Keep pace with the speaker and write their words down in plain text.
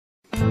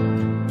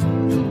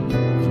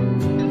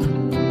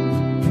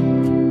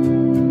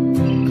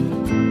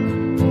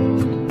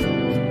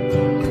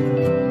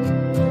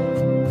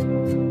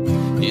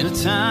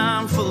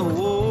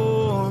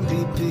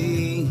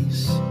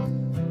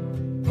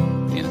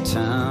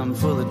time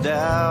for the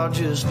doubt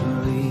just to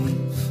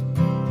leave.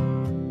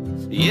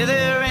 Yeah,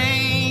 there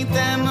ain't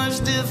that much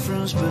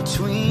difference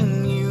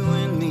between you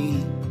and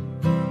me.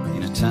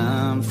 In a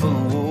time full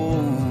of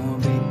war,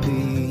 be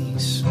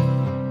peace.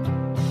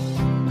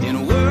 In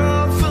a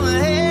world full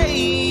of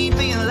hate,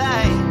 be a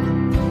light.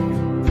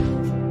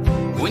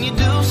 When you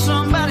do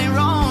somebody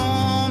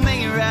wrong,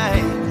 make it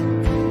right.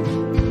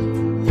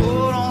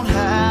 Oh, don't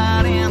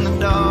hide in the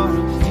dark.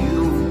 You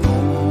were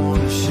born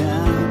to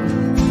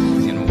shine.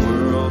 In a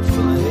world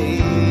full of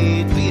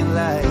hate, be a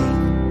light.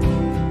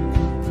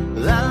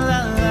 La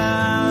la la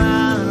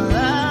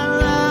la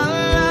la la.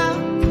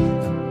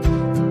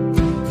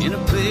 In a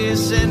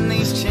place that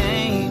needs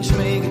change,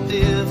 make a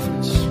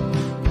difference.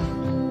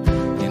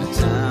 In a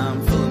time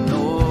full of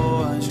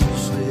noise,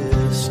 just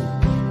listen.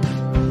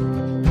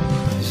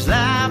 This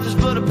life is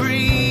but a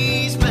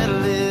breeze, better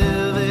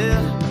live it.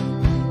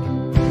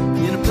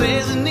 In a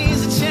place that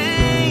needs a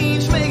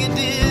change, make a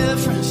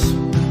difference.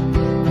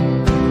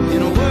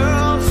 In a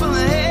world full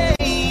of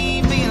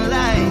hate, be a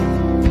light.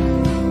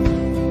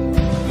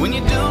 When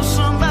you do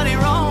somebody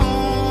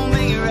wrong,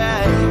 make it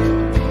right.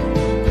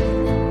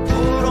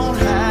 Oh, don't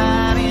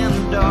hide in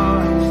the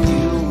dark.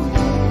 You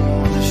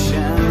want to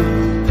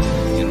shine.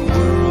 In a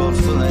world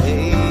full of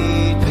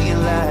hate, be a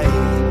light.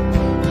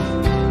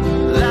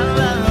 La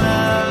la la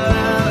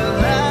la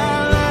la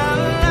la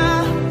la.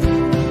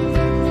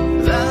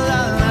 La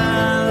la la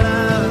la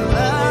la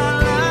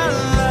la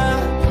la.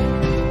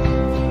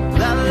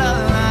 La la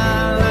la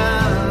la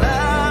la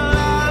la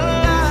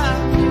la.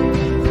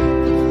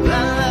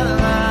 La la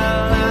la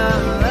la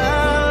la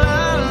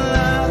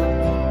la.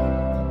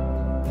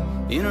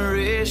 In a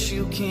race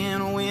you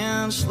can't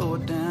win, slow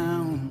it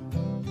down.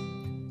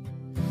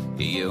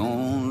 You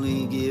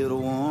only get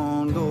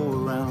one go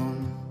around.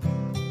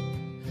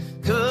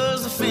 'Cause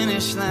the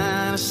finish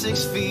line is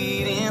 6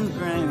 feet in the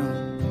ground.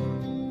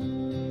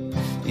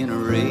 In a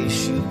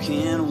race you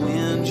can't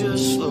win,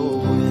 just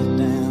slow it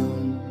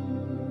down.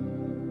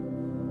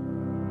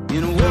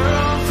 In a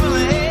world full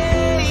of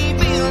hate,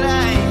 be a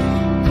light.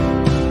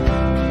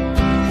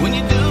 When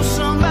you do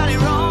somebody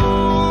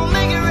wrong,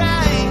 make it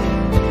right.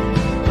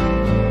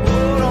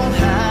 Oh, don't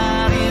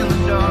hide in the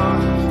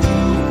dark.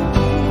 You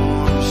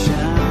want to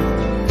shine.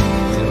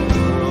 In a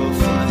world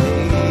full of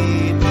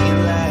hate, be a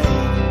light.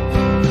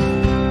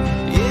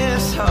 Yeah,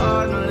 it's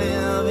hard to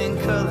live in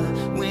color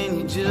when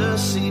you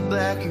just see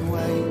black and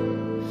white.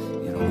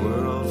 In a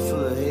world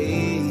full of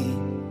hate,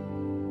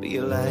 be a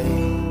light.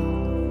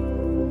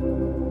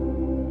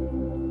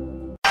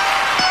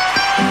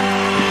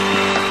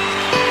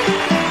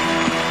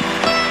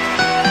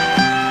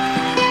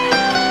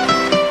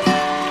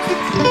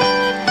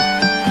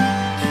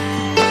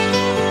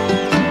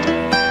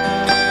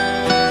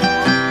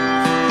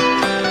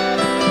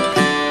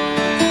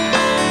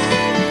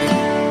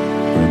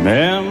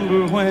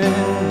 Remember when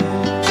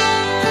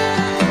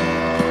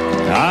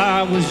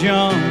I was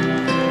young,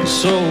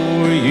 so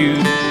were you.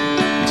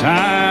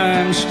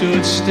 Time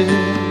stood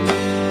still.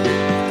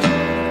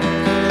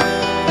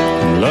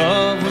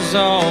 Love was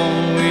all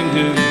we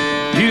knew.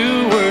 You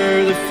were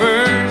the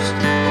first,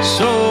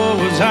 so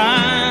was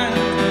I.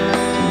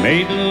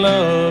 Made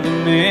love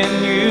and then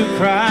you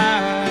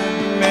cried.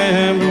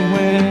 Remember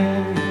when?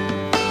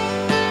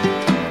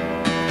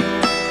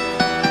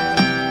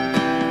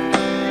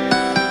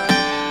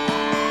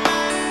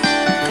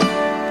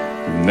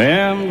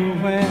 Remember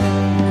when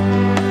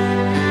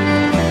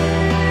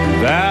we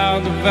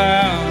vowed the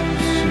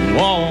vows and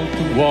walked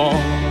the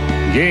walk,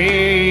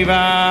 gave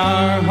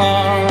our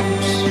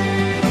hearts,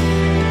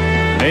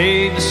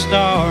 made the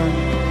start,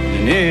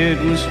 and it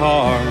was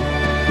hard.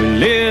 We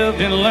lived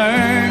and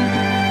learned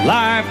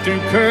life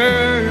through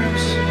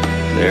curves.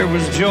 There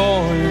was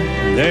joy,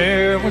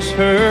 there was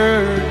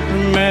hurt.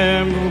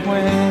 Remember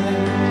when?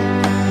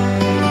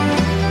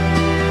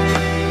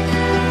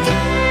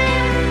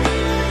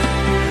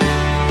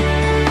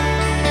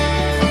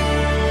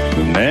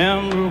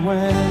 Remember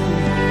when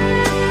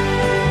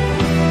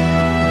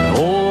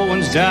old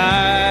ones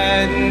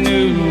died and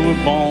new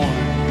were born.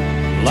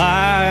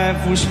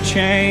 Life was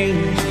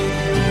changed,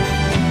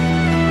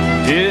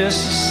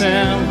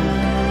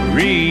 disassembled,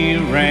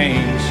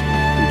 rearranged.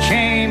 We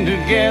came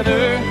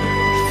together,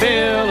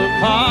 fell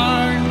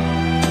apart,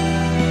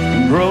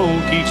 and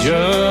broke each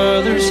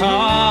other's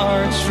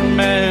hearts.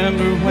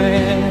 Remember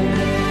when?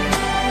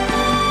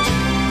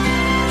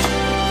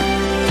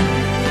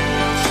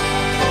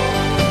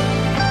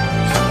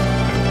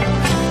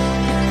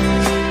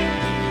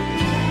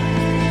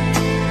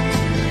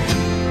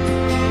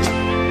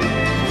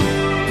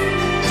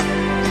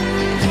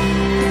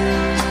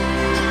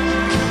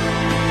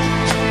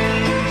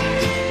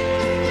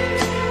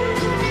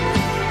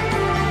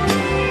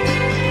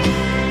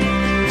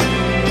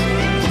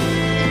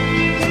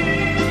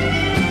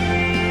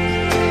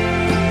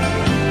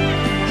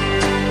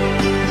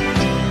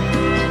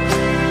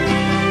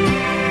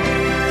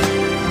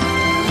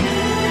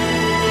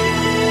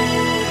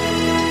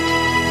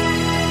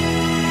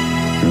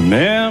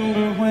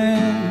 Remember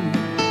when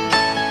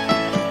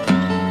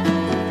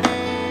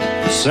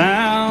the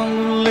sound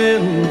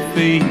little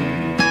feet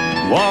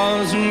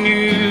was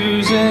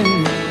amusing.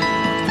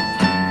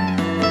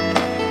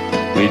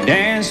 We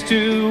danced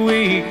to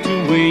week,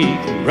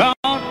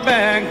 brought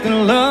back the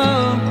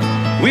love.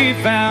 We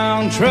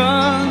found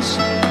trust,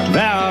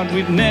 vowed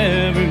we'd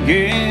never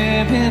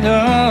give it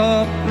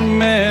up.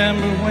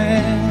 Remember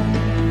when?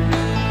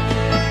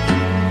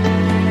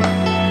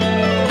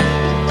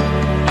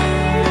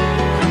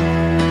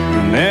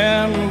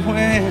 Remember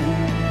when?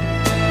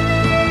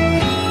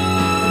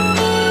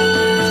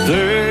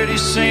 30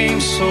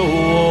 seems so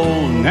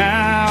old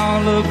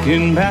now,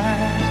 looking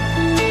back.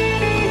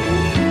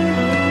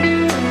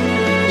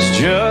 It's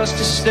just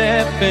a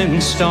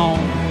stepping stone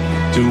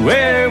to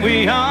where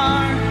we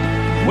are,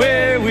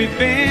 where we've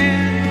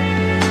been.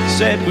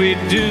 Said we'd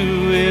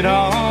do it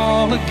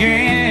all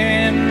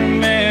again.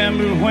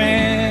 Remember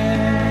when?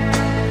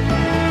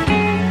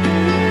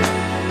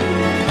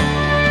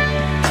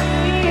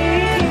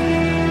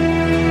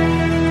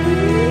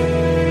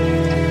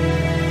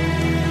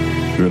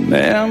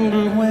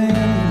 Remember when?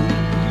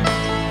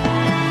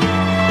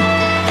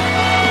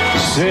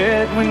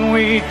 Said when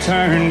we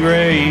turn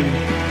gray,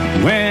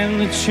 when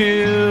the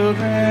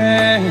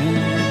children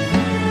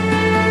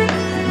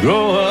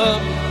grow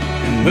up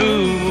and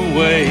move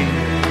away,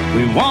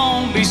 we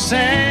won't be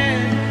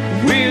sad,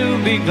 we'll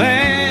be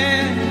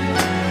glad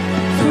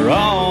for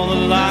all the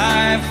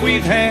life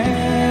we've had.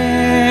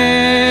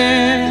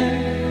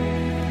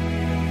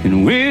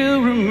 And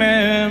we'll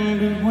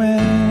remember when.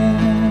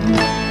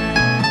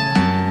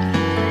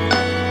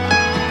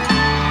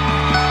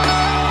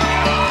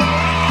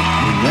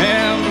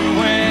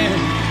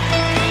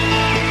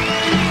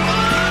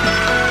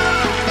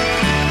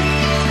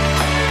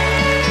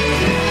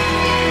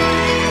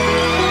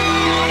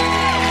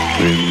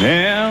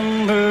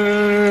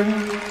 Remember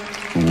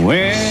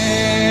when?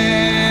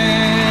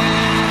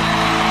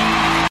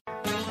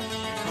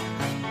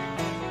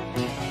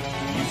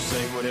 You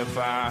say, what if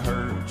I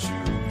hurt you?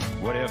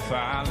 What if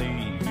I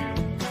leave you?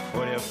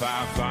 What if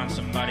I find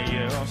somebody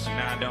else and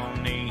I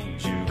don't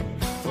need you?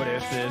 What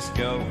if this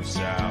goes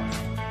south?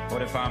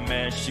 What if I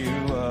mess you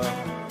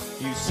up?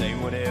 You say,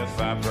 what if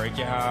I break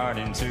your heart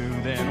in two,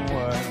 then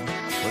what?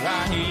 Well,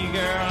 I hear you,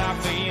 girl, I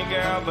feel you,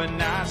 girl, but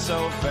not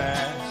so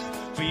fast.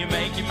 For you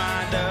make your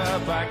mind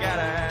up, I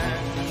gotta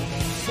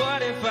ask.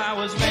 What if I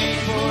was made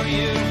for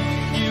you?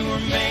 You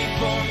were made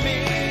for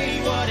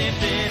me. What if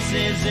this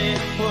is it?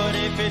 What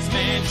if it's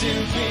meant to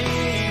be?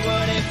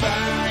 What if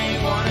I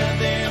ain't one of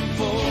them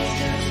fools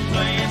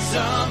playing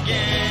some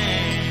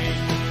game?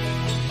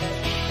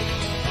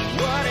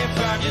 What if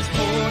I just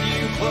pulled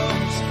you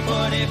close?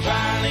 What if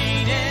I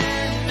lean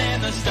in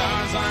and the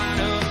stars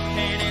line up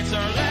and it's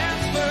our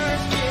last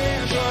first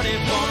kiss? What if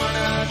one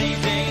of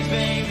these days,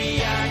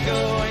 baby, I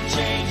go and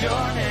change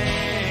your name?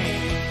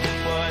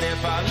 What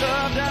if I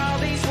loved all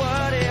these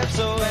what ifs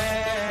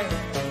away?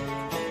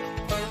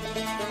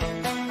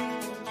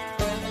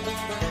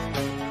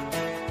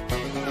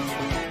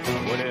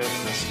 What if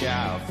the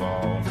sky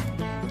falls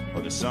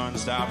or the sun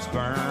stops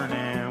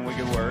burning? We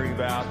could worry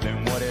about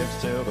them what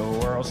ifs till the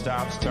world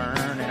stops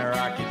turning. Or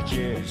I could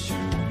kiss you.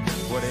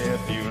 What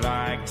if you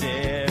liked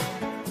it?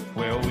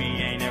 Well, we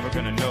ain't ever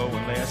gonna know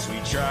unless we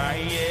try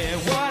it.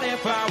 What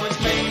if I was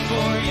made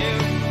for you?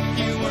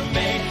 You were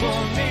made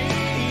for me.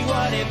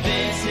 What if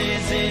this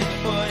is it?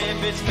 What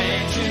if it's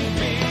meant to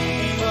be?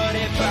 What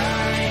if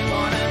I ain't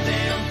one of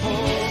them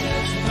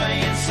fools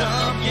playing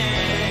some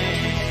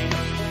game?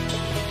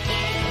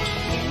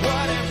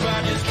 What if I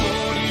just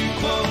pulled you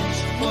close?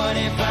 What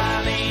if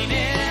I lean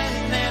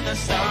in and the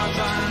stars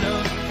line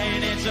up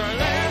and it's our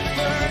last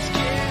first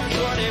kiss?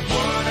 What if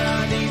one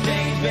of these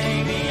days,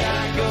 baby,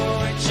 I go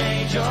and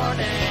change your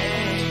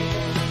name?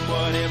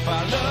 What if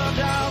I loved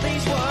all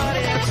these what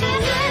ifs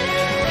away?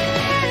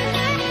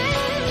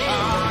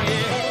 Oh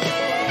yeah.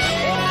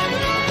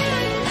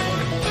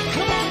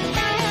 Come on.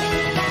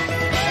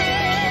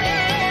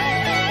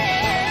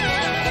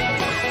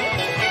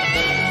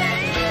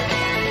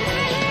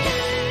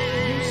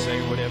 You say,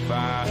 what if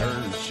I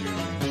hurt you?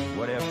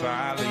 What if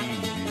I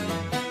leave you?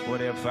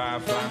 What if I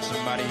find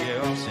somebody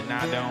else and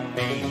I don't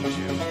need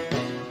you?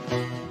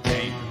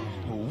 Hey,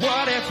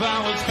 what if I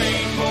was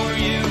made for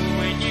you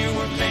and you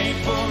were made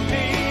for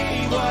me?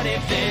 What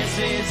if this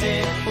is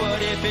it?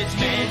 What if it's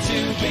meant to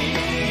be?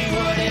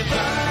 What if I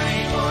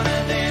ain't one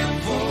of them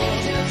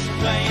fools just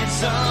playing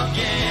some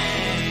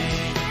game?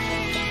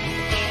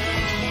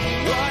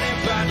 What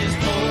if I just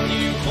pull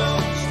you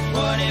close?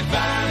 What if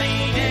I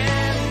lean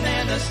in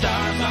and the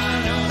stars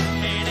line up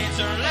and it's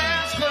our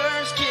last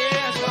first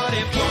kiss? What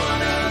if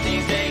one of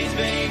these days,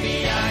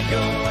 baby, I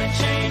go and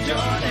change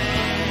your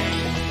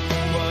name?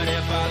 What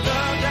if I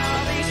loved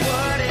all these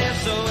what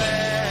ifs away?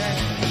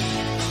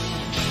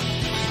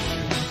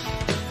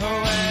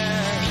 Away.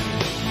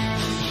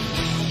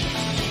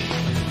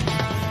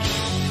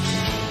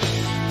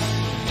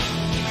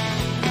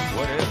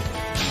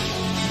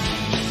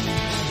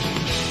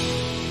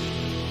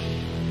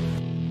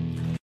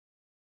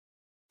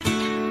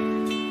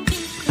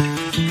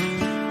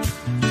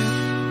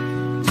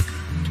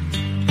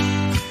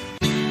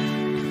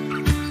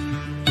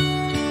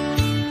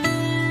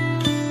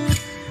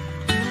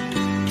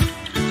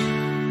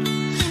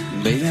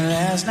 Baby,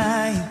 last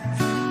night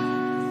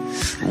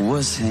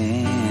was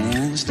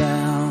hands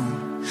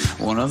down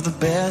one of the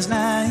best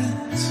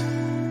nights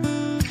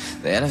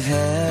that I've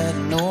had,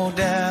 no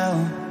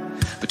doubt.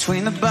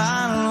 Between the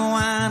bottle of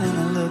wine and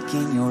the look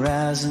in your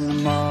eyes and the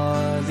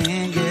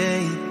Marvin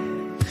Gaye,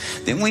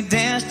 then we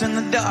danced in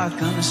the dark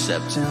under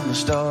September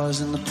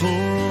stars in the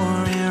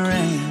pouring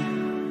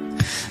rain.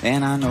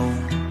 And I know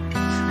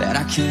that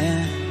I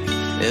can't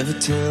ever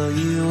tell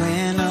you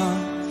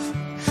enough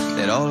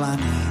that all I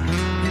need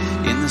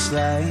in this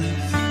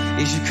life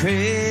is your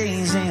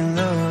crazy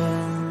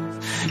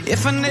love.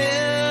 If I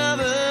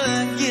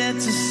never get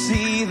to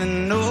see the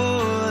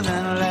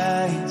northern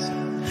lights,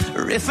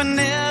 or if I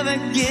never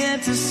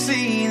get to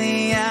see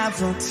the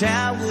Eiffel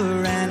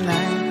Tower at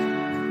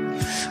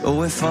night,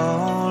 oh, if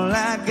all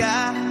I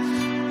got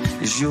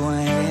is your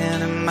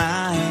hand in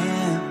my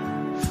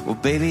hand, well,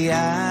 baby,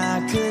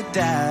 I could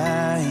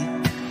die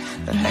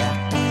a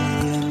happy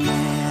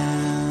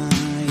man,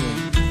 yeah.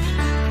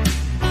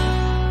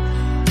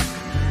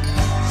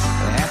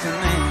 A happy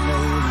man,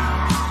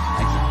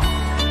 baby.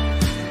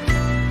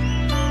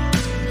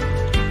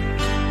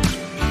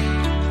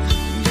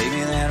 Baby,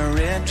 that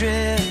red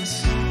dress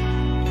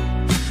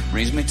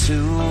brings me to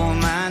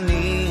my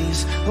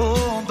knees.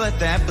 Oh, but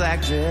that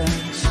black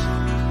dress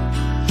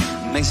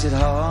makes it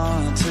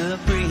hard to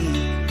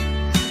breathe.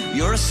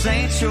 You're a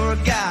saint, you're a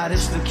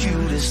goddess, the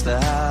cutest, the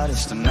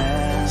hottest, a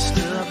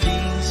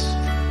masterpiece.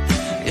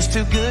 It's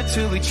too good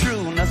to be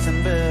true,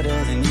 nothing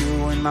better than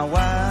you in my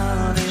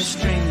wildest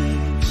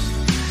dreams.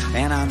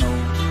 And I know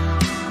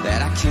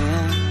that I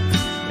can't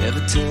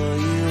ever tell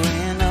you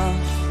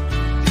enough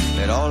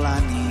that all I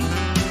need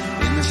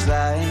in this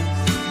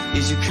life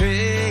is your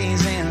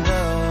crazy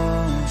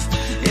love.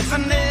 If I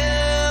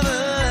never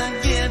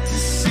get to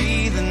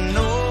see the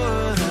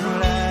northern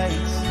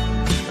lights,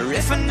 or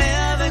if I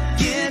never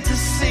get to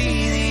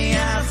see the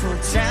Eiffel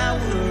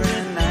Tower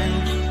at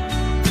night,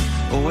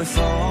 oh, if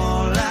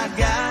all I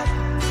got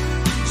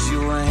is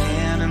your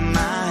hand in my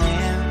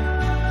hand,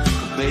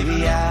 oh,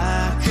 baby,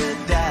 I could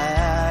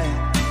die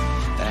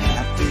a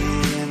happy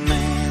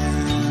man.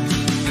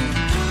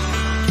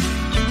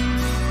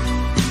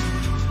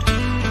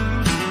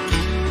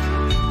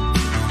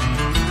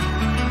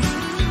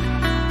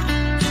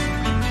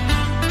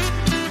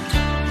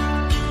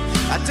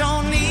 I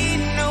don't need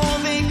no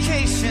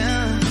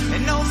vacation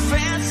and no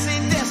fancy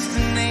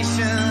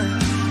destination.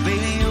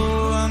 Baby,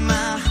 you're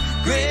my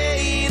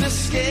great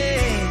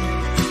escape.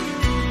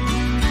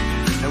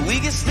 Now we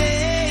can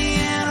stay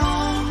at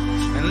home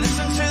and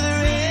listen to the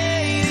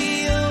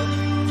radio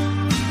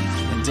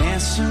and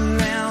dance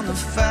around the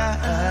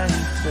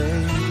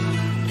fireplace.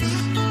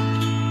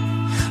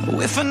 Oh,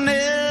 if I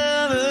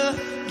never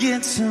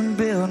get to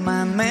build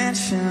my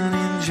mansion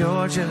in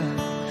Georgia,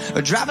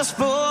 or drive a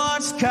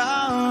sports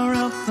car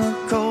up the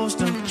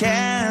coast of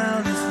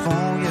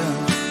California,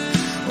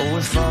 oh,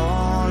 if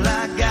all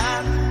I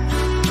got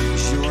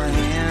is your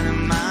hand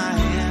in my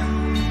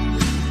hand,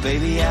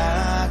 baby,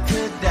 I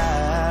could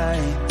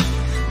die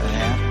a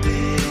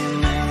happy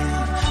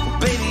man. Oh,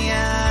 baby,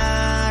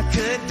 I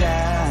could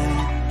die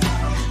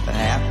a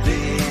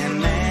happy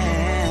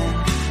man.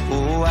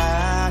 Oh,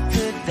 I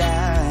could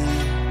die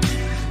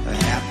a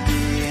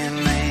happy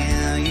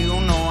man. You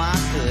know I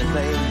could,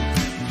 baby.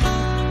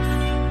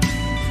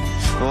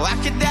 Oh, I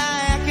could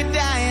die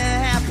a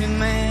happy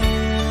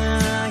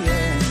man,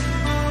 yeah.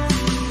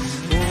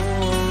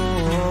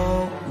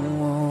 Oh.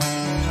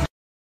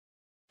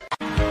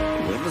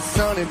 When the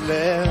sun had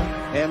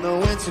left and the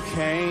winter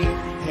came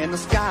and the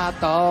sky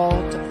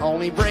thought to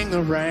only bring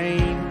the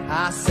rain,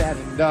 I sat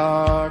in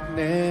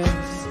darkness,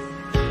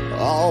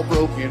 all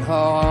broken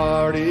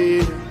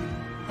hearted.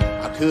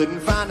 I couldn't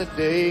find a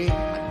day,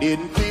 I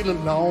didn't feel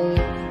alone,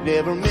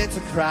 never meant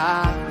to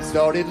cry,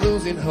 started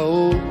losing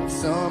hope.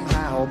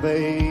 Somehow,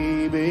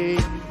 baby,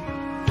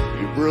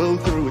 you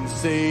broke through and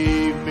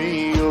saved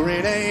me. You're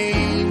an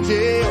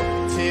angel,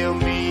 tell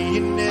me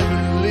you're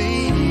never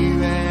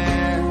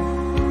leaving,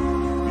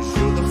 'cause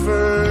you're the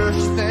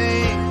first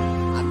thing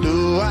I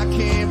know I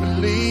can't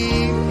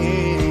believe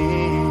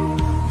in.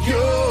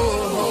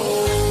 You're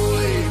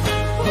holy,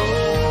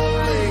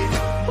 holy,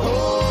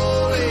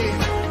 holy,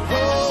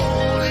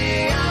 holy.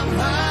 I'm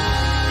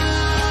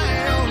high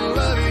on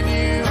loving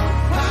you,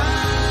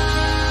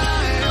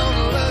 high on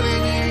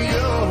loving you.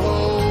 You're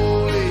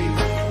holy,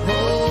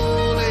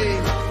 holy,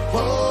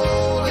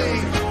 holy,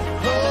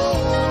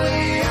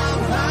 holy.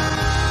 I'm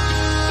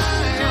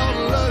high on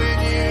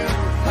loving you,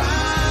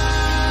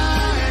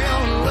 high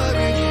on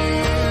loving you.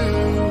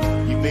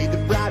 You made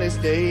the brightest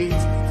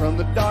days from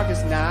the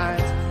darkest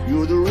nights.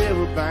 You're the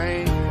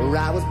riverbank where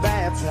I was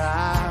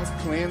baptized,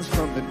 cleansed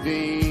from the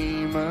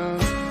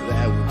demons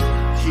that were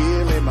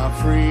killing my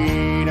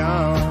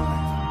freedom.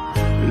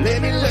 Let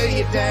me lay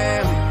you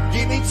down,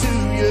 give me to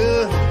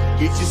you,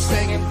 get you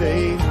singing,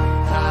 babe.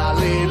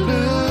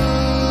 Hallelujah.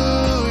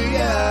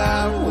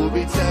 We'll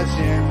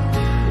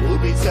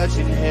be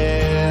touching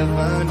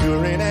heaven.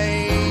 You're an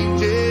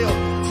angel,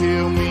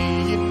 tell me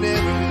you're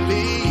never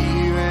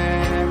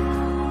leaving,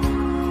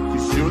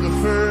 'cause you're the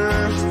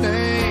first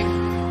thing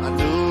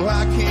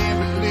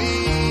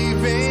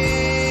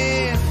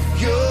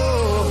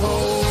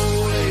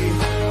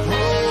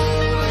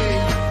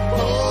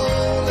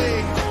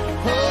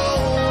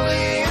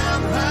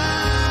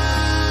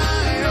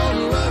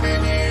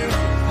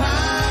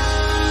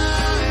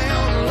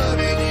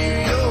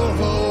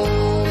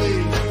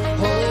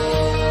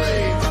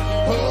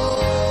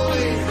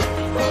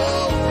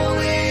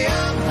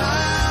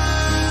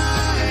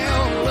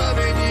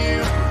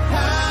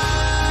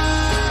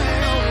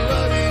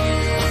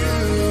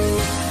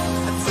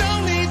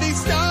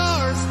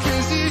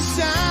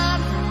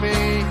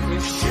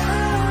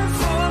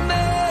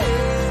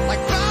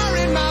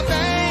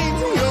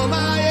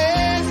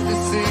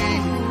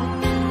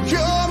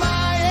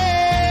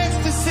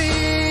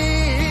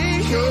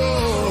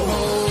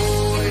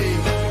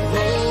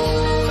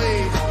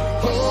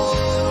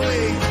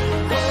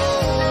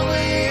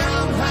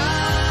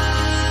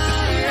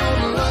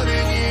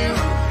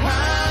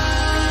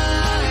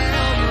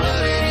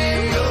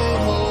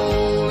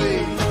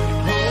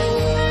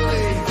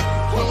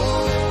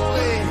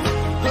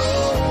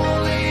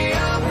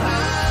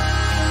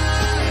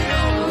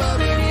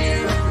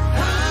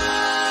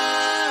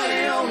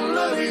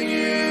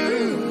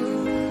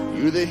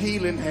with a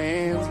healing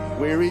hand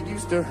where it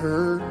used to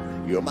hurt.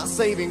 You're my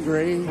saving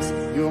grace,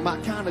 you're my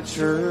kind of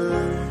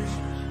church.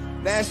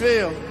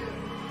 Nashville,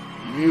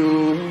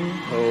 you're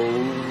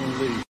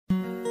holy.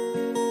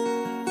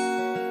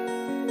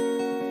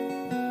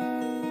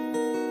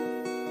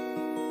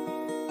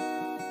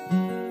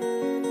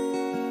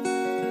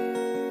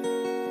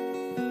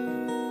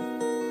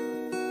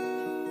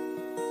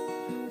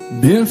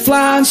 Been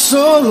flying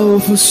solo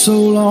for so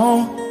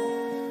long,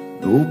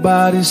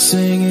 nobody's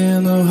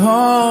singing the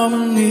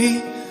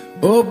harmony.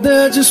 Up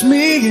there just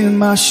me and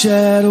my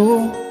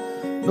shadow.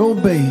 No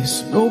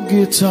bass, no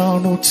guitar,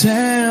 no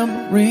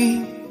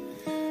tambourine.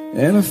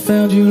 And I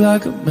found you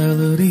like a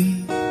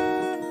melody.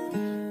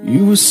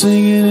 You were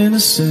singing in the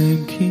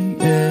same key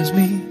as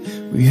me.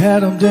 We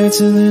had them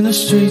dancing in the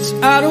streets.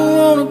 I don't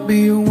wanna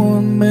be a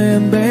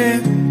one-man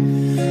band.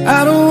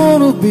 I don't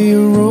wanna be a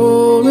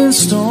rolling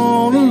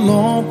stone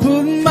alone,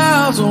 putting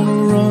miles on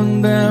a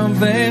rundown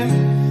van.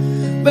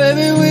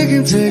 Baby, we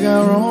can take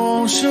our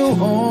own show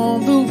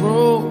on the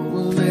road.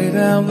 We'll lay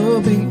down the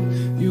beat,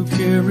 you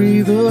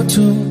carry the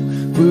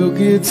tune. We'll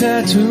get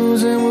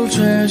tattoos and we'll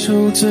trash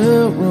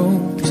hotel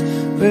rooms.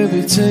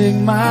 Baby, take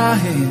my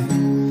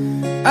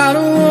hand. I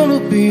don't wanna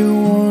be a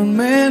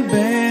one-man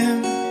band.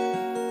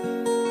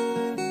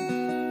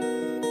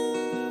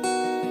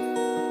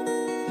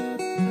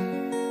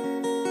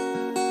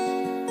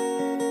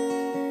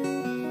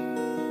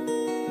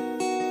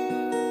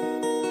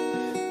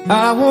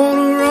 I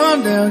wanna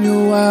run down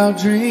your wild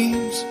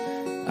dreams.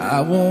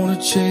 I wanna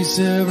chase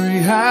every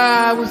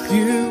high with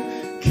you.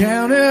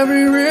 Count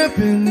every rip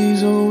in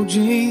these old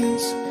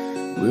jeans.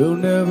 We'll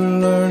never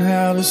learn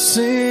how to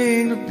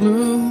sing the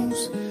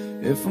blues.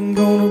 If I'm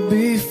gonna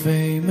be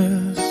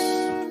famous,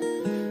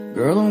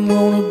 girl, I'm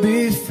gonna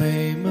be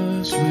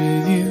famous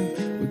with you.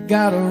 We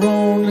got our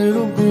own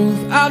little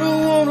groove. I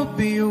don't wanna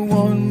be a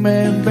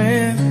one-man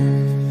band.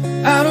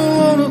 I don't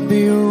wanna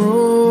be a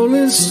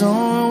rolling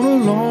stone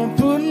alone,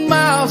 putting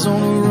miles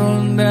on a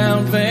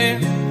rundown van.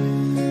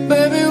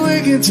 Baby,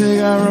 we can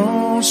take our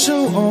own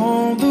show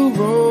on the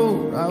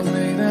road. I'll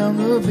lay down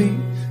the beat,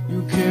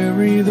 you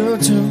carry the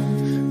tune.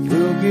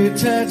 We'll get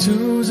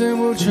tattoos and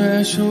we'll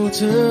trash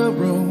hotel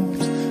rooms.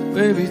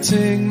 Baby,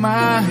 take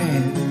my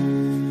hand.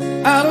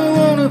 I don't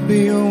wanna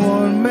be a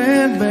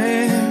one-man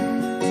band.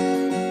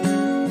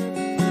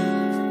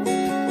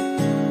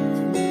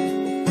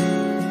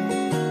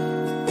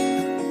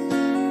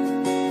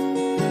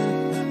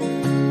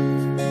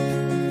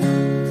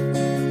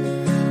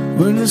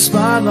 When the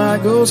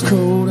spotlight goes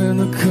cold and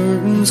the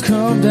curtains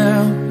come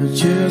down, the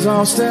chairs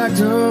all stacked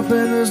up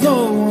and there's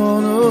no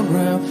one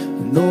around,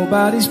 and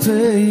nobody's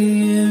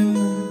playing,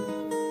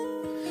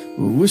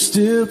 but we're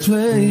still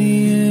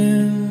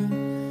playing.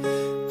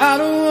 I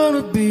don't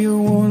wanna be a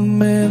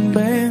one-man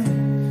band.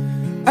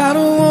 I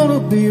don't wanna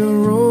be a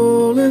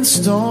rolling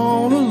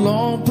stone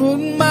alone,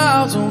 putting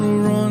miles on a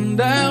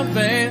rundown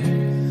van.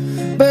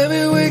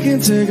 Baby, we can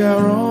take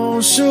our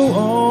own show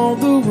on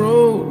the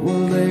road.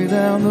 We'll lay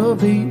down the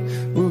beat,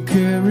 we'll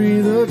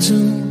carry the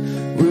tune.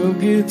 We'll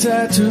get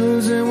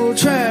tattoos and we'll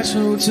trash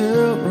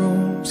hotel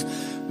rooms.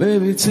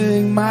 Baby,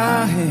 take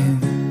my hand.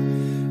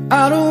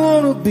 I don't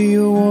wanna be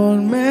a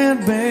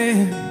one-man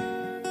band.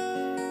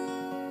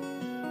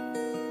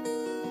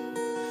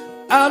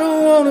 I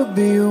don't wanna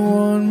be a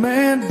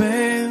one-man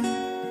band.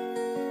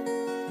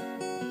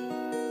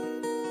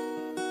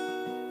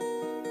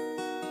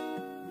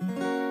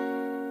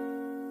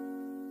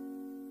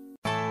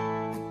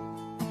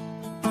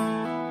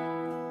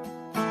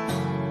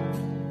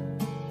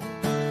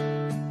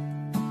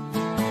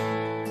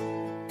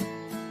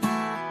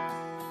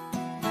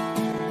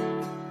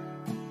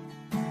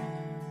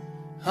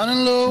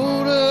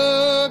 Unload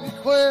up your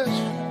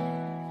questions,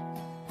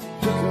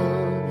 pick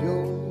up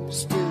your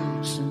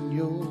sticks and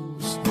your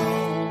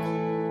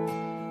stone,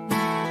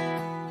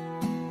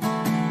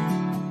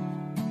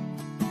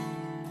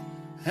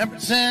 and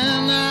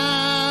pretend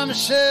I'm a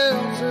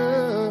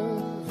shelter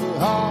for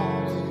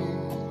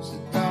heartaches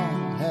that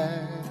don't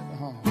have a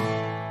home.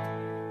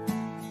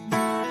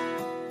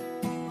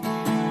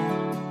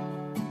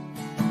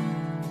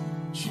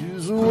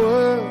 Choose the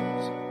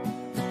words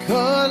that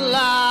cut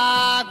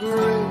like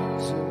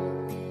razor,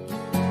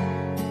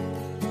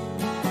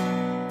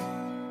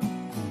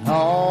 and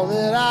all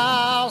that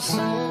I'll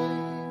say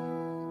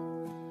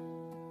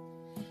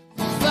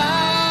is far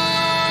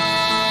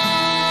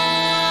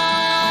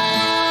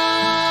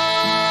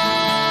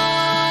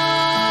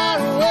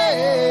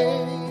away.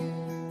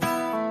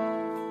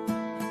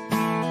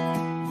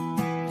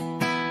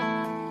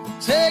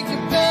 Take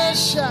your best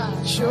shot,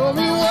 show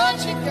me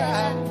what you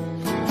got,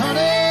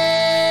 honey.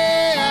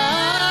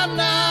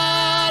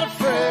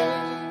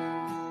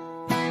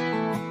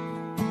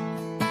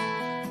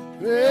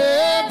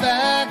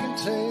 Back and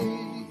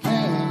take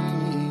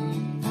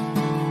aim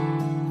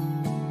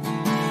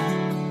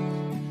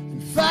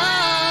and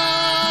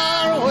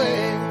fire away.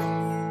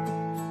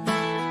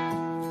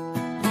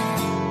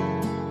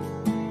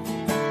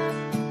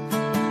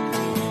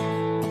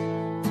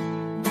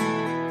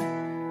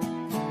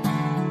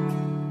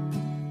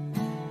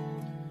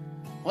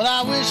 Well,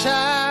 I wish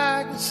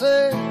I could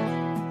say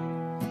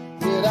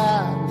that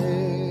I've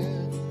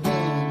never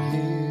been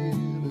here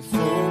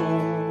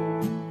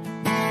before.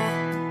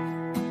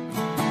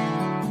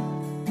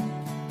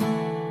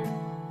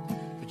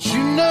 But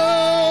you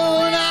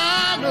know and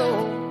I know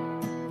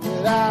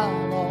that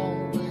I'll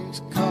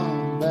always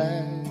come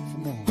back for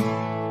more.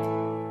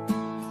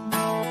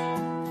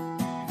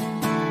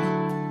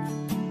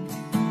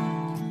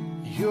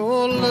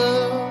 Your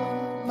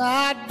love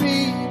might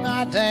be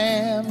my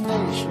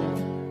damnation.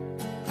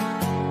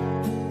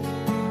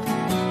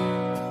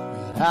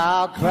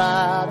 I'll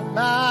cry to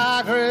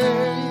my grave.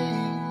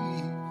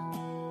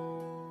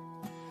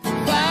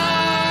 Far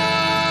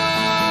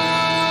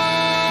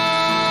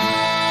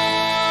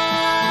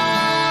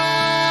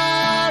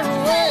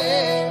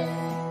away.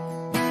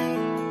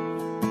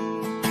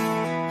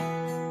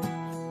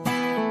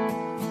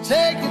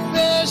 Take your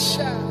best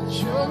shot,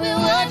 show me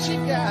what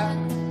you got.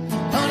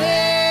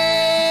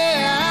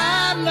 Honey,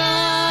 I'm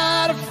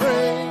not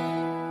afraid.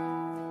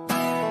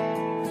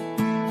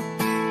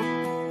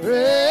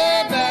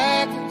 Way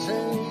back and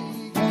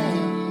take me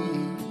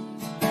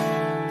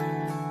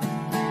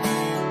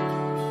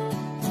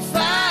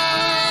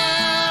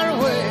far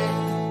away.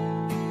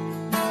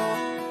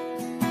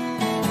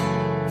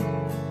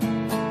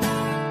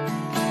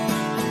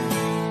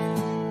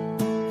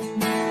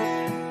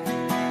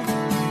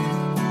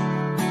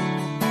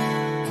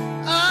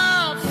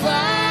 I'm far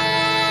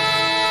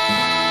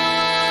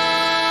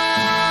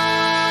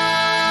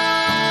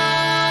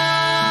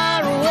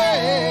away.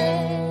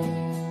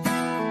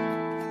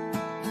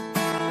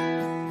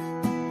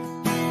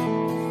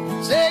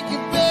 Take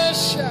your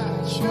best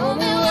shot, show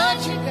me what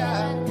you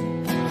got.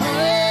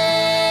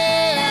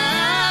 Honey,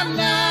 I'm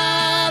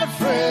not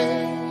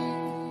afraid.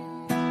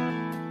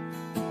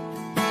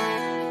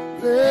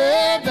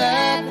 Lay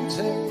back and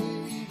take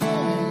me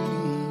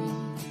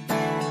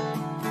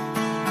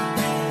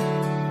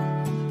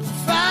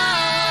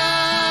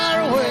far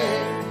away.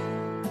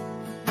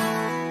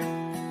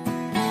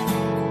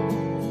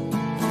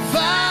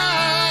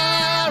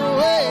 Far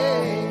away.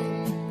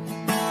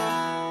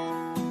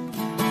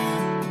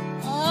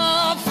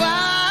 Oh,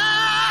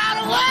 far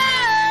away.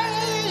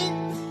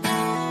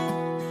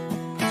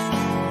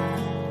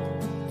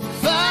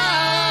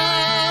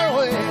 Far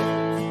away.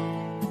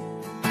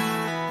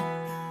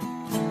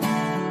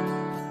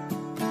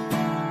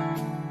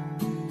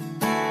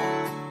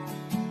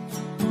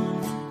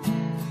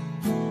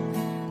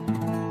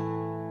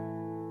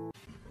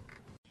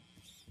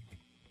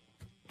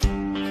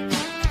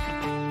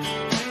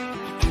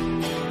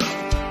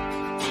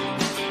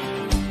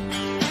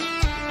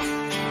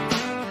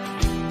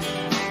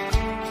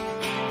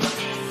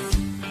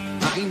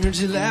 I ain't heard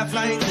you laugh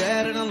like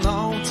that in a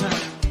long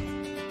time.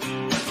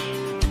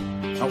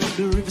 I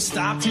wonder if it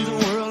stopped to the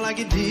world like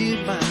it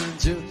did mine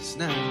just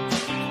now.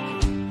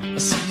 I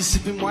see you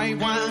sipping white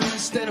wine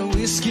instead of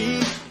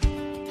whiskey.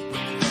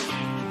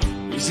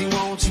 Does he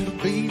want you to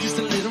be just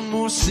a little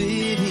more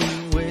city?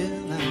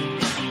 Well,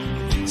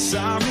 I'm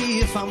sorry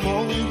if I'm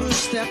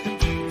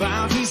overstepping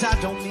boundaries I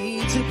don't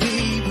mean to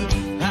be, but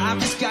I've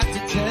just got to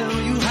tell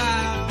you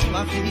how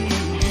I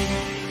feel.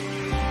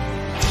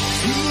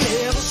 If he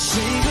ever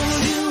single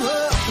you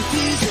up, if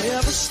he's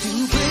ever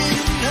stupid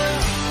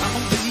enough, I'm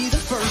gonna be the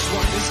first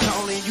one that's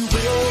calling you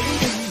baby.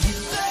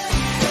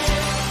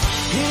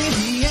 If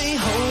he ain't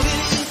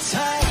holding you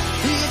tight,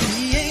 if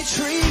he ain't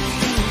treating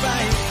you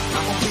right,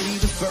 I'm gonna be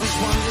the first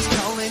one that's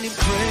calling him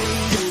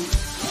crazy.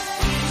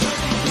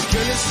 'Cause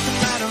girl, it's just a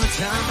matter of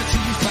time until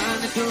you find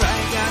that the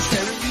right guy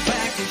staring you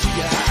back into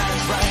your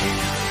eyes, right?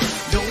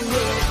 Don't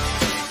worry,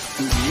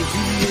 if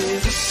he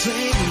ever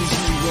singles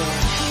you up.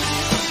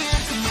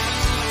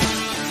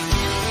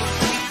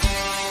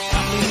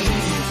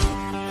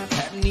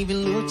 Hadn't even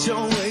looked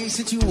your way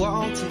since you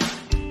walked in,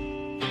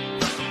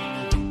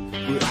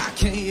 but I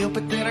can't help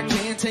it that I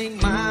can't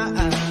take my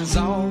eyes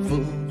off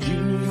of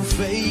you. Your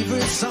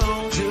favorite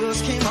song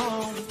just came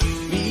on,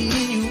 me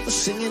and you were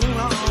singing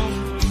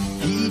along.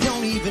 He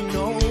don't even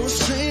know a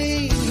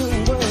single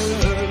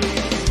word.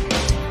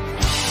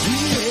 If he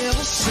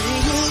ever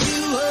singles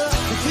you up,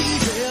 if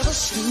he's ever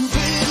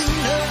stupid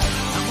enough,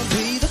 I'm gonna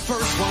be the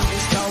first one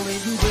that's calling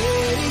you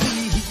baby.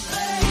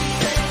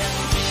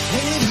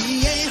 And if he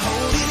ain't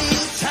holding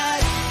you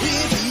tight,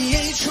 if he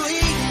ain't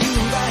treating you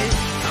right,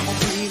 I'm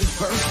gonna be the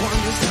first one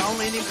that's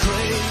calling him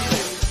crazy.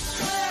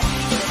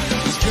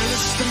 'Cause girl,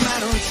 it's just a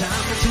matter of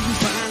time until you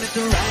find that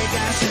the right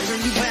guy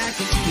staring you back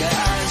into your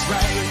eyes,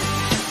 right?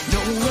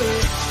 No way,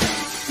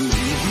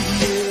 if he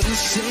ever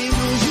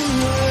singles you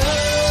up,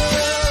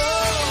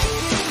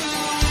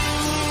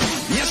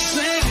 yes,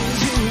 singles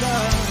you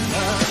up.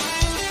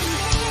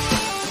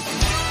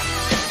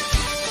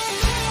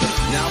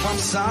 Now I'm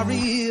sorry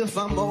if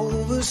I'm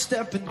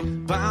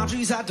overstepping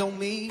boundaries I don't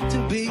mean to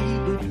be,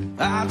 but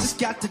I just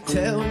got to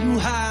tell you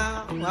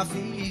how I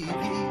feel.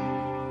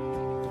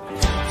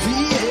 If he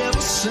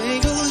ever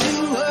singles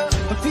you up,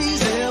 if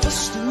he's ever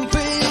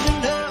stupid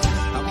enough,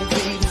 I'm gonna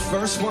be the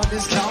first one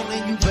that's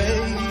calling you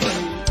baby.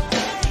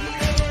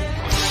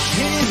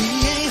 And he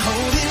ain't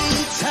holding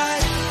you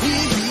tight,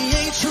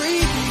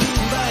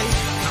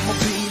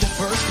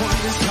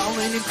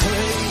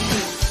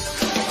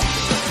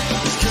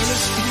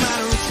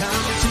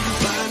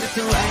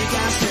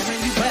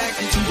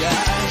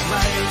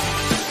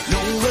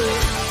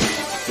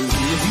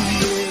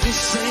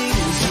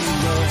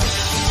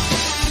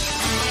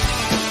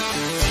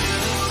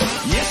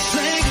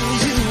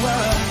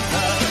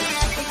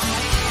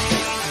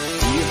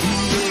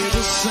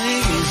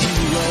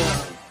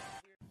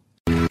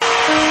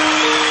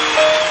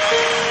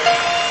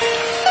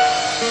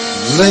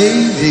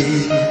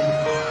 Lady,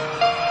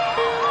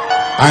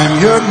 I'm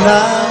your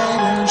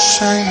knight in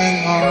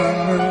shining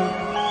armor,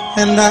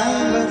 and I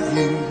love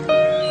you.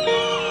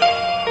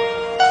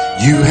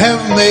 You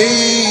have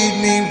made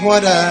me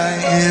what I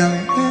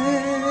am.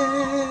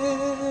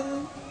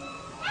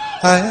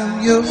 I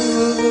am yours.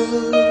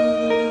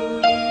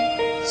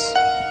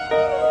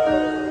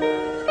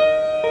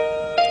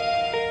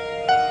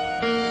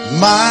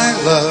 My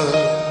love,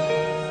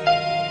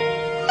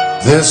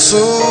 there's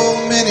so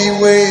many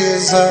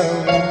ways I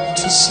want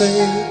to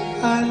say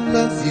I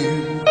love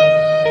you.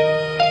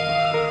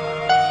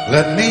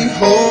 Let me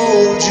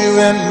hold you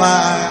in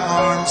my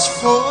arms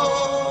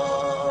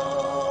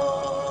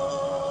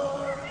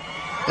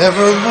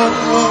forevermore.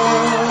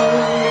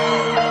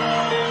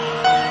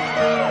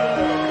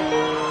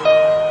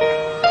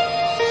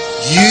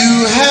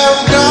 You have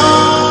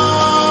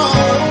gone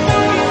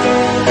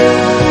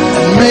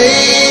and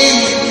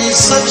made me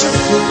such a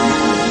fool.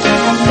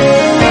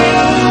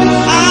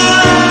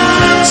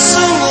 I'm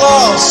so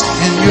lost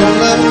in your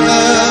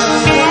love,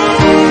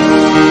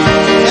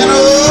 and oh,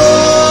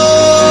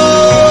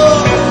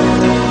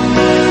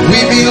 we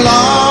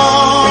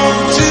belong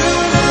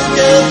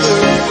together.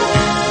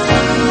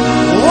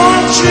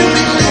 Won't you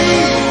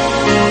believe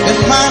in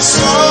my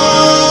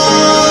song?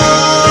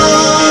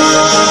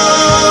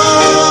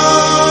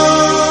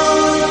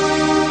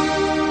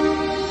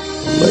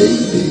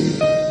 Lady,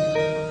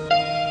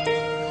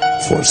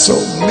 for so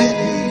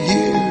many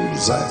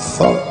years I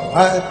thought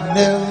I'd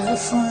never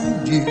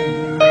find you.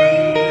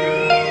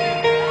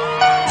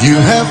 You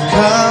have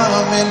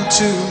come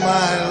into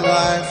my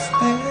life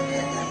and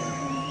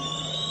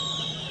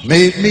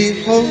made me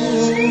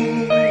whole.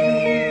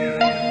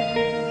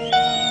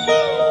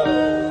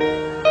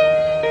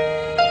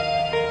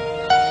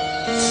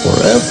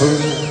 Forever,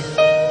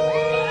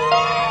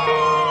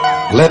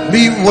 let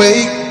me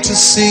wake to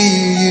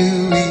see you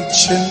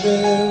each and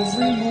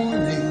every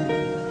morning.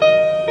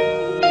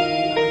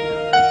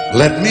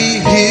 Let me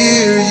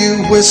hear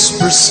you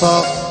whisper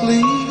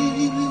softly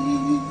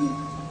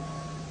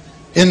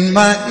in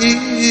my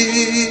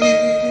ear.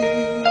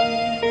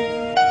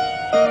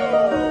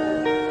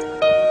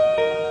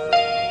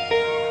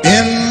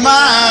 In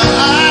my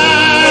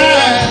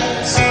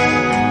eyes,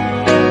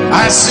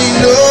 I see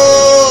no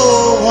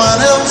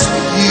one else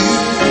but you.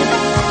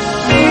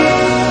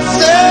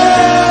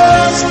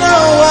 There's no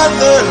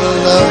other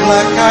love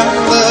like I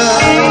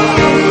love.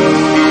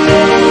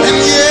 And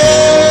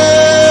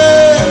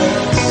yes,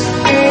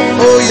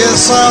 oh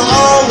yes, I'll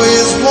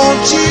always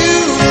want you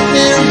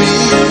near me.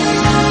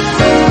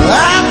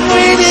 I've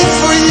waited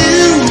for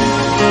you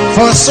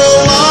for so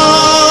long.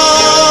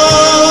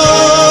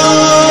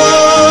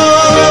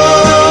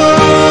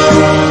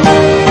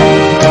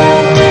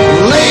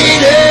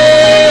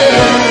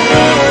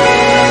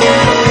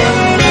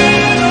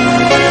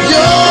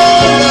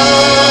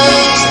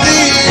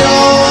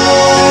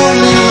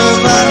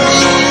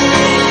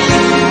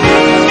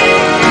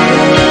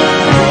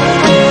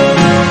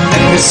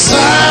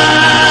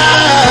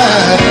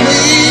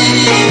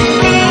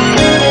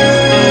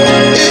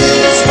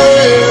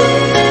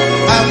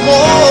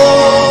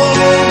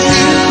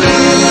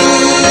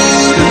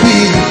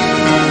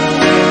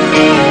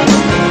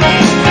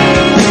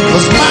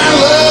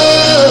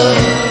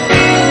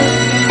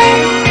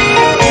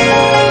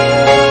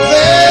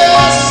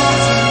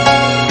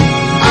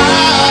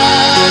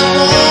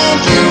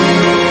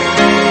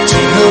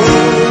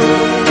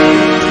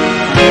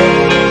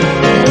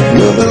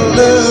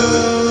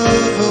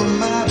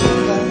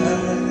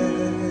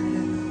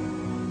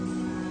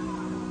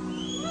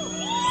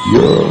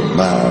 You're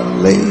my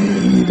lady.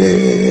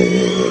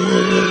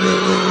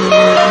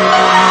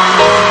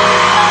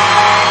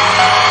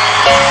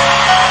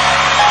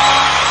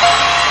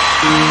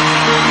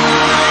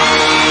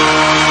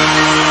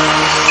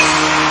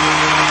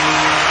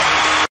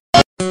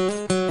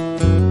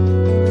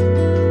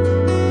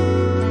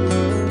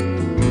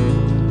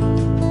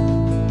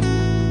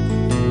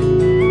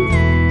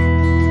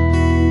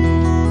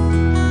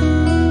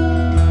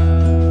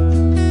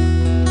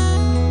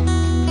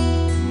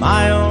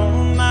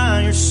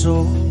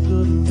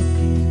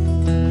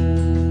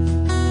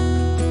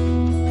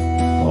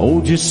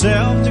 Hold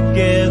yourself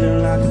together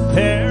like a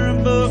pair of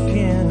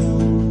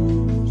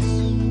bookends.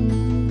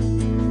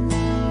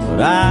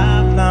 But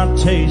I've not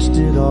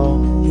tasted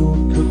all your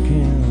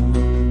cooking.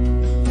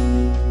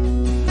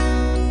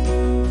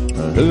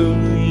 But who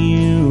are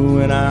you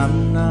when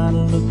I'm not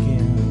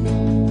looking?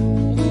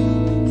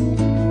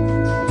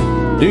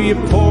 Do you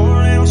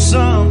pour out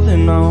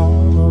something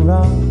on the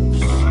rocks?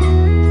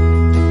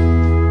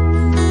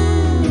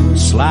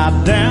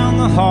 Slide down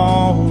the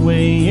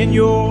hallway in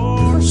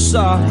your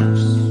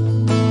socks.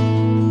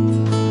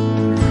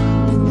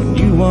 When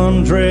you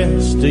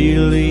undress, do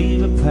you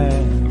leave a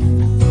path?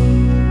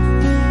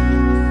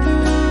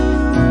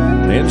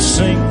 Then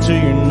sink to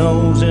your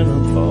nose in a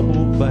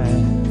bubble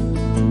bath.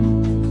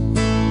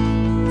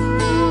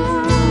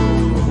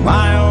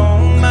 My oh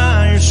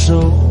my, you're so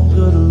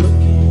good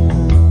looking.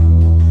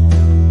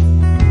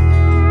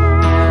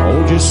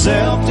 Hold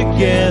yourself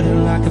together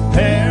like a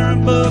pair of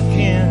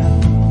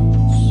bookends.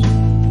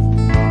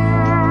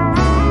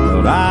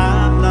 But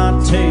I've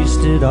not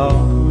tasted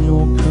all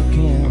your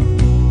cooking.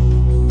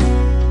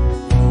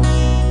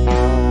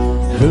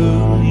 Who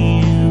are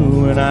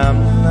you when I'm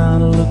not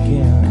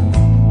looking?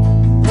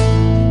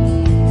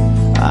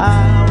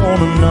 I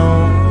wanna know,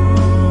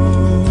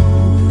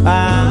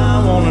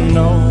 I wanna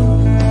know,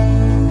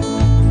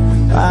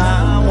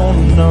 I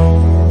wanna know.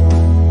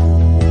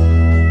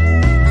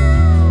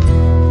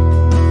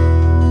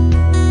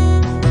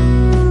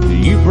 Do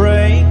you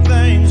break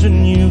things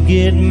when you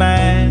get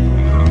mad?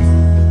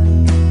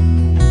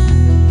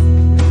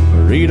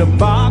 Or eat a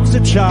box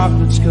of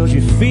chocolates 'cause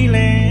you're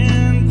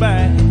feeling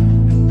bad?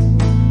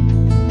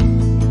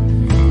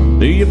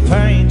 Do you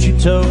paint your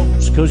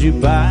toes 'cause you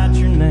bite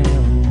your nails?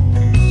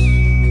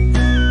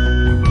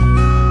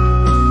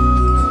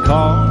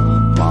 Call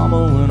mama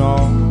when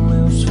all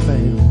else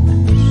fails.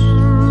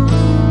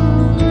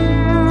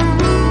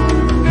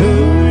 Who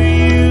are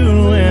you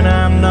when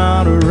I'm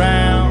not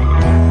around?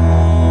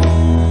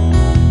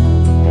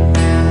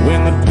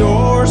 When the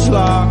door's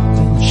locked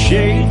and the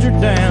shades are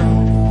down,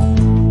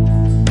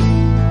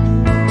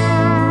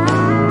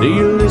 do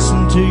you listen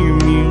to your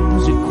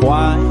music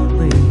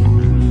quietly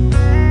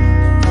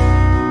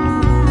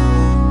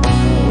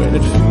when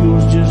it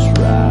feels just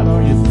right?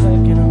 Are you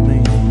thinking of me?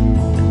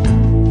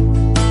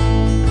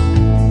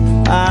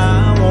 I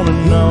wanna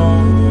know,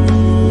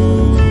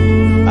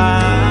 I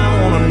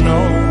wanna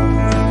know,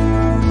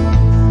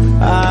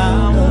 I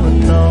wanna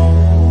know.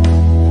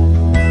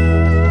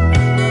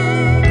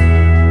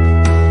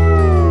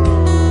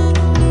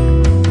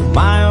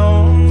 My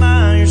oh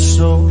my, you're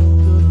so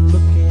good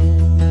looking.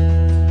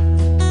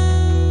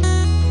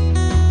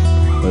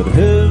 But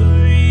who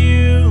are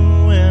you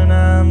when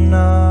I'm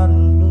not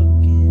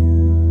looking?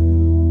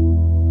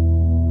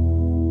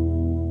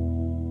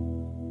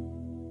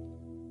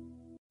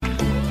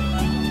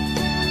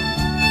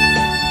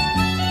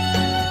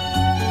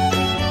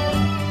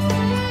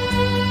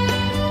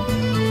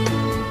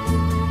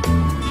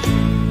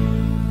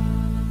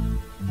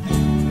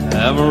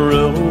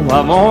 Amarillo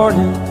by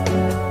morning,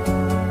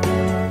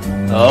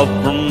 up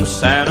from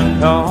San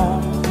Antonio.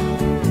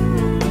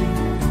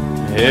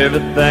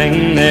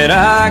 Everything that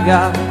I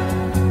got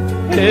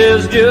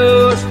is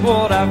just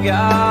what I've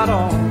got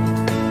on.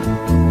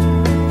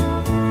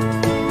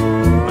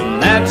 When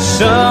that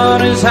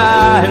sun is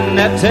high in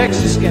that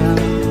Texas sky,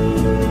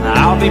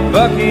 I'll be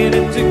bucking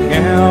it to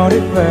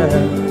County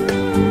Fair.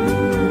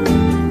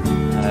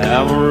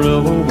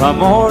 Amarillo by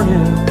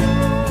morning,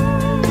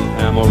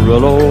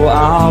 Amarillo,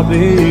 I'll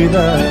be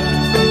there.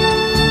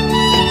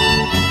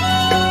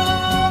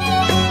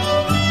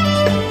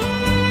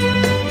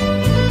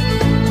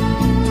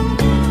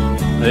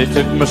 They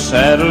took my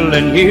saddle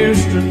in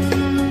Houston,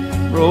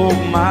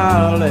 broke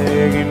my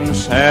leg in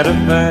Santa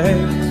Fe,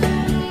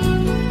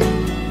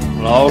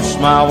 lost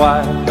my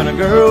wife and a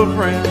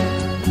girlfriend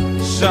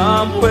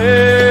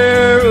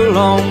somewhere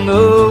along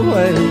the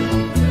way.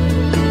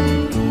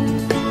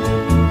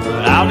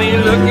 But I'll be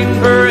looking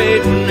for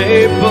it when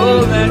they pull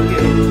that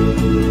gate,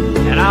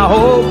 and I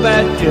hope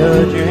that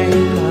judge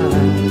ain't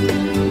lying.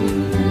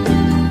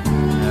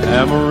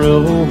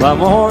 Amarillo by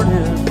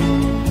morning,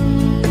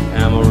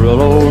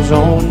 Amarillo's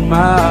on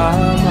my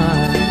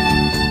mind.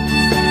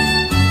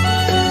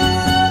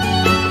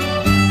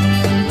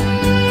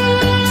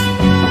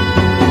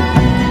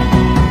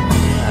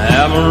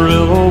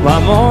 Amarillo by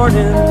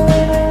morning,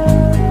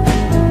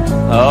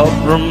 up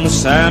from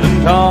San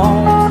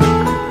Antonio.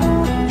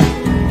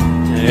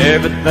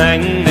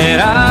 Everything that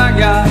I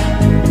got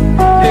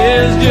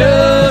is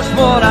just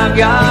what I've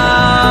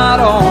got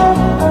on.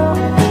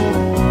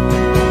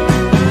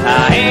 I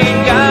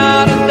ain't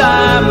got a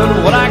dime, but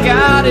what I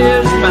got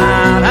is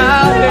mine. I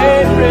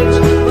ain't rich,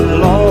 but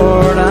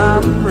Lord,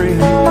 I'm free.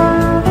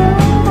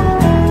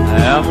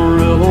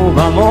 Amarillo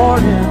by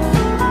morning,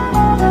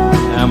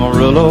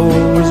 Amarillo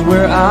is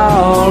where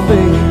I'll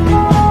be.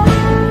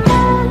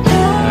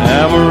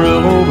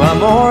 Amarillo by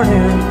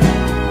morning,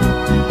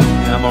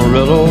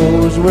 Amarillo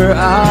is where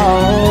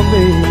I'll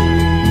be.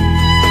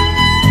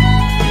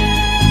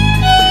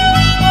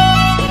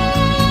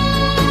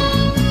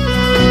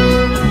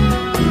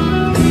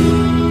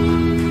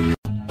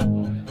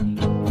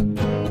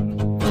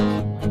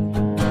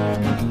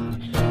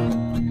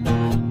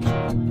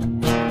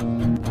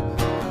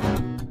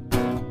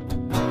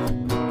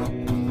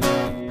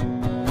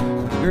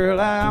 Girl,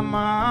 our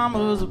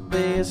mamas are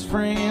best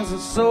friends,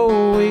 and so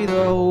we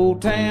the whole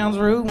town's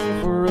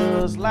rooting for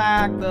us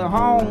like the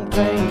home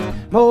team.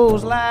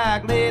 Most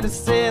likely to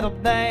settle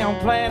down,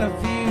 plant a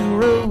few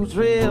roots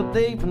real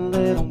deep and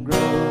let them grow.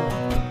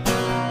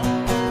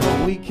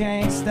 But we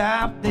can't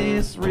stop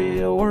this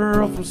real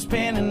world from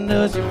spinning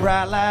us. Your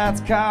bright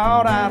lights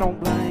caught, I don't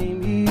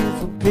blame you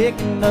for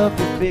picking up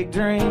your big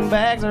dream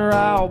bags. Are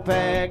all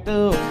packed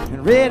up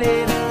and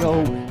ready to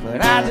go.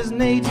 But I just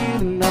need you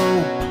to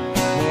know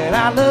that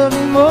I love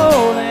you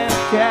more than a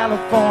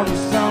California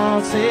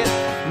sunset,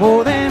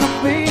 more than a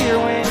beer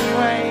when you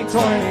ain't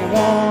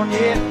 21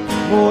 yet.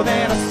 more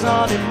than a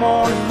Sunday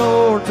morning,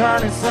 Lord,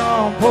 turning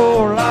some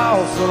poor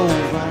lost soul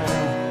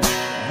round.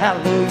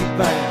 Hallelujah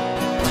bound.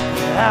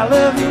 I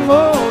love you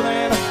more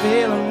than a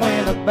feeling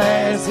when the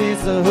bass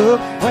hits the hook,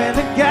 when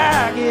the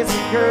guy gets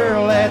a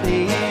girl at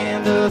the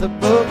end of the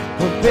book.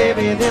 But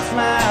baby, this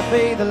might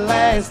be the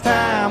last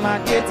time I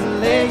get to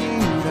lay you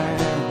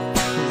down,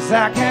 'cause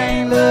I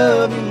can't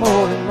love you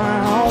more than my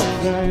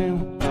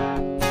hometown.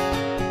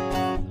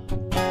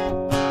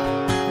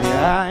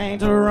 I ain't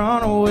the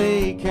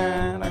runaway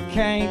kind, I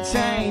can't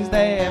change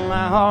that.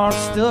 My heart's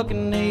stuck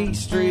in these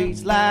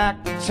streets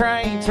like the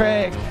train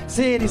track.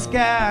 City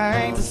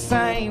sky ain't the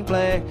same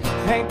black.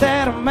 Ain't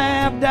that a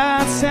map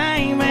dot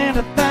shame? Man,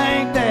 to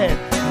think that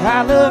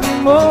I love you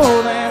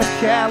more than a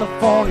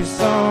California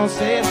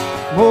sunset,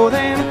 more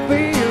than a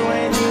beer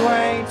when you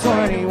ain't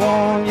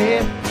 21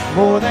 yet,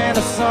 more than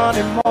a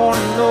Sunday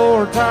morning,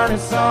 Lord, turning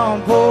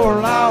some poor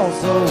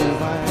lost soul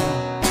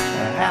bound.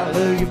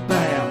 Hallelujah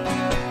bound.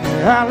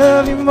 I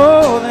love you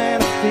more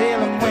than a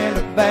feeling when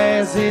the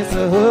bass hits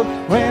the hook,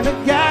 when the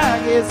guy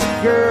gets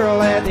a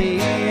girl at the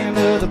end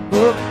of the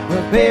book.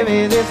 But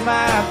baby, this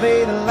might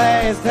be the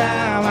last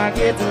time I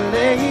get to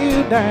lay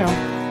you down,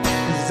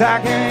 'cause I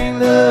can't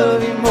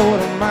love you more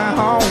than my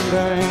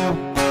hometown.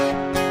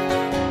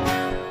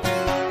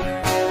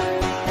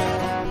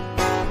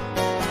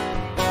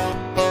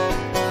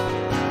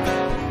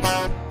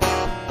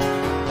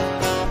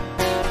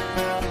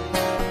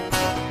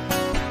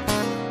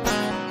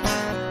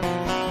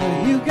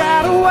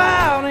 Got a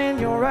wild in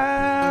your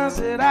eyes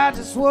that I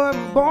just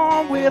wasn't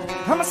born with.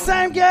 I'm the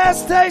same gas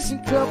station,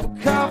 cup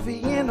of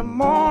coffee in the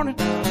morning.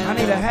 I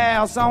need a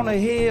house on the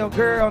hill,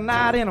 girl,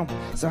 not in them.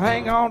 So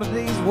hang on to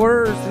these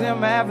words,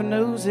 them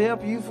avenues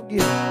help you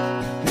forget.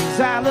 'Cause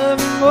I love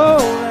you more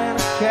than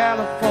a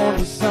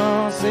California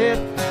sunset.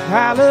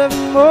 I love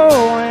you more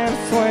than a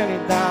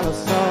 $20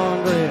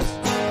 sundress.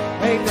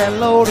 Make that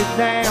loaded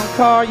down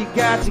car you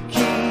got your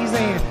keys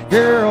in,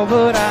 girl,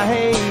 but I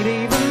hate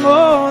even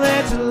more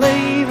that you're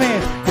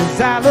leaving.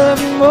 'Cause I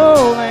love you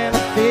more than a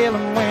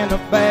feeling when the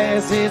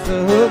bass hits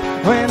the hook,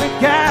 when the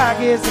guy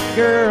gets a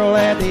girl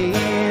at the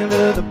end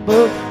of the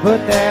book.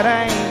 But that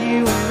ain't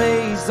you and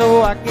me,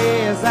 so I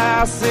guess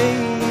I'll see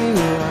you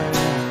around.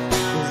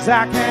 'Cause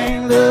I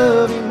can't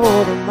love you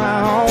more than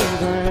my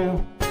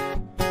hometown.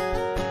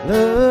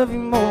 Love you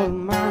more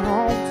than my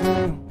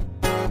hometown.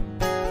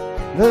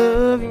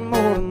 Love you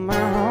more than my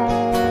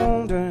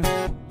hometown.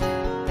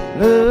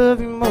 Love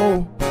you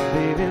more,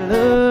 baby,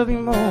 love you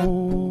more.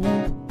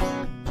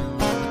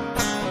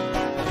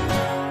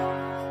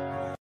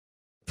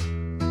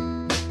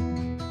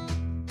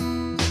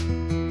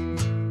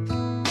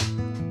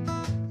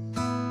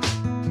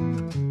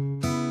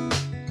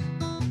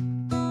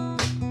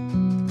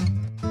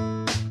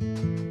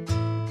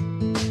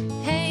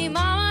 Hey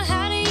mama,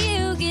 how do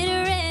you get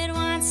a red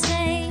wine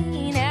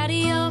stain out of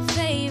your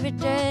favorite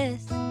dress?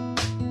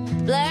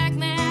 Black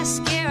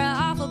mascara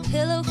off a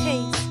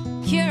pillowcase,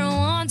 cure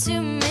one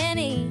too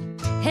many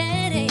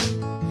headaches.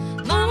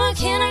 Mama,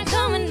 can I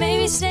come and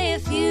maybe stay a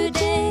few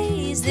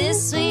days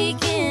this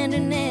weekend or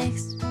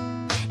next?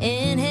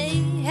 And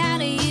hey, how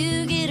do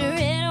you get a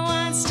red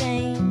wine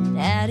stain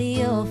out of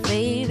your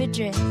favorite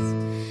dress?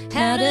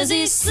 How does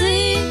he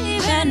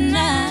sleep at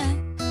night?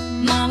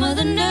 Mama,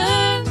 the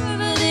nerve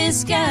of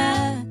this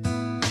guy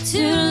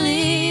to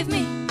leave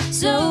me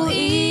so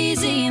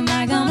easy. Am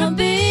I gonna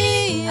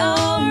be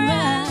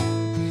alright?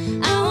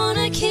 I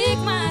wanna kick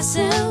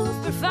myself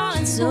for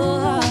falling so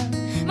hard.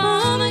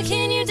 Mama,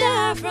 can you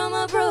die from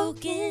a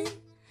broken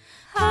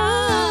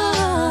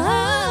heart?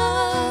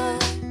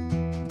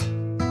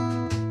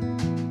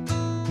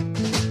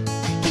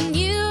 Can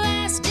you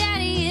ask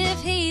Daddy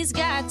if he's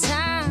got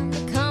time to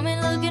come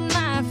and look at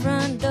my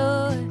front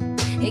door?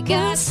 It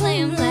got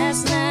slammed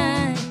last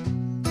night,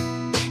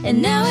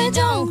 and now it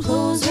don't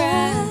close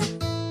right.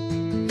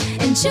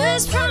 And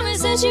just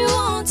promise that you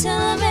won't tell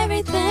him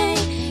everything,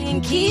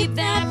 and keep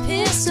that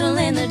pistol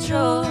in the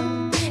drawer.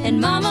 And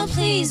mama,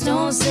 please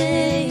don't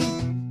say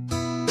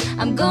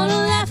I'm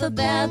gonna laugh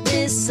about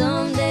this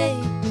someday.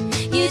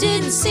 You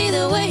didn't see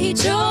the way he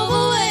drove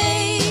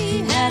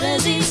away. How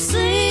does he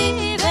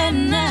sleep at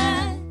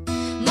night?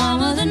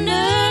 Mama, the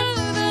nerve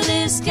of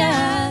this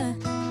guy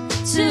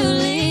to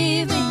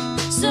leave me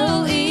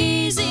so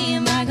easy.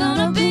 Am I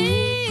gonna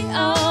be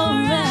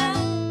alright?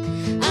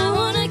 I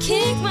wanna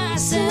kick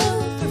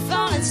myself for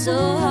falling so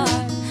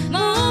hard.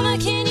 Mama,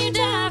 can you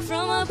die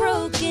from a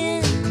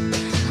broken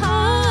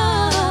heart?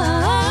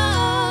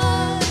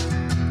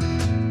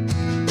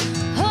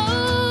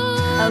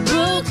 Oh, a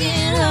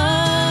broken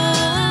heart.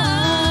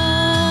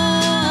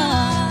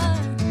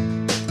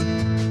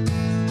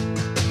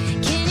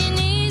 Can your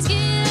knees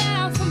get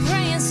out from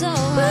praying so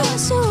hard?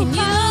 Can you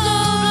go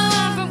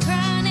blind from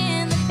crying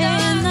in the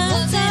dark?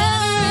 Was it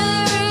ever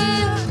really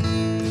real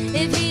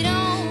if he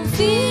don't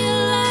feel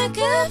like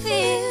I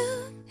feel?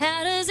 How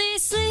does he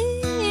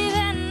sleep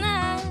at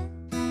night?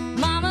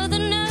 Mama, the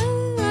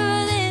nerve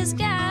of this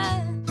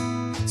guy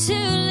to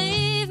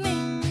leave me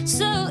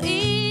so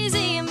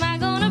easy. Am I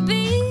gonna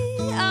be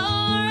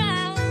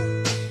alright?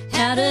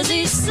 How How does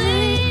he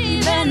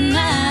sleep at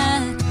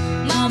night?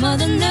 Mama,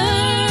 the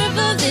nerve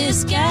of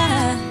this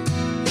guy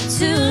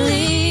to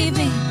leave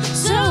me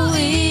so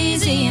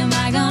easy. Am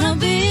I gonna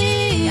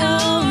be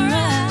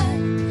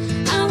alright?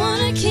 I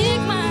wanna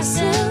kick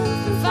myself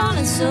for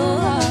falling so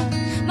hard.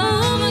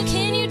 Mama,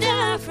 can you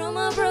die from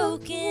a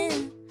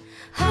broken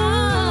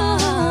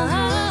heart?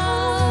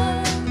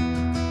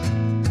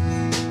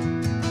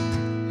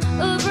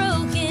 A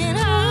broken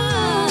heart.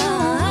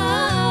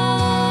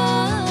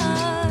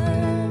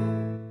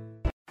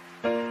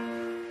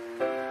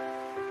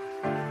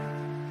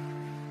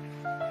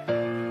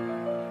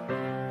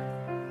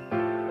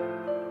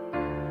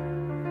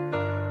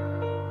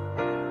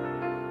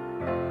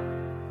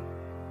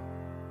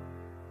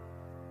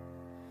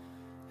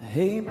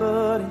 Hey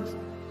buddies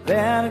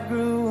that I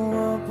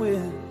grew up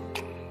with,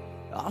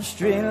 all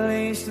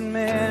straight-laced and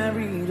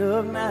married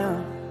up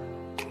now.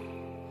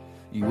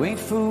 You ain't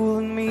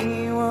fooling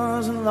me,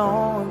 wasn't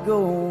long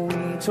ago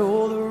we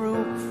tore the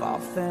roof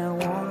off that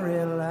one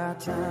red light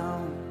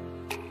town.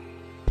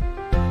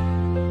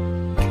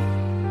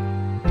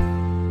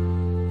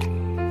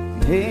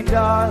 Hey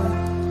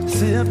darling,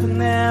 sipping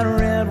that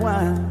red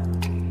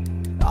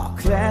wine, all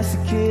classic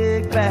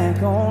kick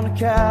back on the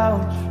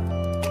couch.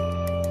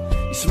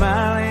 You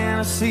smiling,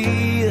 I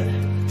see you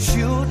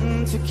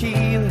shooting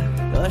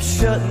tequila,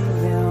 shutting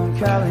down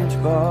college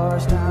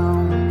bars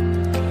down.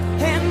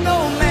 And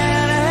no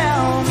matter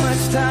how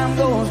much time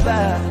goes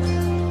by,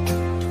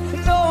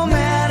 no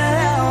matter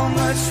how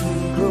much we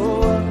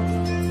grow up,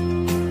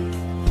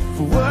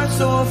 for worse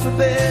or for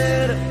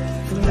better,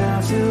 from now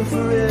till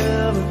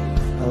forever,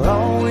 I'll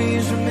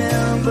always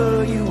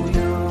remember you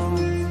young.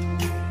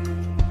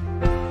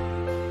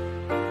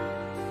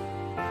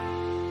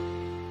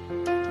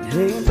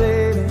 Hey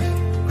baby,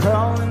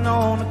 crawling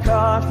on the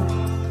carpet,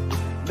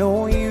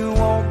 no you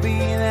won't be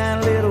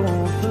that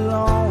little for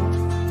long.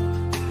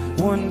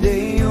 One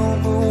day you'll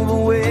move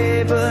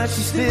away, but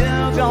you're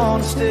still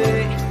gonna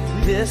stay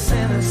this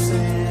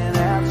innocent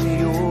after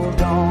you're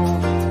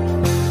gone.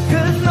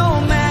 'Cause no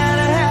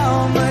matter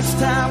how much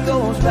time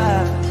goes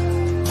by,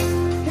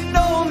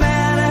 no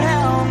matter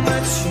how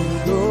much you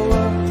grow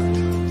up,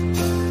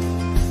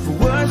 for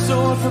worse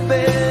or for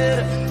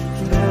better,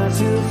 from now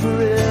till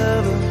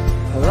forever,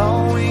 I'll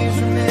always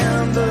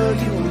remember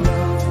you love.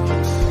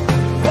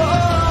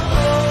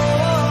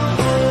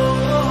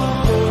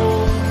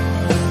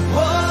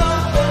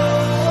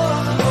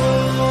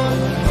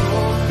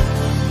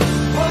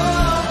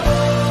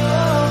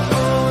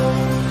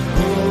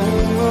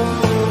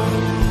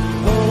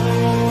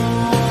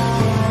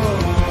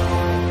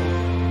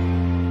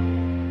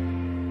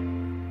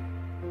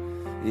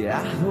 Yeah,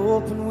 I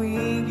hope when we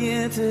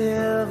get to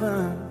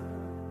heaven,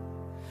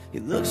 he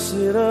looks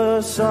at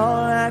us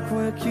all like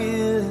we're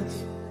kids,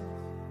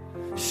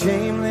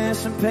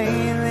 shameless and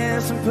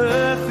painless and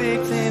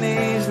perfect and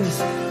ageless,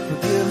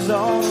 forgives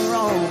all the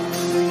wrong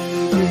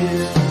we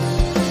did.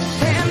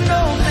 And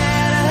no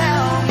matter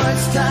how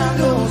much time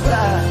goes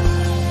by,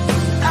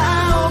 I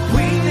hope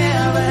we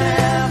never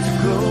have to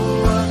grow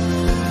up.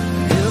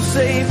 He'll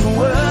say for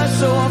worse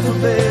or for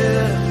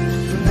better,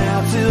 from now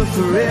till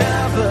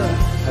forever,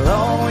 I'll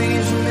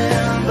always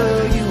remember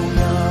you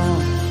now.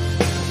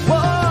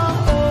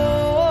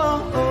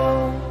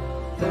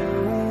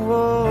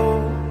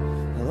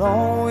 I'll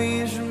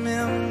always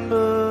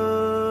remember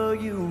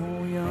you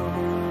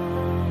young.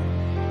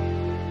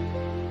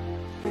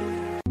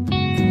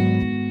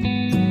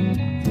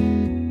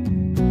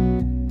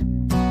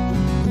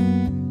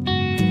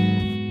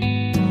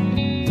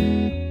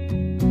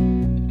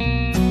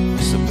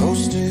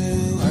 Supposed to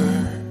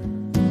hurt,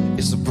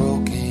 it's a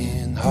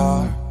broken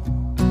heart,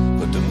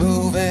 but the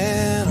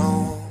moving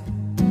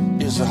on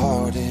is the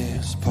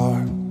hardest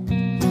part.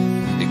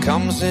 It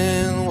comes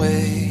in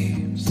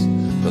waves,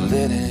 but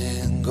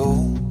letting go,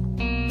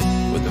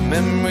 when the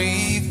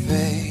memory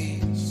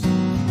fades,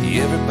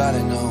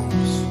 everybody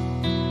knows,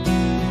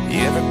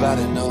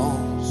 everybody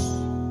knows.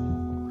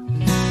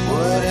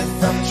 What if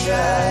I'm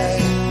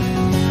trying,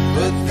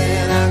 but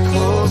then I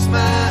close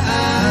my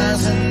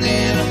eyes and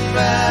then I'm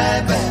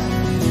right back,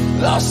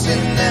 lost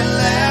in that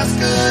last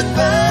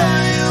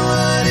goodbye.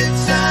 What if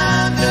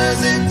time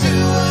doesn't do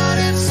what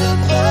it's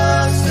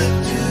supposed to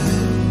do?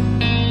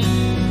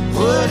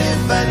 What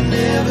if I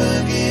never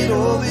get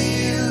over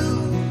you?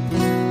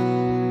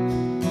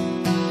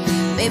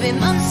 Maybe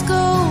months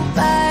go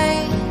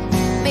by,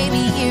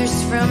 maybe years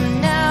from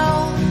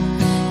now,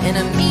 and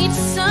I meet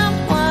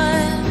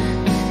someone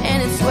and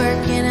it's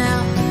working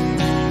out.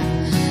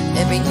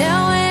 Every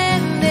now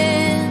and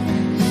then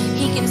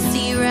he can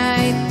see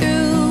right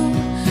through,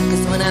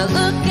 'cause when I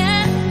look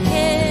at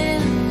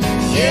him,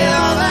 Yeah,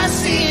 all I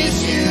see is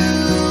you.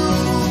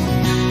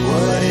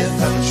 What if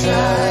I'm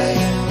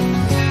trying,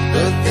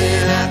 but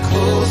then I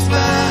close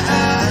my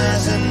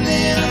eyes and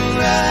then I'm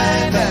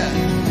right back,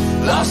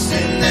 lost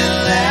in that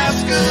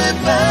last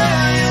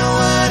goodbye.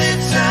 What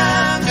if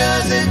time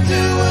doesn't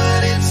do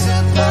what it's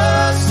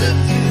supposed to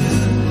do?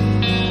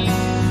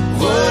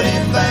 What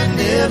if I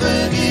never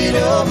get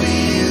over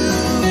you?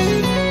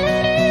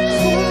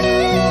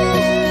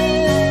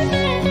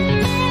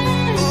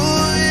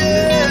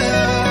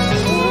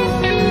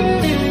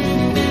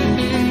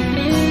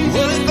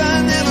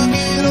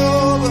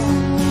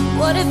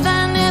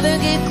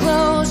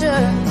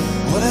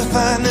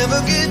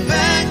 get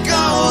back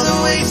all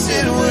the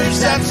wasted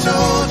words I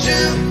told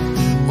you?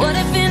 What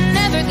if it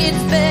never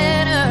gets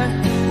better?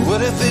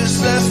 What if this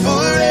lasts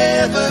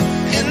forever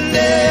and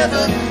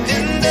ever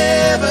and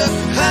ever?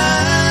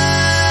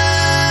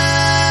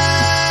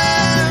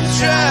 I'm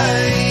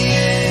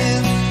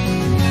trying,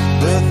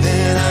 but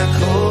then I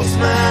close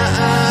my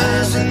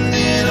eyes and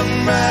then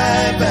I'm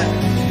right back,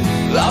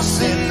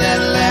 lost in that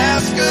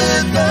last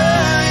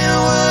goodbye.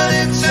 And what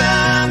in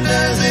time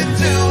does it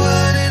do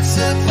what it's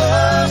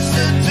supposed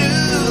to do?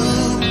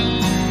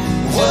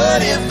 What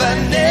if I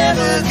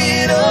never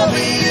get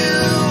over you?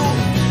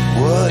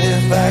 What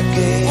if I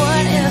gave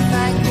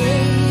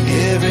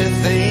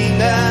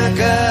everything I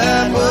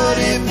got? What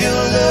if your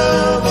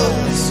love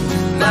was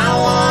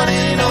my one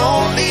and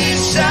only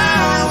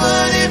shot?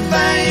 What if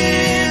I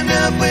end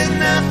up with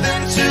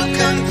nothing to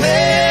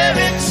compare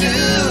it to?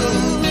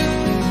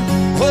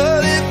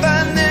 What if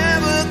I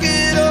never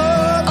get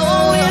over?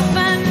 Oh, if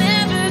I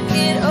never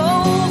get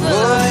over.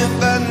 What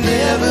if I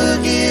never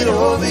get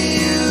over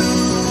you?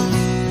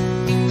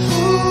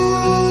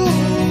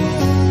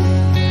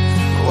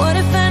 What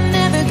if I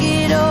never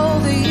get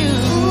over you?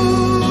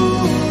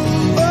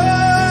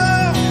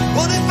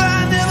 What if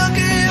I never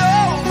get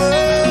over you?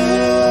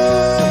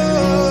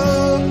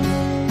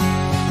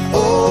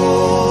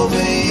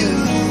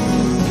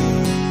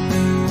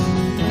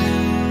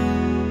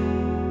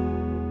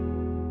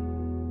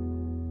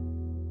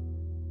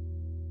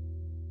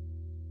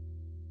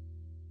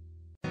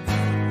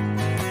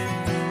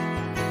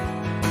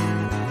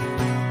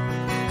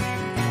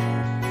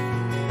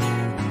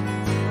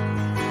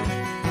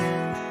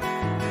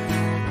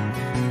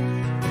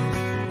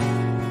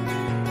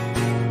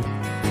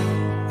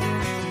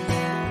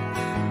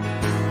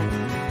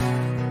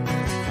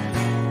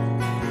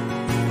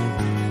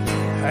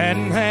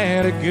 Hadn't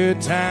had a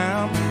good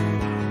time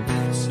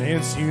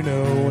since you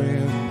know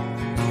when.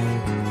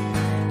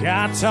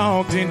 Got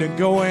talked into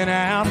going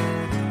out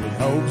with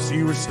hopes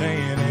you were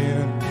staying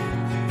in.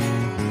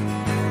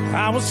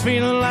 I was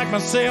feeling like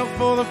myself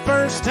for the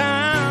first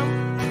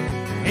time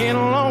in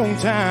a long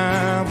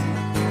time,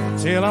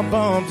 till I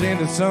bumped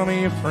into some of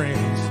your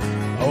friends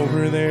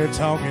over there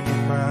talking to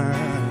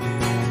mine.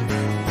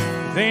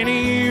 Then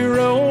you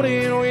rolled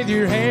in with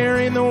your hair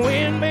in the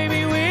wind,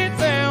 baby,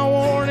 without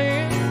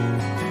warning.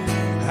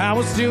 I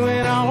was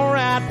doing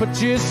alright, but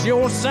just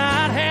your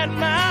side had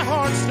my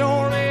heart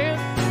storming.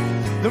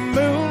 The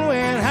moon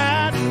went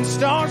high and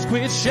stars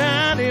quit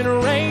shining.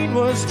 Rain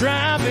was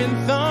driving,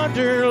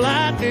 thunder,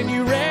 lightning.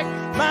 You wrecked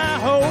my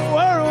whole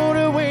world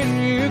when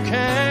you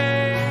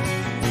came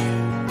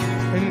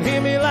and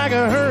hit me like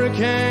a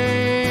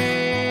hurricane.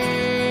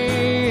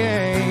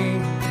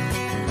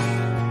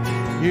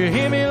 You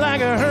hit me like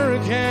a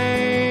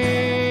hurricane.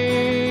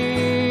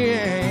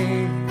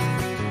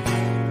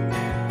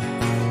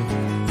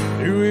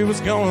 Knew it was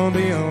gonna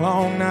be a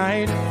long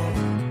night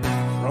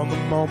from the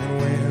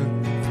moment when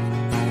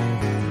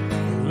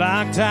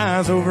locked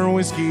eyes over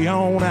whiskey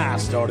on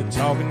ice, started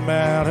talking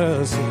about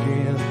us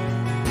again.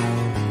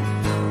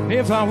 And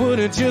if I would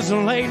have just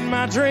laid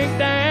my drink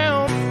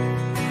down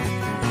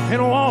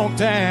and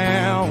walked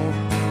out,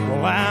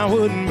 well, I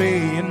wouldn't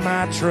be in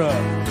my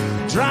truck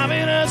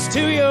driving us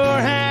to your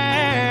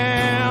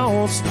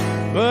house.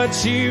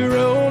 But you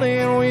rolled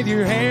in with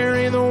your hair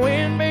in the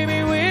wind,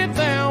 baby,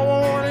 without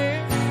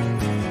warning.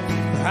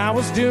 I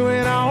was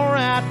doing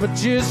alright, but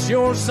just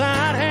your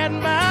side had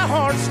my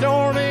heart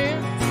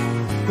storming.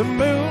 The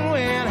moon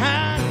went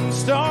high and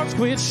stars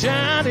quit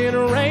shining.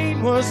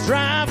 Rain was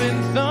driving,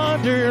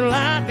 thunder,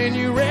 lightning.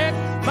 You wrecked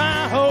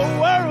my whole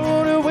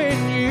world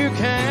when you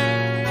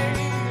came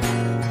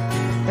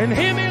and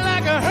hit me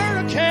like a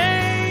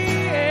hurricane.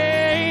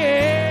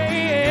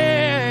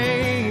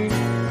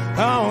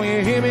 Oh,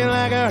 you hit me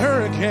like a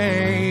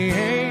hurricane.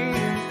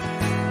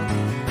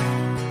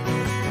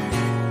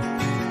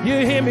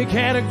 You hit me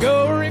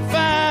category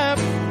 5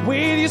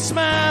 with your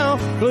smile,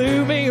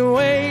 blew me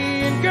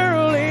away. And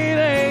girl, it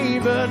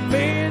ain't but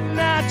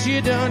midnight.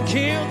 You done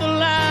killed the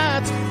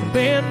lights and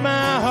bent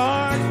my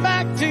heart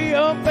back to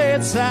your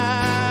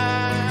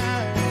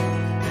bedside.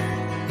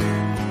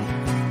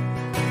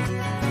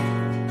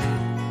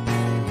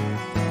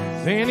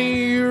 Then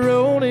you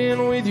rolled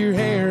in with your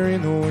hair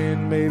in the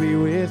wind, baby,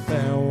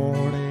 without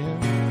warning.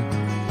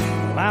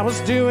 Well, I was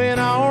doing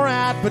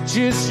alright, but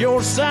just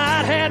your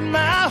side had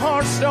my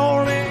heart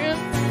storming.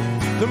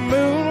 The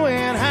moon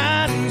went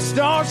high and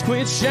stars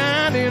quit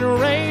shining.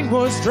 Rain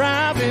was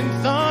driving,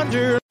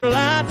 thunder,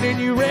 lightning.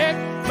 You wrecked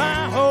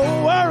my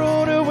whole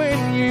world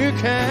when you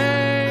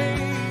came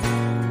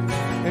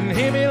and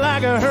hit me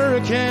like a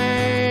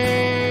hurricane.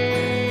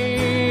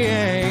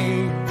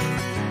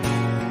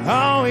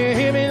 Oh, you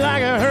hit me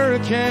like a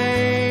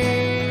hurricane.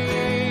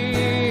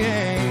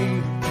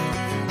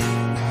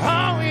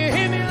 Oh, you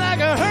hit me like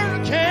a hurricane.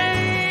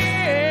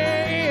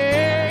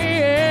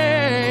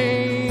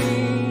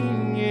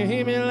 You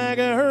hit me like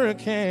a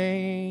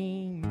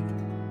hurricane.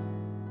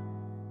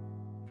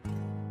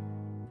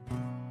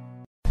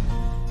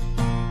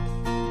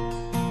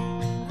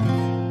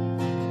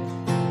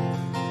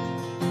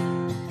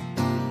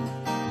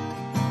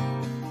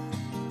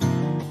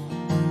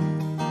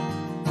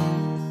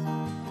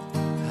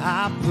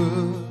 I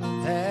put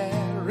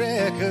that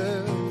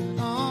record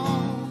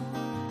on.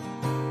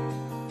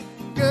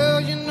 Girl,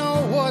 you know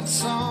what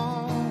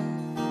song,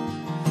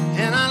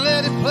 and I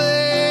let it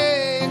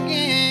play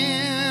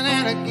again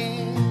and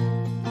again.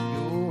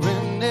 You're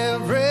in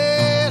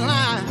every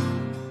line,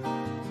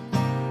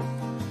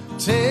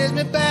 takes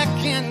me back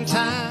in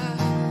time.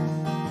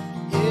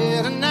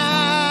 Yeah,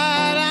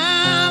 tonight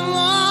I'm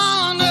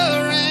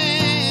wondering,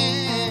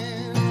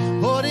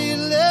 what are you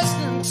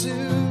listening to?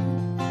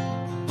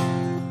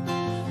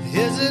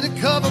 Is it a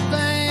cover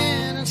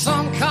band in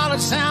some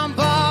college town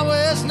bar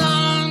where it's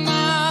not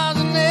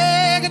and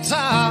air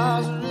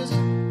guitars? Or is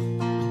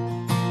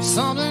it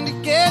something to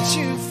get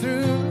you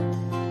through?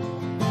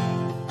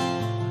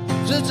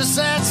 Just a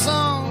sad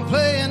song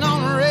playing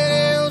on a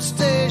radio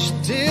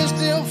station, tears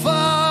still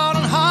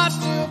falling, heart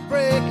still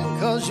breaking,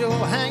 'cause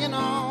you're hanging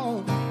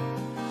on.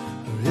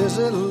 Or is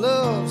it a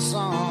love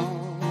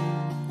song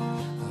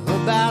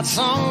about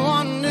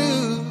someone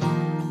new?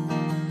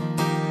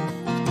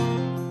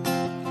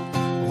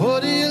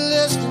 What are you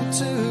listening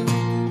to?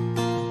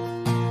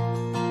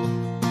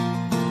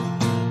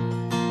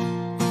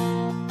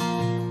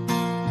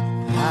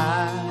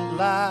 I'd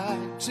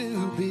like to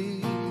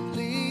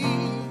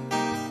believe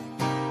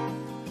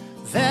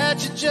that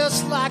you're just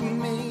like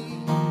me,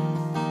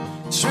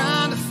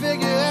 trying to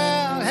figure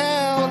out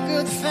how a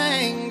good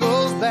thing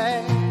goes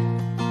bad.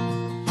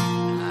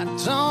 I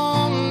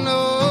don't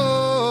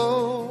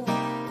know,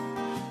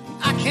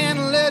 I can't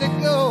let it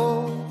go.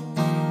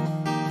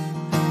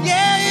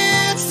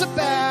 It's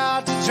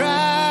about to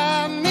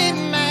drive me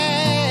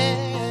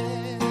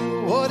mad.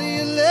 What are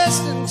you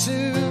listening to?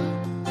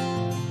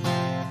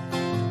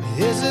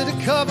 Is it a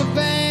cover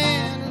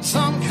band in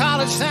some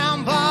college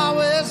town bar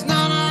where it's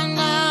none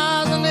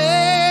and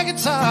air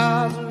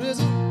guitars? Or is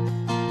it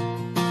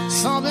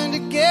something to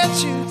get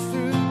you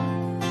through?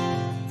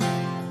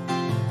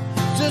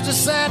 Just a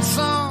sad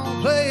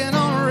song playing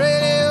on a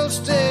radio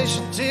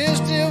station, tears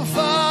still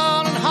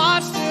falling,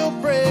 heart still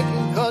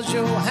breaking, 'cause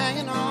you're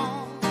hanging on.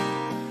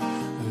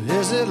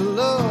 Is it a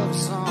love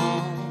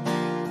song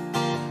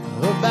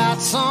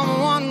about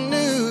someone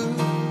new?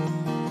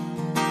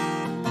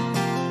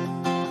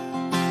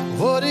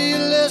 What are you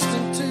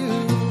listening to?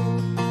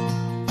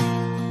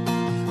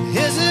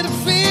 Is it a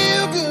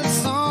feel-good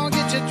song,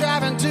 get you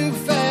driving too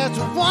fast,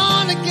 or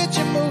one to get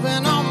you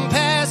moving on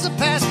past the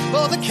past,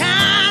 or the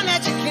kind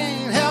that you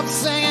can't help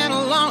singing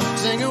along,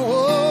 singing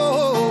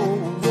whoa,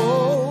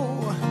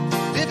 whoa.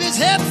 If it's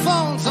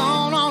headphones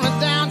on a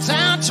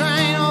downtown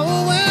train, or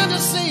a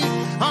window seat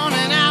on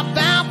an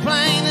outbound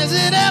plane, is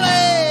it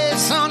LA,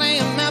 sunny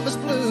and Memphis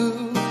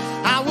blue?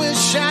 I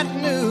wish I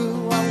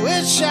knew, I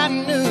wish I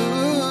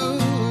knew.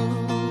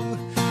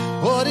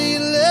 What are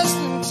you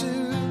listening to?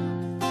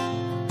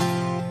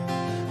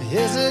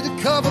 Is it a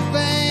cover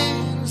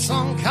band,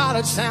 some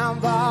college town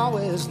bar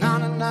where it's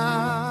nine and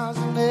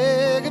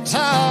air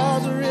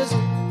guitars? Or is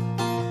it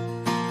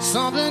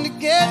something to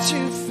get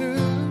you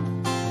through?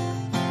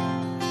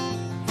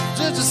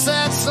 Just a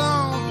sad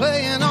song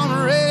playing on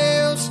a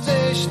radio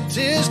station,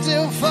 tears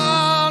still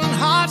falling,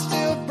 heart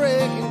still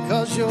breaking,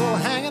 'cause you're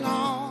hanging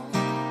on.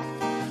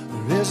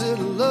 Or is it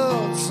a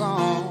love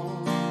song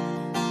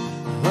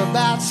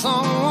about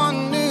someone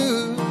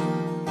new?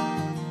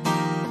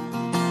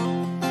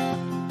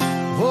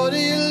 What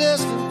are you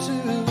listening to?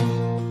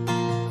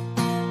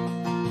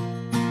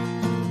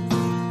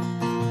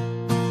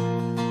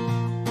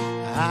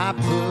 I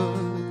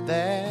put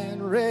that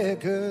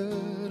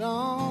record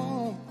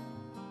on.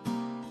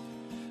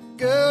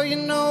 Girl, you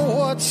know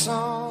what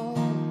song,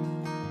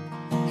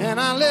 and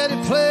I let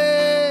it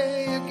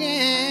play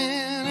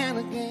again and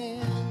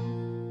again.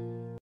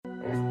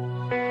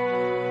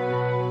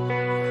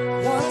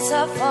 Once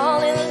I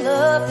fall in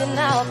love, then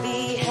I'll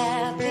be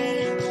happy.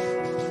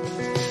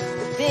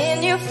 But then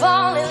you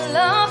fall in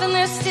love and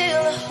there's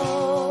still a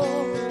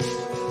hope.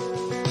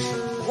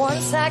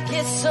 Once I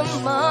get some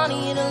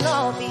money, it'll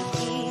all be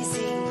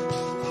easy.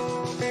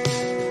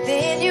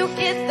 Then you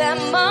get that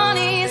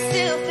money and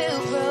still feel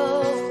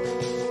broke.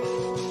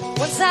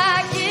 Once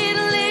I get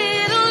a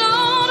little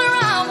older,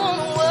 I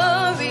won't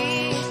worry.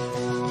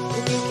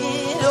 If you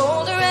get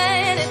older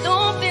and it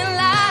don't feel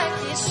like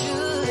it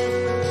should,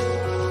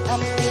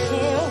 I'm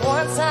thinking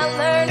once I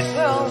learn to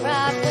grow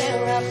right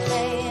where I'm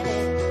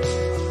planted,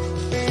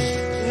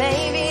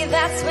 maybe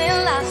that's when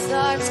life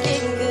starts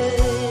getting good.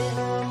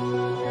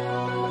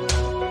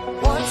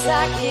 Once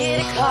I get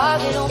a car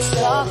that don't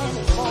stop in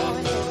the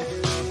morning,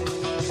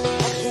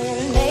 I can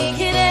make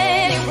it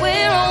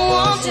anywhere I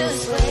want,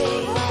 just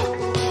wait.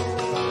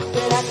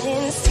 But I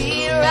can see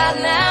it right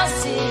now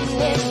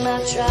sitting in my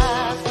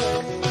driveway,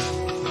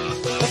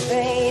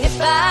 afraid if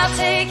I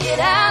take it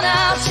out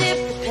I'll chip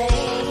the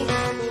paint.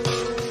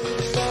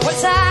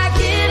 Once I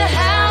get a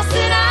house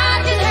that I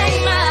can hang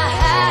my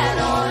hat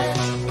on,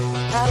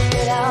 I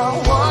bet I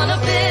wanna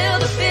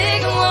build a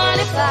bigger one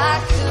if I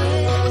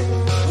could.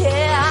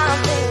 Yeah, I'm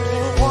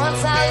thinking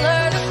once I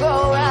learn to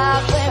grow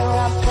right where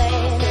I'm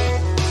planted,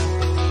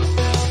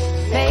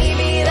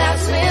 maybe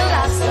that's when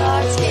life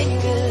starts getting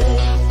good.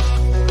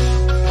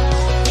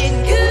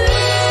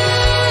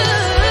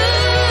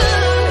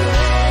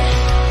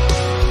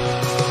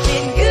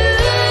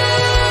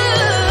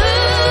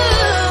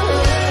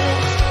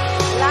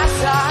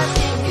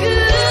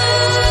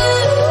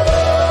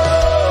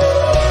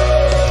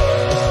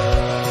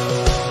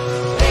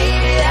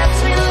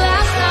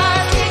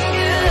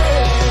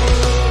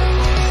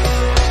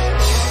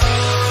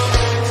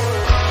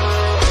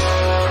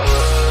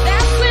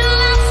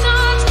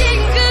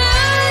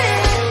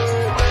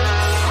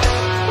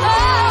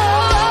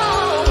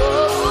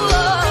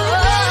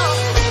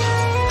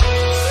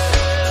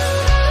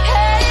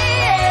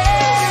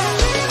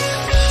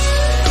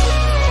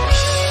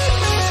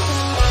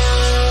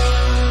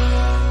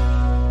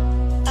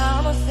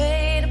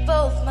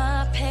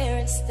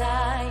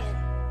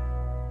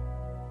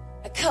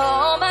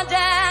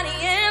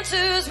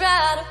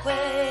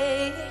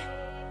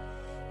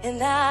 And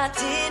I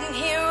didn't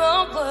hear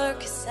a word,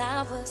 'cause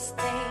I was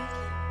thinking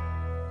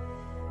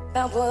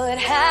about what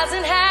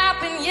hasn't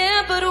happened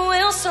yet, but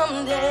will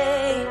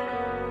someday.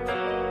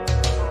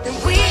 And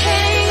we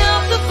hang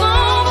up the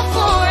phone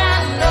before I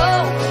know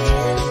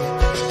it.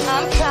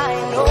 I'm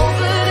crying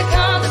over the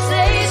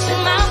conversation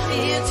I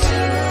feel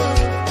too.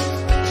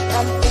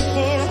 I'm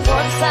thinking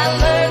once I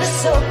learn to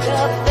soak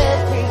up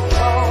every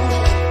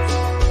moment,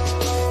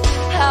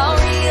 I'll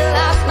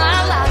realize my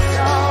life's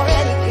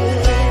already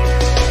good.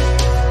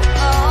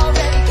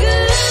 Already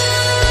good.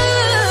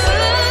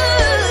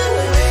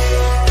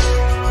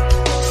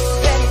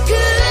 Very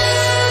good.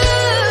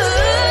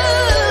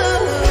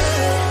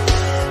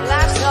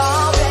 Life's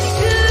already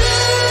good.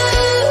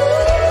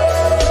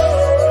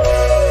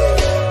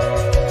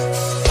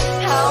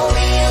 I'll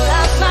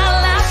realize my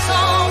life's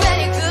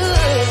already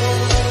good.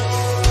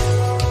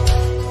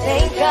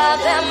 Thank God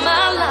that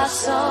my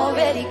life's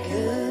already good.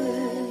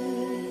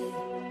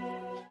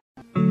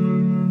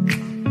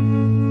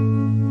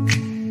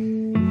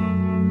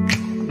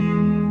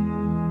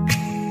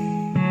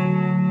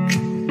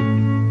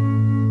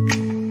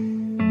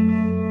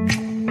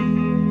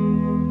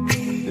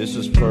 This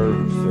is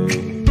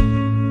perfect.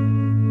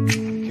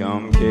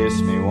 Come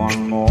kiss me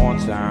one more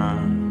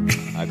time.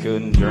 I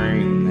couldn't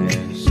dream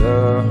this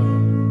up,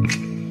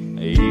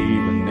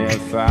 even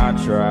if I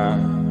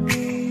tried.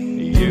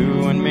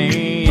 You and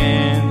me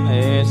in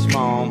this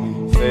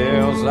moment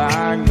feels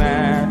like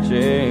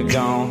magic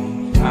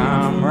on.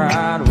 I'm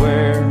right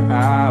where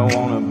I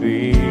wanna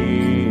be.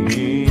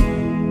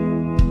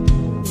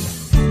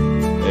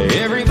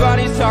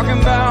 Everybody's talking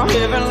about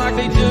heaven like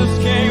they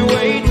just can't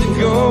wait to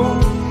go.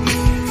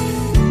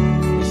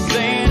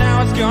 Saying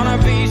how it's gonna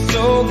be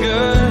so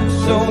good,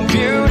 so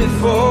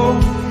beautiful.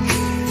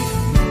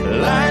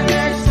 Lying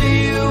next to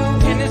you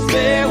in this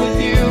bed with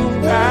you,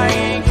 I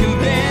ain't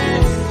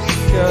convinced.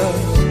 'Cause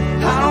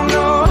I don't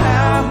know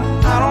how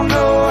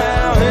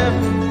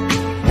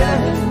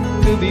heaven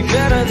could be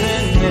better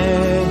than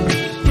this.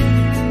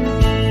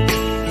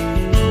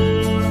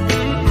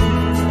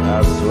 I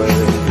swear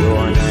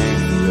you're an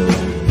angel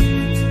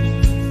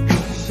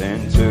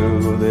sent to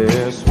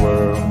this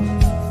world.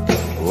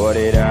 What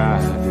did I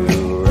do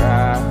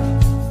right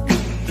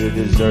to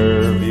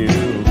deserve you,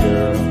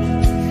 girl?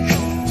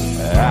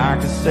 I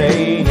could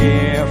stay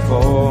here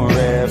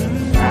forever.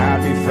 I'd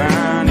be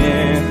fine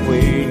if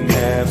we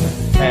never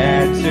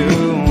had to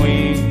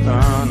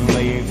even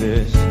leave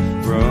this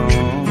room.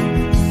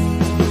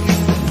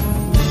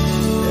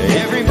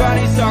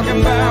 Everybody's talking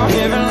about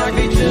heaven like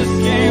they just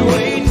can't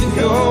wait to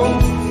go.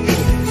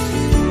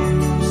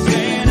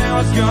 Saying how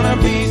it's gonna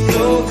be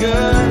so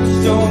good,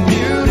 so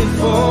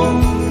beautiful.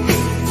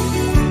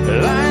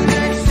 Lying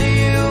next to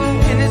you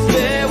in this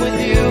bed with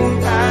you,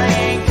 I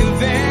ain't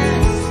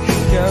convinced.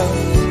 'Cause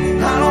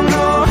I don't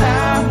know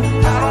how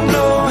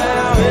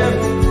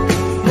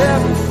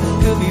heaven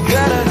could be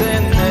better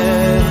than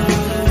this.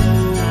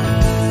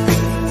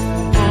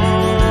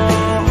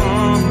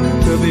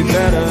 Could be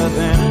better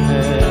than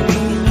this.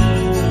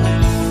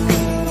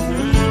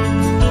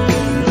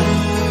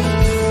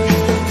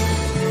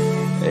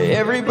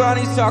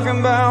 Everybody's talking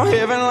about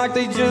heaven like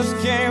they just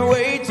can't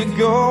wait to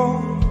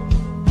go.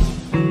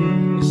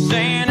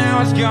 Saying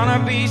how it's gonna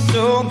be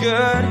so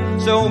good,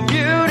 so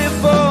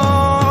beautiful.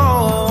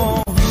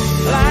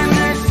 Lying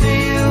next to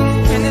you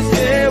in this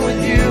bed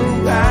with you,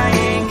 I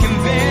ain't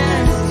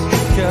convinced.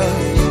 'Cause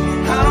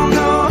I don't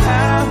know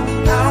how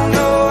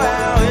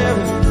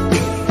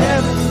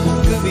heaven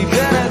could be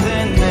better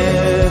than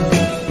this.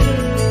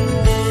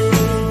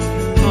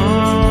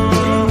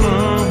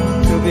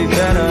 Could be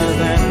better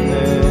than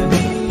this.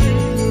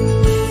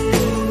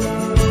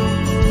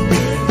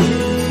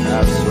 I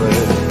swear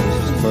this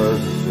is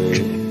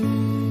perfect.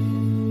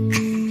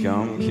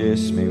 Come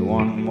kiss me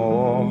one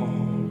more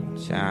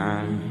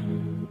time.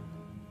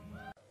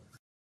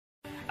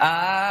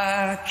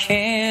 I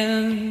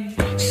can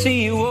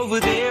see you over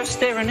there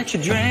staring at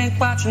your drink,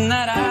 watching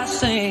that I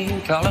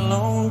sink all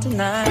alone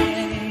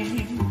tonight.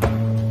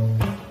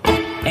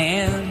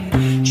 And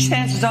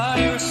chances are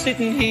you're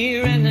sitting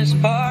here in this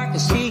park,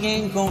 'cause he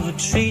ain't gonna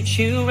treat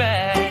you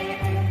right.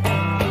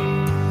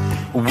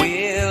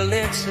 Well,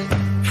 it's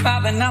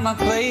probably not my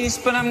place,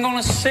 but I'm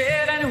gonna say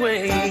it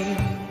anyway.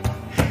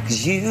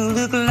 'Cause you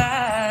look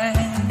like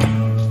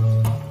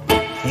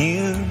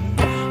you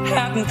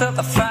hadn't thought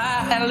the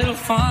fight, had a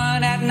little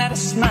fun, hadn't had a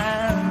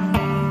smile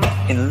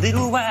in a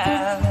little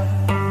while,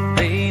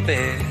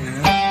 baby.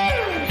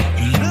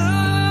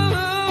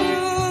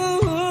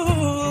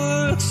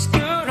 Looks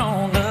good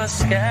on the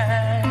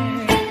sky,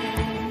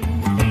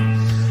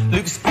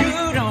 looks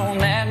good on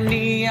that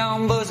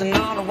neon buzzing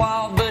on the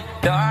wall, but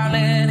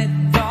darling, it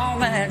don't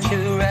match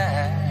your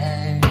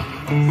eyes.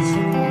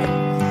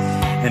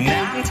 And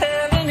I'm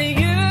telling you,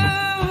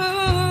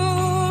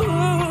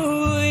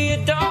 you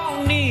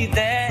don't need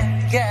that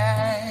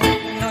guy.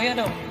 No, you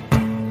don't.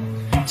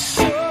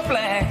 So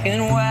black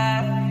and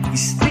white,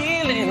 he's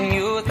stealing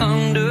your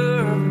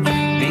thunder.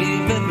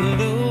 Baby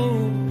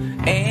blue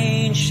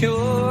ain't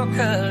your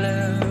color.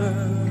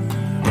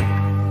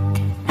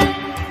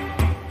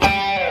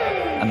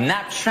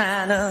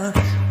 trying to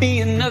be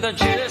another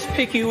just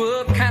pick you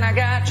up kind of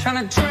guy,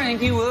 trying to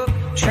drink you up,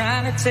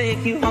 trying to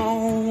take you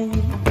home.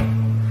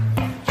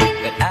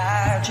 But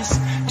I just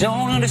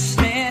don't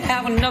understand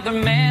how another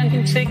man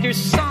can take your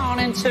song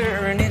and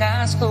turn it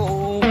ice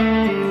cold.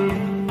 Well,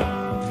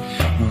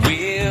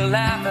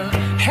 I've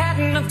had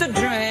enough to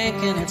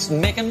drink, and it's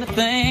making me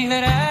think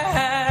that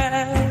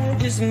I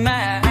just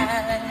might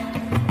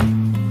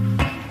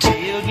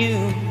tell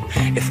you,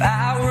 if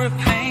I were a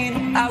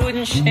painter, I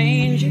wouldn't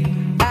change you,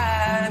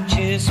 I'd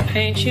just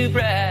paint you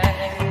bright,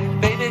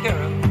 baby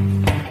girl.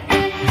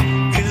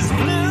 'Cause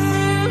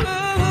blue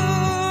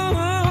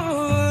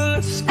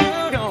looks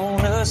good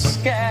on the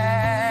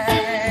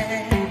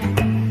sky,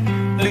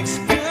 looks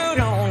good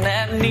on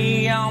that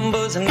neon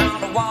buzzing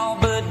on the wall,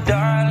 but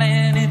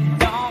darling, it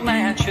don't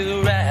match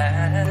your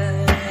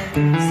eyes.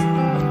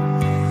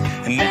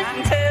 And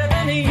I'm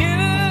telling you,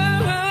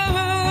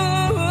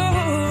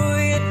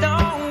 you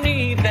don't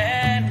need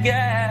that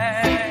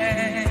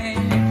guy.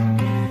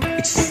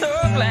 It's so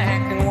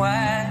black and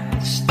white,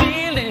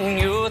 stealing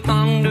your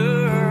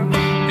thunder.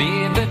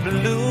 Baby,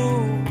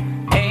 blue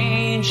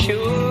ain't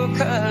your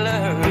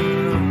color.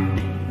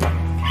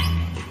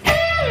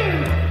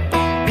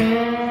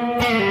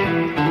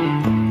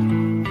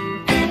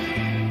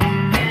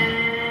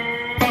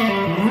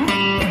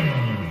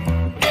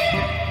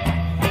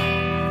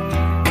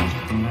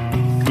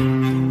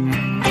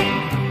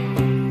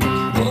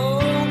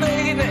 Oh,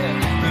 baby,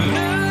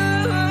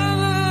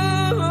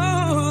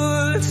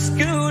 looks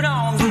good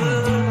on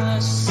the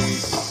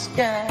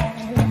sky.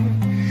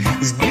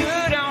 It's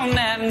good on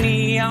that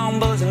neon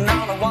buzzing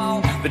on the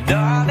wall, but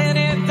darling,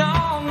 it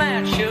don't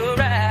match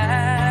your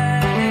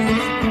eyes.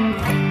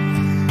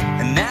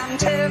 And I'm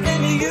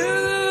telling you,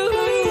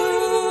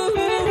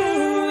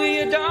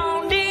 you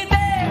don't need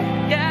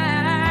that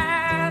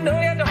guy. No,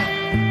 you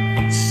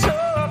don't. So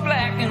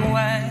black and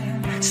white,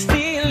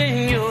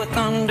 stealing your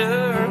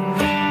thunder.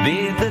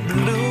 Baby,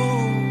 blue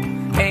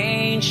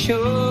ain't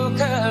your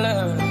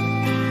color.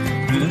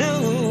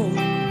 Blue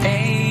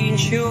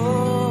ain't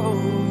your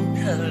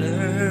color.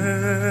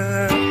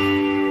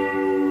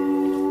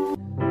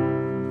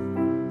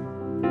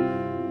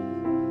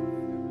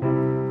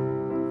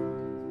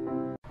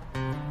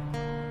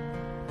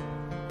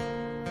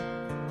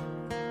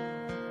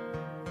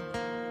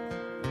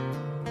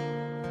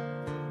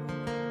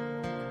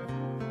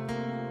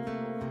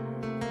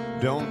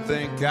 Don't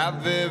think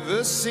I've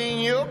ever seen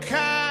your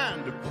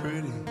kind of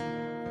pretty,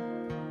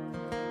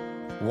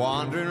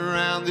 wandering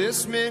around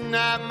this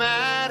midnight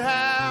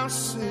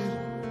madhouse city.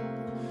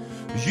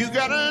 You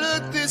got a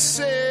look that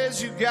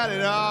says you got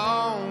it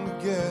all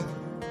together.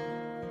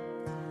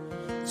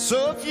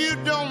 So if you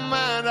don't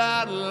mind,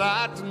 I'd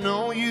like to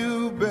know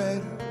you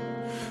better.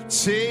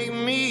 Take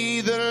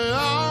me the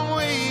long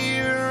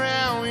way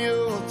around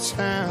your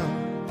town.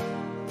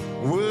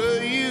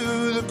 Were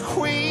you the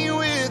queen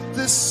with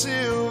the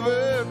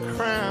silver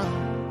crown?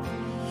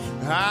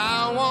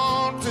 I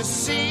want the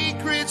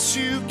secrets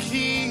you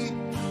keep,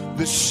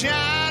 the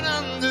shine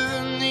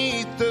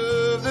underneath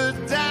of the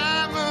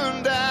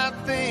diamond I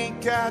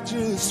think I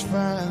just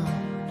found.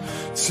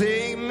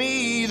 Take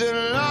me the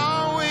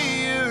long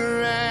way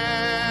around.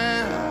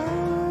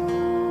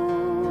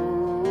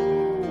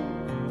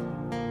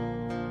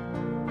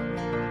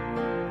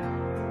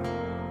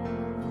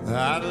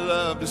 I'd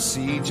love to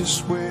see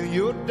just where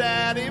your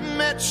daddy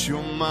met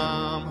your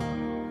mama.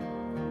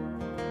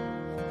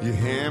 You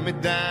hand me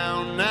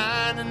down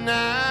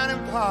 99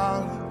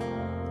 Impala.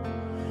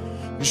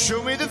 You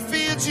show me the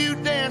fields you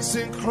dance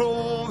in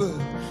clover,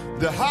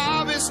 the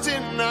harvest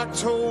in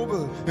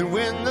October, and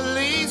when the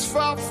leaves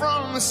fall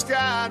from the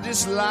sky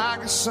just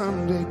like a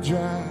Sunday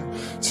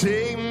drive.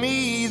 Take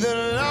me the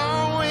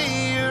long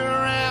way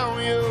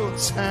around your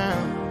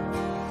town.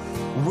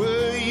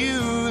 Were you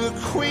the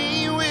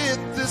queen with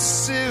the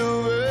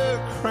silver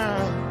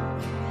crown?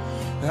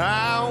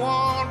 I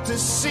want the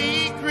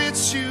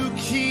secrets you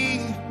keep,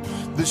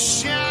 the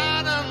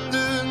shine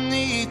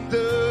underneath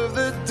of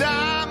the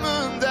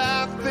diamond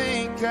I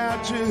think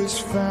I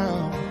just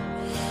found.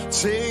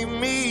 Take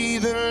me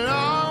the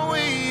long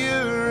way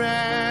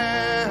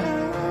around.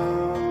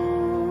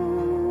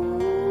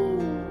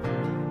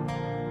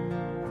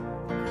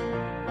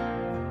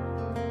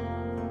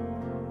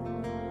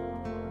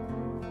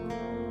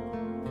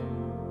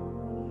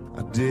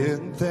 I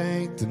didn't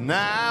think that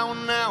now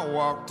when I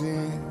walked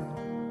in,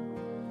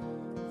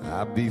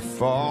 I'd be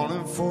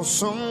falling for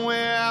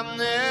somewhere I've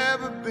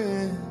never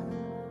been.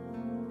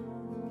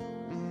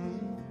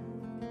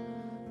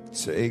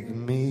 Take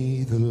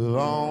me the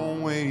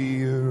long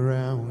way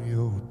around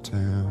your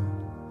town.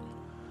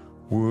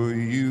 Were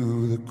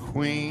you the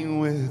queen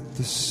with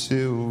the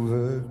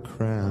silver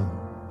crown?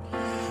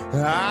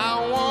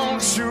 I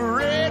want your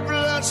red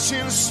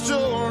blushing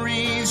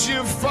stories,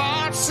 your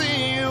farts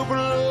and your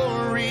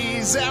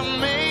glories that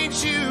made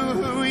you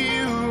who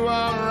you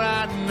are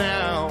right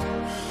now.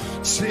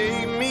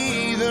 Take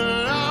me the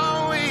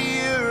long way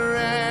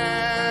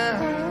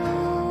around.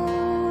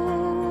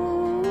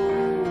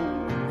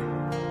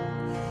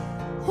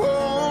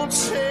 Oh,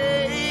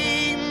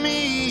 take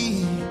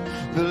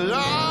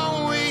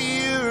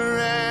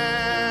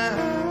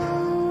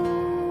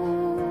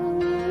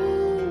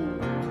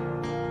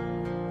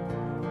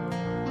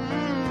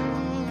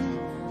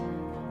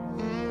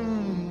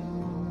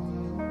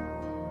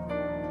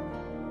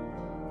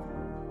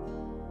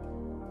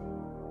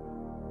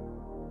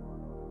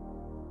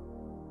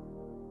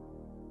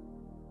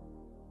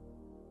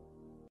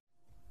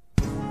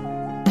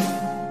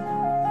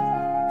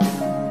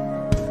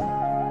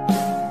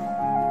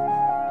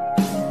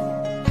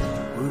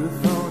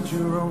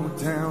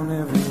down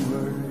every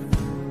word.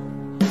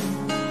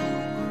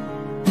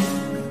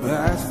 But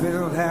I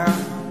spelled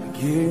out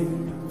again,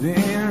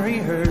 been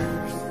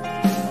rehearsed.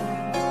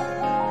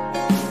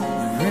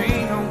 There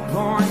ain't no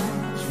point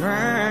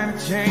trying to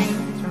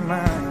change your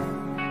mind.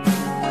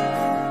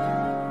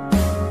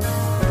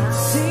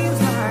 Seems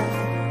like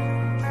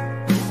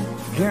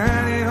you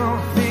got it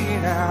all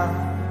figured out.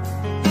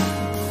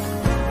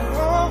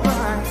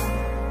 Alright,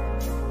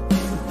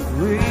 the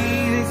way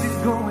this is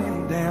going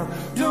down.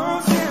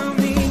 Don't tell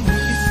me we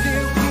can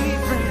still be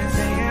friends.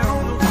 Hanging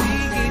on the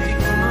weekend,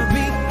 you're gonna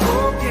be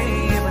okay.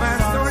 If I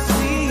start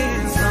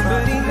seeing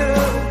somebody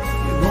new,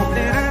 you hope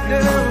that I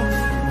do.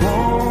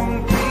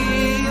 Won't be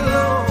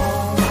long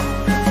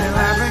till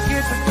I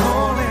forget to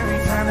call every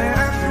time that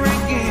I'm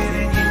drinking.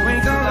 And you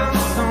ain't the love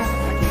song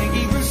I can't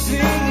keep from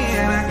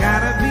singing. I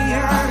gotta be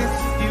honest,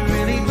 you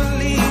really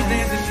believe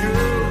that's the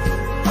truth.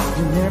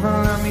 You never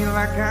loved me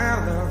like I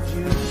loved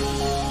you.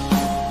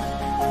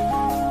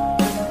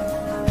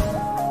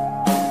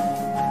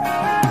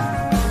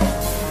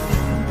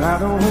 By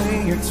the way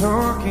you're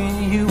talking,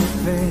 you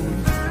think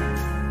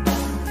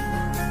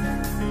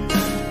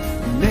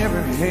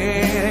never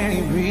had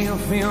any real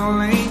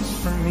feelings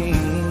for me.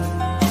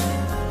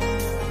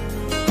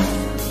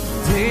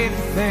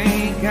 Didn't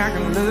think I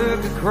could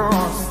look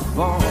across the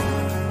bar,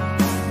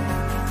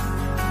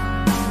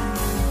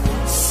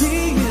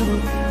 see you,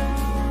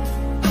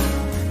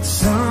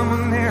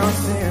 someone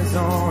else's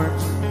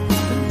arms,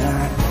 and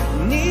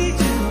I need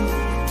you.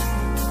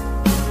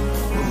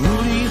 Who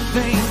do you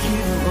think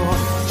you are?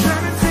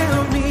 Trying to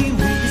tell me we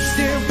can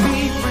still be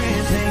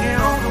friends. Hanging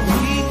on the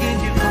weekend,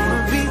 you're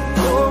gonna be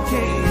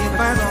okay. If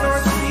I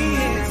start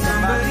seeing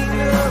somebody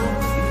new,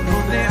 you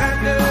know that I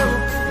do.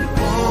 It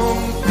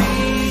won't be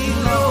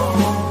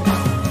long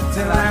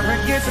till I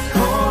forget to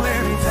call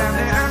every time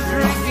that I'm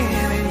drinking.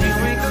 And you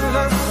ain't the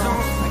love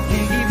song I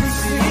can't keep from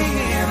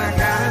singing. I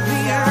gotta be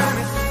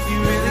honest, you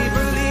really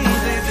believe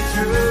that's the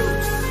truth.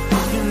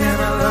 You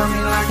never loved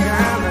me like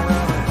I love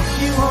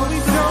you. You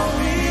always told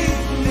me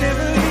you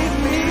never leave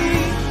me.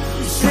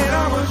 You said I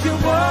was your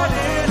one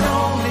and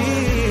only.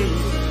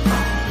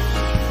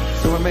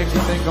 So what makes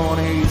you think I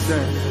wanna hear you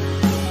say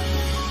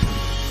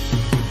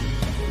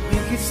we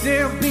can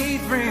still be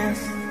friends?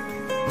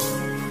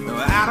 No,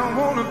 I don't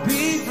wanna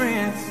be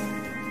friends.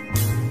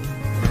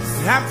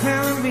 Stop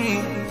telling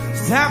me,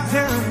 stop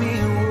telling me,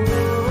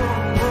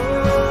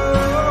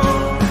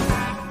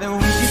 that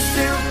we can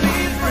still be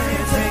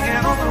friends.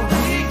 Hanging on the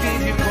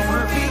weekend, you're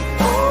gonna be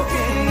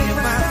okay. If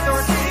I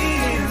start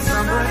seeing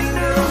somebody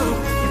new,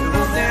 you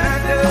know that I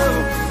do.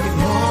 It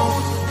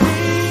won't be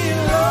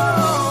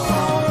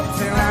long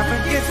till I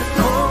forget to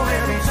call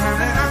every time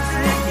that I'm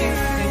drinking.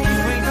 And you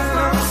ain't the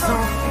love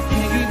song I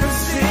can't even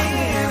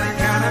singing. I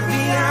gotta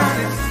be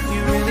honest, you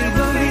really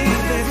believe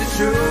that's the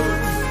truth.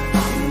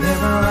 You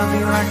never loved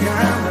me like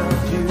I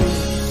loved you.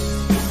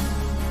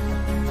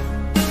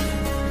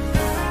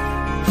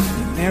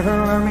 You never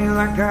loved me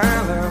like I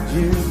loved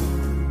you.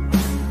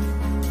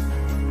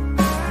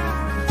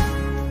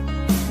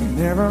 You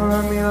never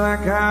loved me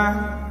like I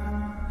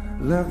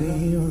loved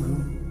you.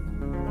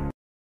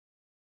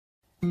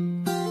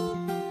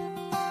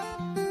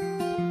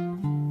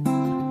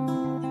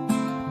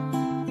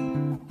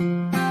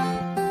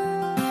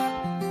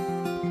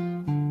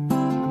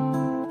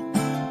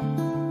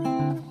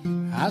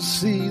 I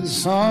see the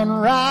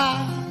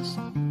sunrise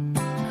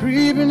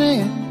creeping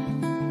in.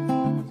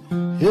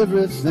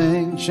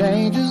 Everything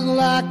changes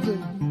like the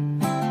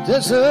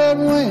desert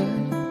wind.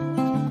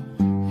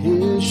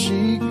 Here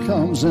she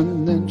comes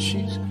and then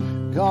she's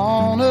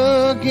gone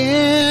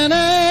again.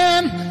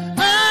 And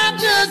I'm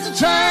just a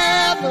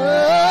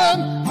traveler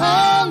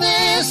on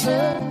this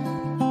earth.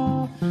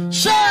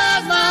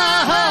 Shows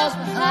my heart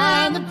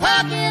behind the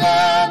pocket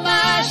of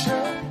my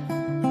shirt.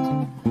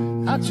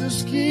 I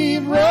just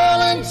keep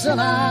rolling till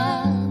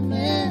I'm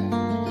in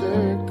the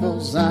dirt.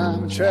 'Cause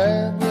I'm a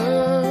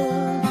traveler,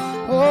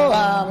 oh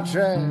I'm a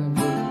traveler.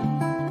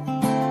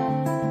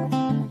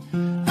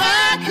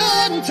 I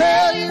couldn't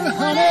tell you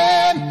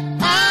honey,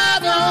 I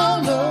don't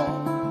know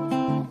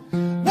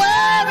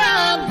where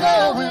I'm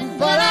going,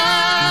 but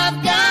I've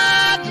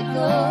got to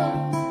go.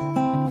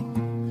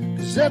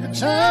 'Cause every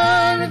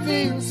turn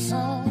reveals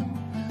some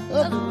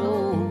of the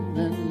road.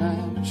 And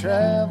I'm a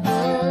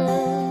traveler,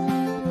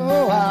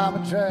 oh, I'm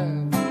a traveler.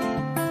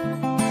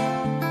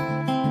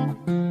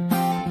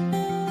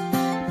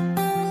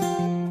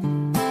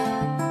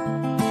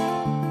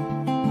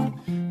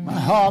 My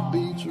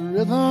heartbeat's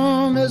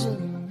rhythm is a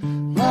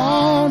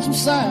lonesome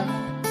sound,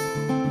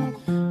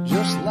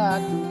 just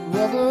like the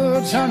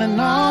weather turning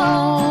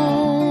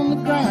on the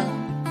ground.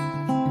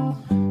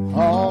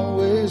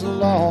 Always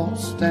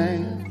lost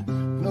and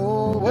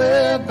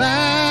nowhere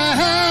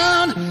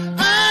bound.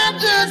 I'm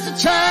just a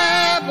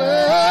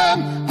traveler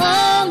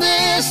on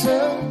this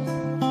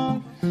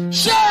earth.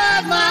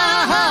 Shut my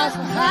heart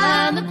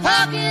behind the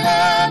pocket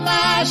of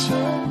my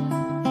shirt.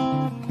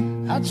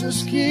 I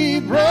just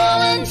keep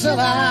rolling till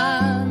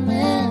I'm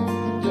in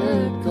the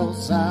dirt.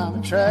 'Cause I'm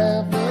a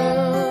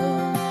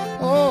traveler,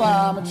 oh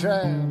I'm a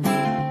traveler.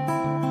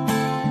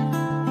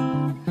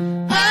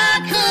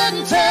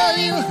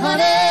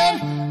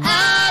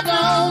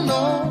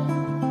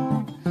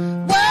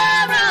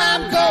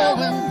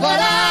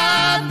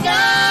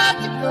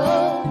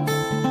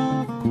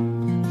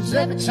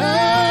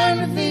 turn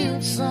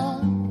revealed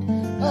song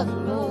of the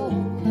Lord,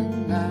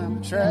 and I'm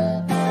a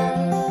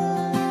traveler.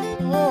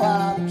 Oh,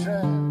 I'm a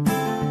traveler.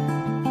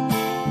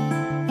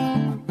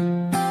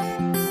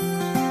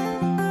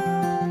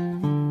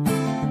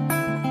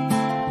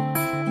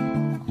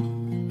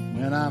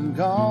 When I'm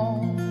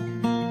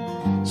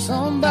gone,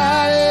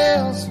 somebody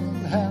else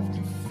will have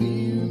to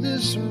feel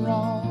this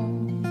wrong.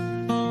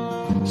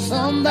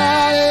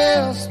 Somebody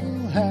else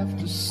will have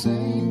to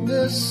sing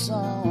this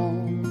song.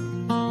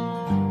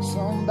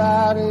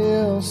 Somebody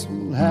else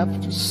will have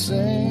to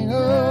sing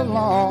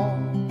along.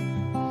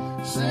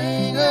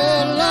 Sing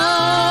along.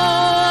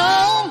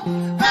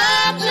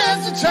 I'm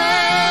just a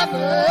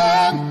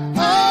traveler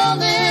on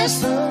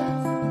this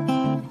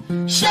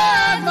earth.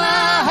 Shut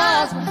my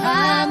heart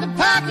behind the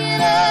pocket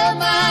of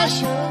my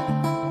shirt.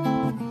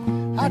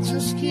 I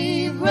just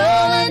keep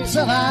rolling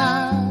till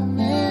I'm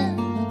in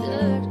the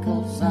dirt,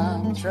 'cause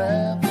I'm a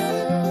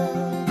traveler.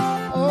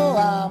 Oh,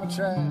 I'm a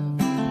traveler.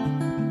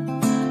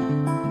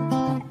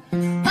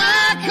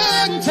 I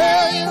couldn't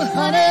tell you,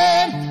 honey,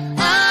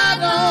 I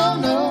don't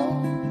know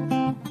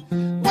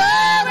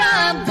where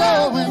I'm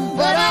going,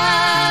 but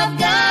I've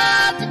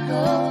got to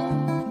go.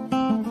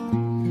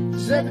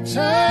 'Cause every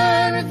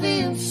turn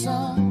reveals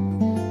some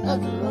of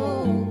the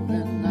road,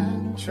 and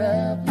I'm a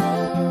traveler.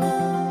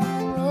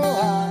 Oh,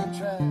 I'm a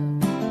traveler.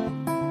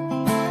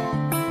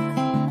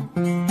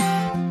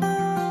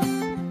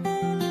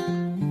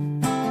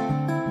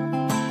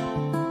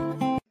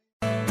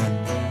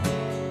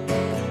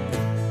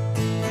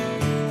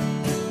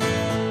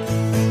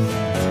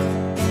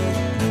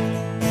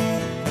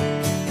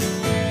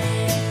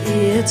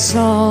 It's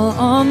all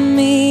on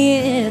me,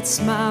 it's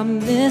my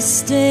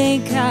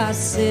mistake. I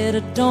said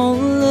I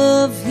don't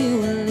love you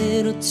a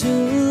little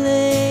too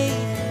late,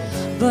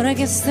 but I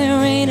guess there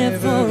ain't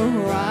ever a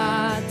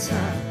right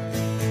time,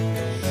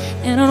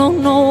 and I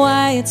don't know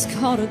why it's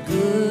called a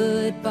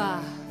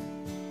goodbye.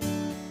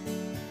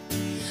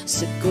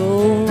 So go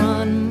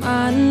run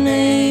my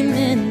name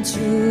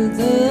into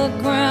the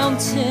ground,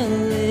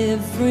 tell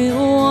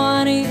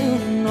everyone you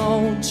know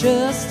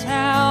just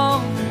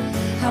how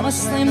I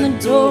slammed the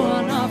door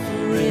on our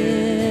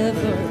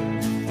forever.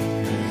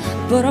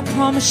 But I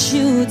promise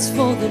you it's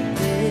for the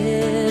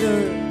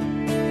better.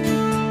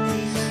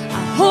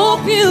 I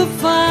hope you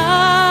find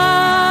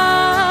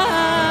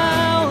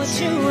what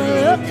you were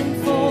looking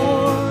for.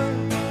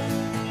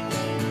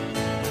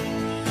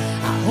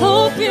 I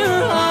hope your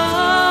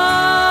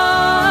heart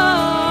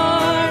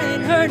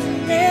ain't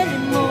hurting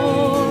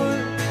anymore,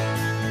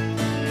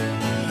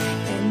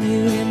 and you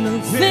get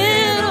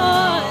moving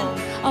on.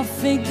 I'll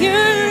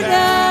figure it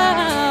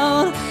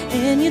out,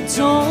 and you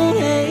don't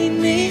hate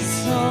me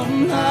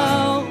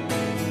somehow,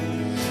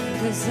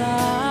 'cause I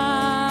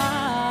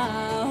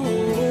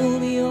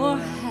hope you're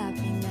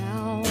happy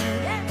now.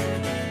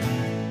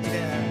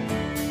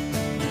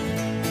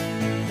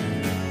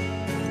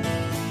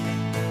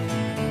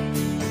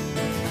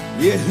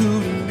 Yeah, who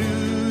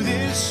knew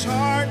this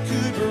heart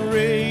could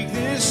break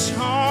this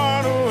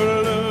heart, or a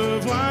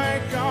love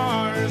like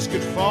ours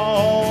could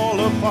fall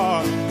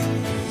apart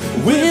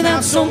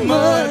without so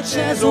much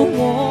as a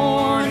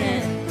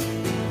warning.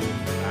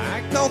 I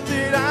thought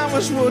that I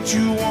was what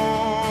you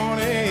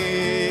wanted.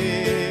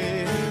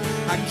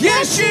 I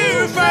guess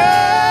you found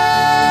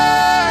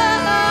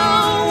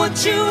what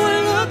you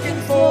were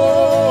looking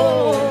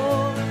for.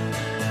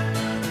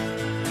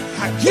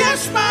 I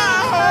guess my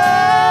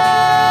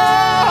heart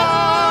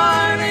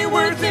ain't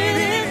worth it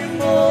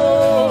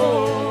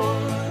anymore.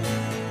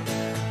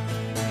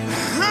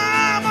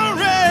 I'm a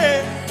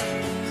wreck,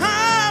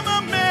 I'm a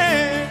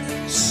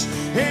mess,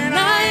 and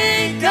I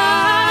ain't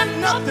got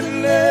nothing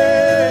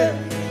left.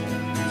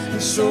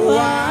 So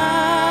I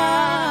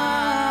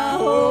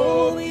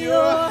hope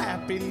you're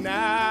happy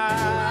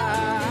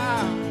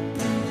now.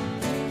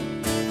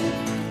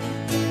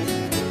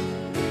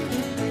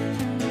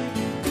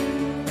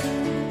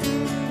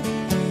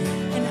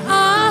 And I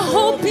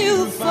hope you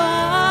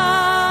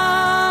find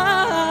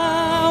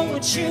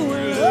what you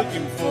were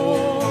looking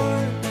for.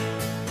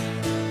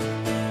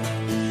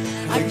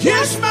 I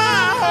guess my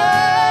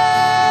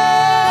heart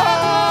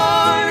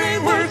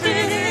ain't worth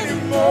it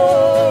anymore.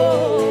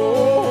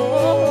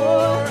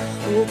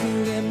 Hope you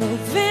get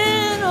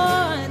moving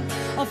on,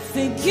 I'll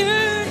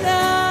figure it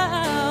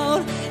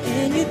out,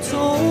 and you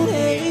don't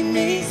hate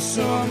me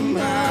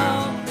somehow.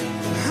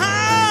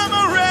 I'm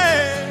a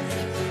wreck,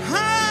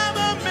 I'm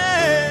a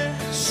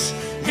mess,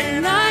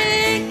 and I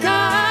ain't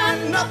got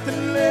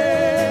nothing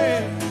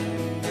left.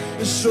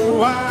 So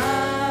I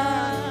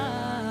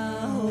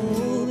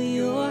hope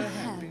you're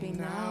happy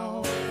now.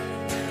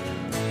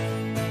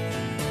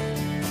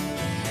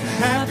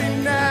 Happy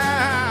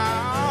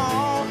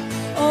now.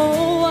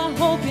 Oh, I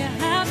hope you're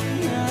happy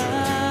now.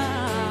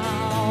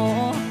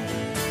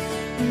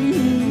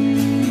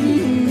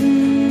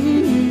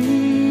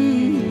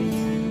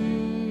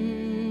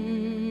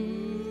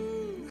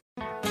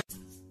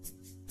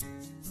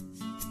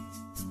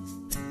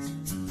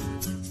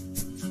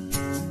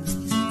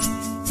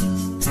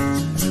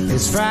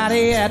 It's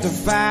Friday after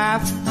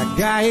 5. I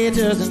Got here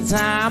just in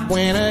time,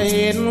 went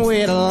ahead and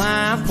with a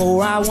line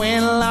before I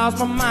went and lost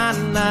my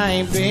mind. I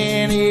ain't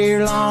been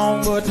here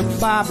long, but the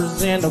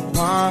boppers in the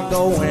pond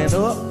going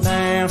up,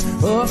 down,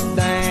 up,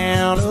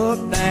 down,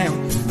 up,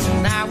 down.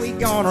 Tonight we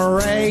gonna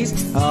raise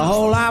a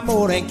whole lot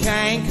more than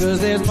Kane, 'cause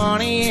there's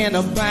money in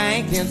the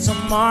bank, and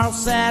tomorrow's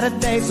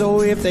Saturday.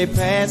 So if they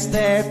pass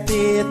that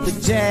fifth to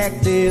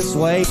Jack this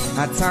way,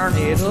 I turn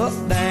it up,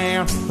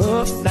 down,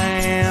 up,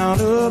 down,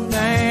 up,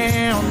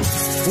 down.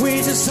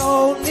 We just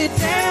holding it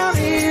down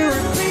here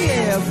in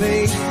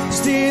PFA,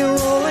 still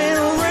rolling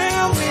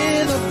around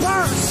with a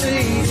burnt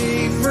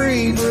CD.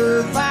 Free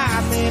for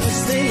 5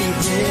 minutes deep,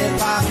 yeah,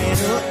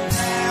 bobbing up,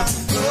 down,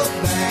 up,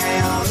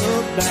 down,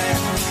 up,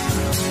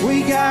 down.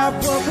 We got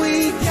what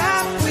we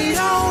got, we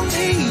don't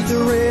need the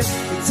rest.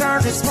 We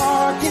turn this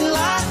parking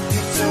lot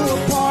into a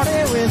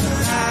party with a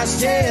nice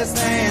jazz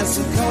band,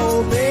 some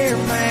cold beer,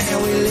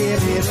 man. We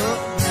live it up,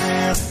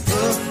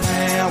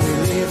 down, we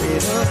live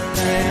it up,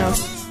 down.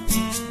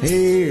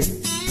 Here.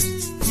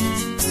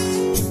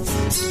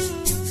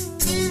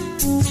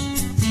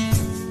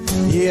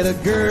 Yeah, the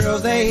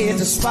girls, they hit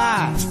the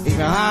spot.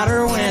 Even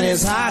hotter when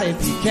it's hot.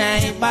 If you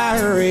can't buy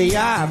her a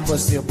yacht, but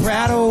still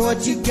proud of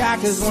what you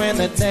got, 'cause when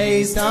the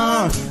day's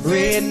done,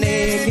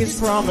 redneck is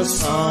from the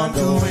sun,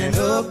 going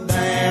up,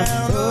 down,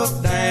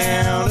 up,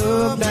 down,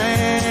 up,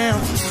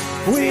 down.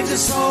 We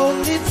just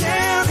holding it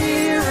down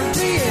here in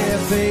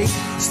PFA,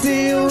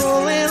 still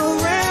rolling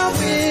around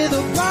with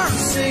a burnt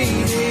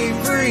CD.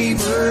 Free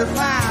for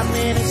 5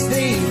 minutes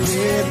deep,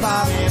 yeah,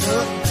 bobbing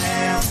up,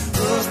 down,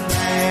 up,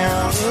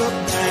 down, up,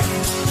 down.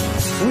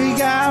 We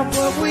got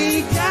what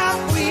we got,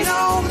 we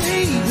don't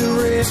need the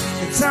rest.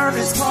 We turn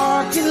this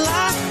parking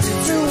lot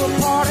into a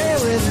party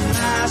with a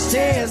nice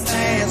jazz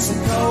band,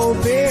 some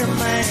cold beer,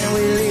 man.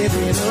 We live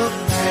it up,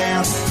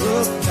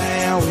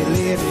 down, we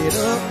live it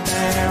up,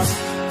 down.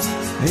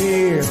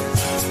 Here.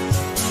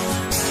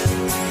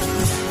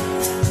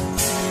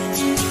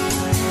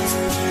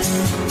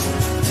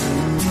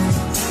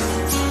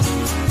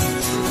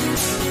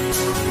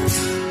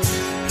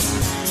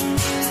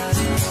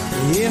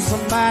 If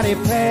somebody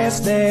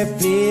passed that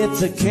fit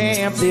to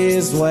camp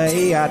this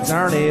way, I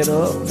turn it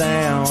up,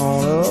 down,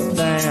 up,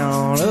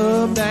 down,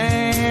 up,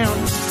 down.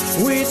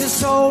 We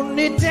just holding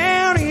it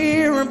down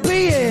here in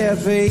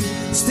PFA,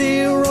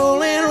 still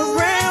rolling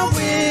around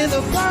with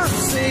a burnt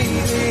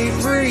CD.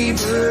 Free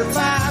for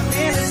 5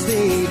 minutes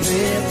deep,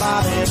 yeah,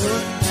 bobbing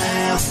up,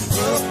 down,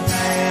 up,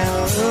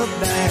 down, up,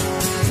 down.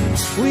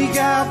 We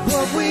got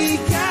what we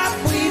got,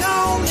 we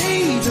don't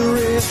need the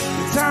rest.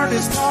 We turn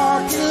this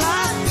parking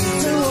lot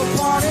to a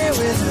party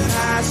with a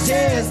nice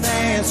jazz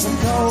band, some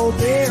cold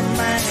beer,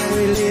 man.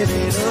 We live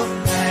it up,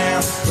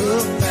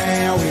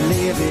 down, we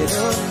live it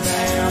up,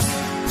 down.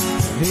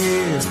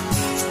 Here.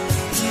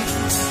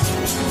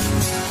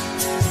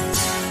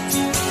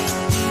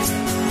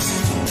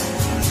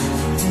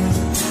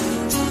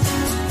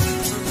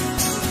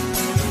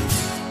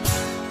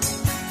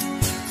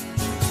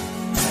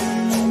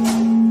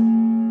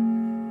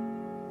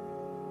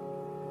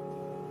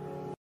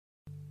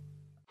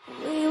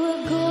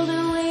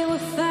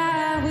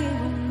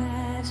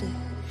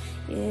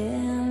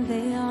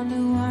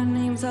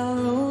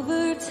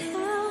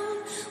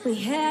 We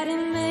had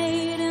it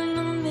made in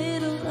the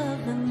middle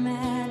of the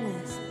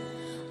madness.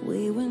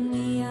 We were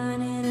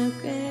neon in a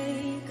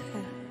gray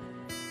crowd.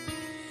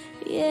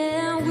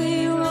 Yeah,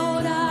 we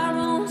wrote our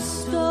own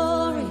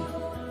story,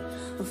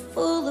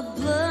 full of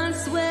blood,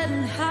 sweat,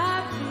 and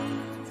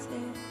heartbeats.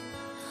 Yeah.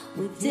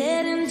 We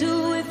didn't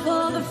do it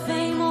for the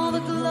fame or the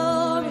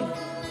glory,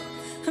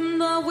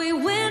 but we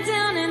went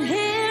down in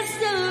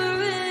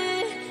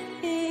history.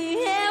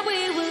 Yeah, we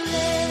were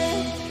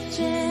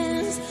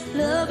legends,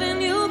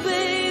 loving you, baby.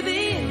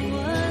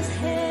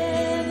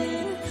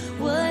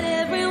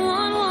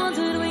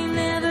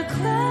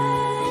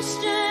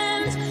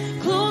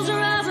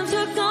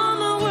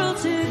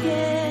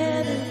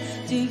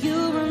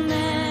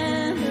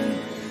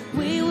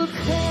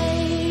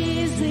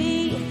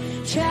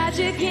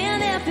 Tragic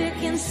and epic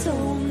and so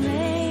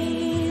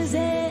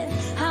amazing.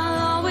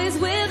 I'll always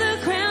wear the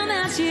crown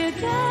that you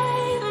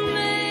gave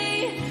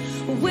me.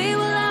 We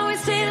will always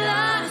stay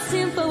lost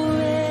in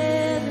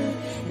forever,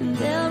 and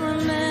they'll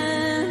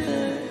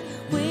remember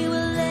we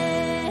were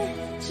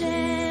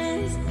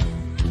legends.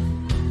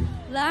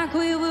 Like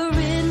we were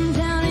written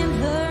down in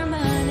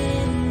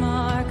permanent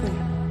marker.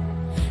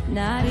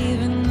 Not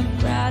even the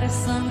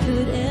brightest sun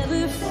could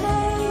ever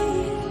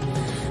fade.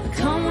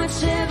 Come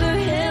whichever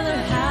hill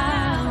or high,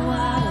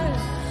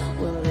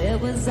 it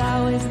was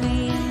always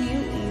me and you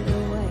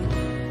either way.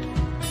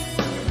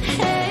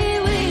 Hey,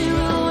 we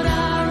wrote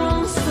our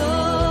own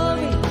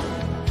story,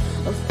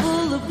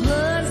 full of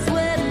blood,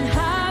 sweat, and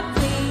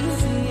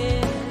heartbeats,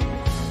 yeah.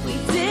 We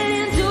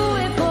didn't do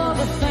it for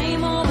the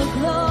fame or the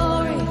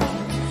glory.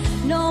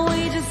 No,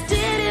 we just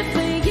did it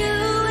for you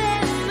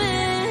and me.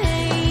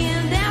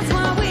 And that's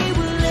why we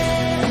were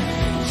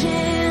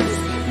legends,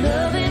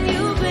 loving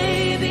you,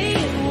 baby.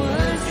 It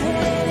was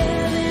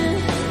heaven,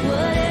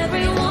 what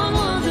everyone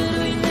wanted.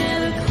 We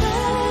never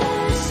questioned.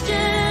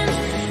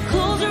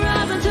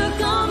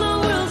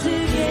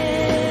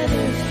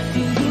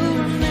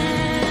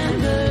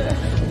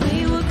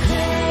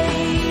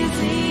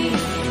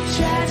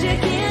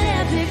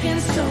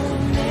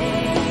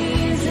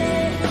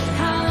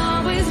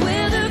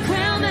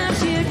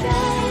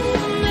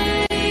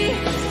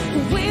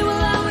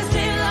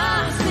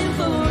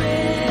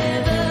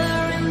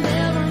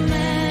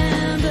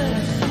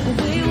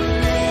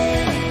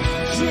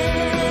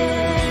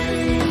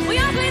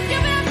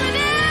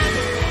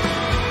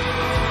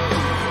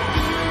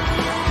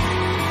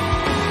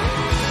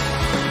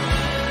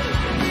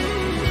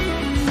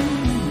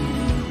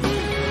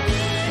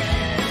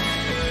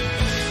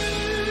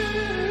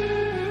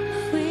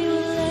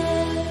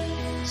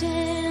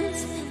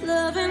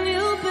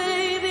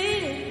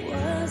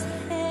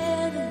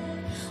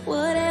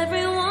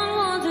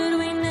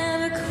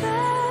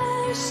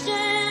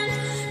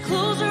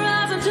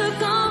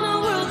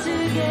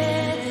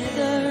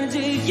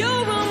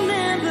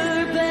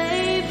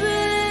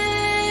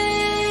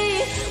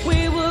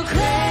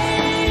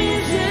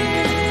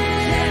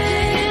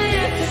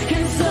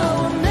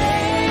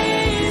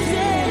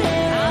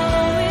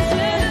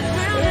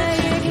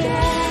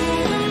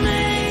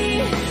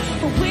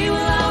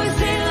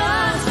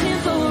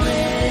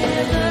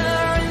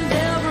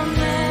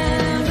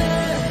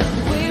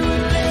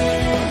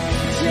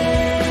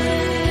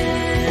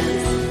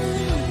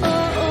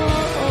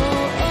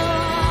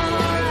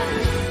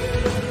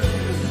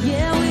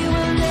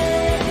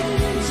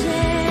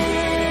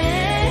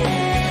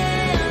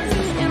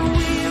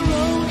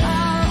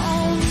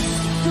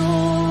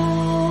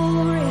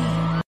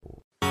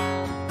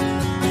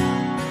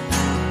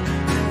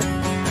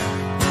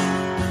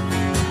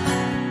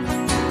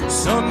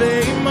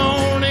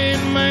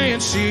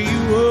 she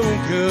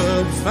woke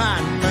up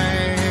fighting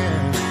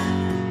man,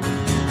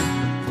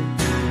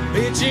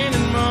 bitching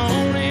and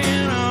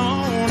moaning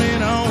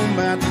on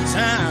about the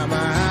time I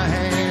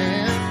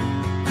had.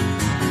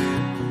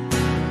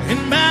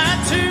 And by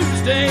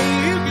Tuesday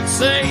you could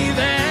say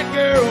that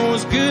girl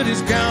was good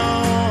as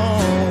gone.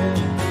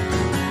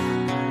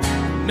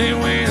 Then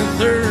when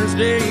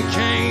Thursday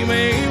came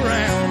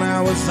around,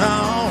 I was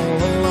all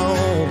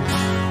alone.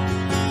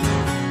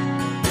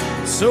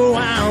 So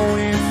I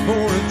went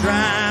for a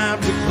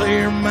drive to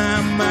clear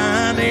my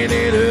mind.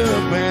 Ended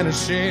up at a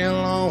shell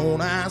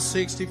on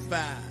I-65.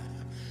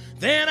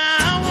 Then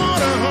I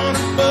won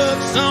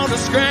 $100 on a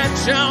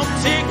scratch-off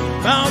ticket.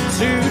 Bought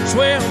 2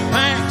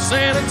 12-packs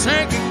and a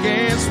tank of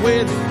gas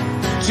with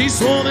it. She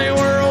swore they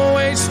were a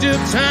waste of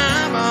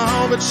time,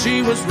 oh, but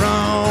she was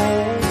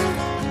wrong.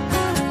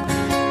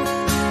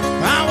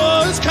 I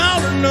was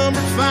caller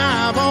number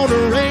 5 on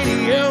the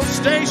radio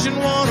station,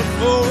 won a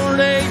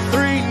 4-day,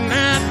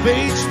 3-night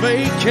beach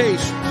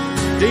vacation.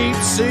 Deep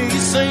sea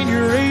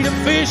senorita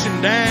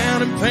fishing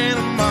down in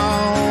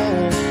Panama.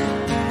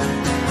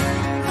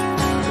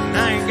 And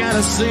I ain't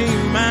gotta see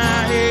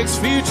my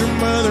ex-future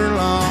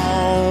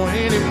mother-in-law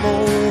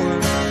anymore.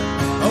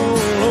 Oh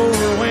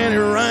Lord, when it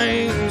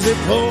rains it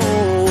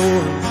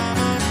pours.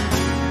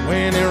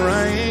 When it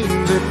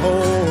rains it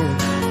pours.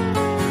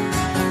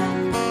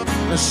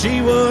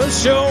 She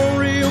was sure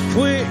real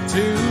quick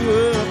to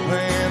up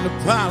and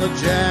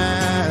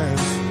apologize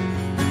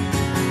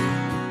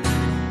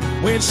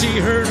when she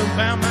heard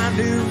about my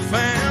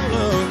newfound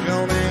luck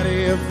on that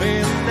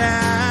FM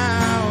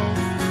dial.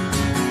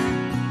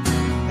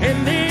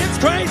 And it's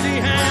crazy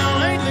how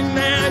lately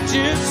now it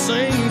just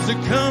seems to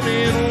come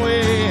in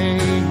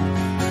waves.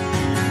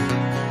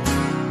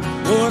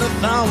 What I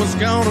thought was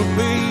gonna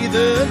be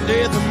the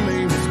death of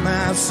me was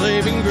my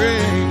saving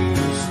grace.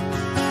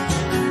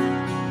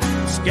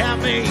 Got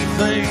me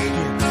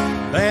thinking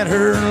that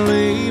her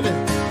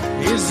leaving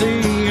is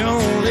the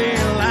only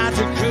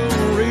logical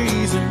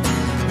reason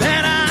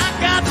that I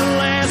got the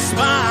last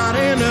spot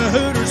in the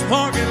Hooters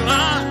parking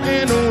lot,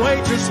 and the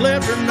waitress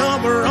left her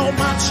number on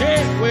my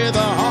check with a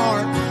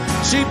heart.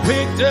 She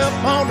picked up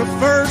on the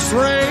first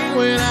ring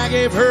when I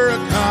gave her a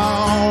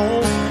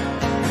call.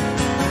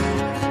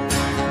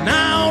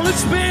 Now I only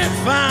spent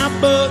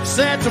 $5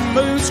 at the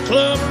Moose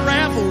Club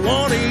raffle,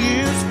 won a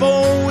used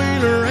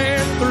 4-wheeler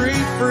and 3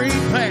 free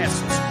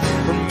passes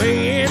for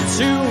me and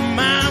 2 of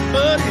my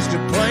buddies to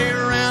play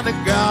around the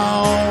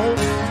golf.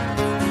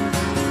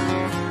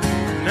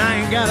 And I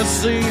ain't gotta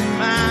see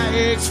my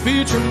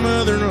ex-future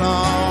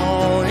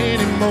mother-in-law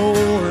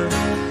anymore.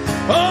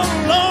 Oh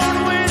Lord,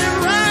 when it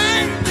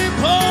rains it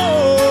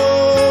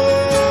pours.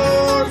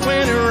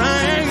 When it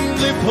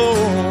rains it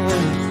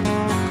pours.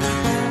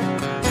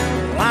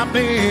 Well, I've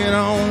been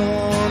on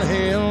one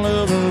hell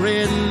of a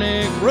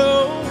redneck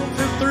road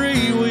for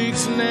 3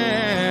 weeks now.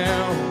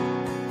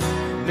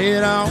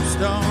 It all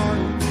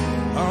started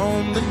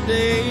on the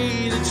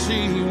day that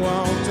she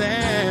walked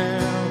out.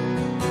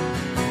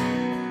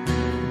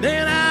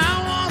 Then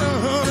I won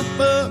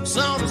 $100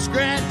 on a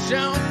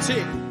scratch-off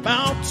ticket.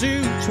 Bought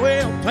 2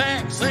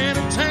 12-packs and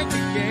a tank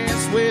of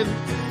gas with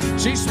it.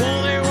 She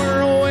swore they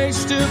were a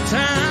waste of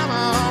time,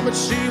 oh, but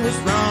she was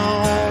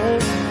wrong.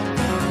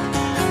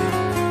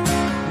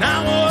 And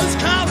I was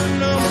caller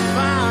number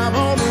 5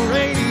 on the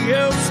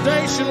radio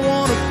station,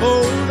 won a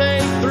 4-day,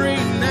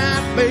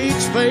 3-night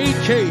beach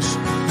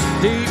vacation.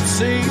 Deep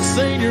sea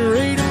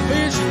senorita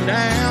fishing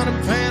down in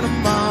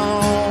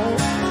Panama.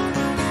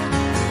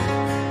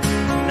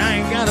 And I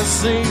ain't gotta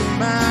see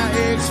my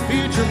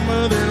ex-future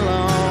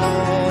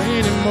mother-in-law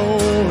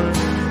anymore.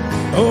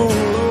 Oh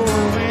Lord,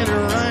 when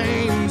it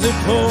rains it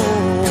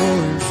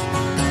pours.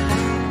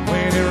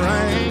 When it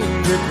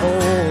rains it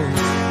pours.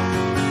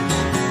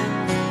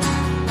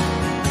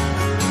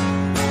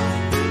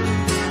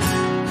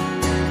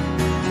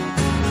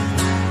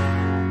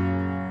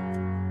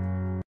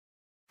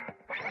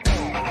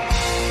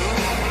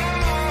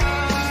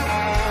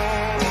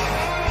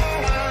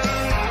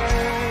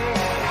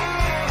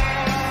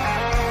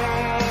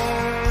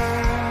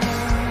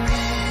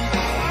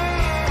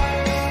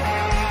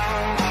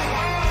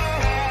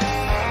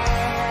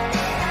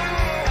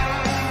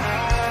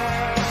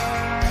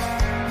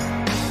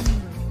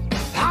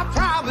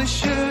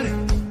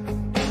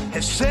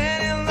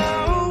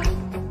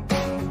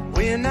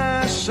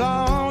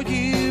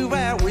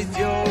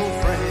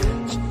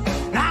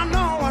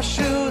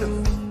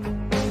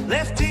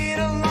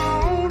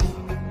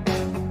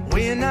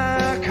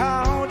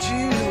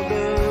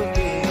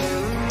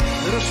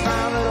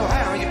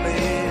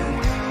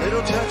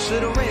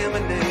 Little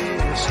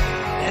reminisce.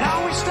 It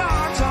always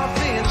starts off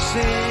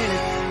innocent,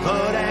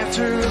 but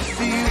after a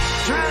few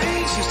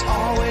drinks, it's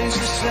always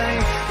the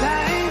same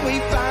thing.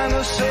 We find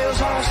ourselves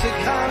lost in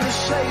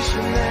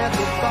conversation at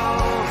the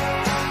bar.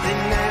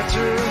 Then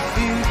after a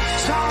few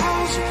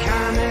songs, the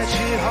kind that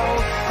you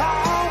hold,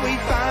 oh, we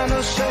find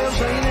ourselves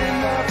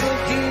leaning up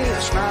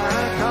against my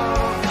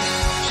car.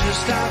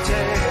 Just out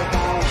there,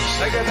 boss,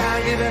 think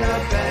about giving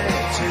up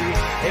that too.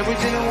 And we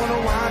didn't want to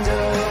wind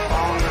up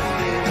on the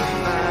middle.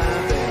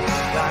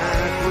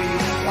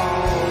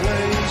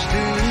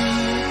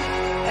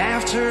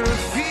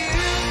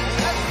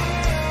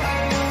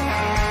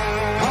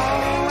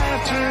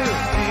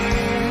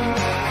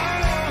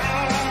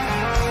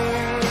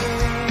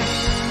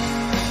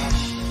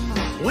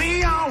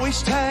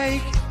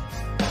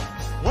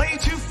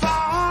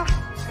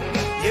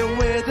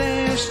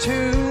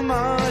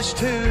 much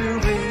to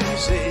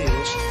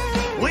resist.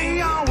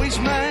 We always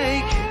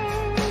make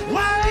it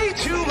way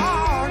too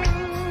hard.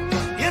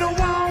 It'll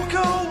walk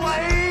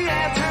away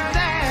after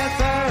that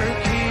third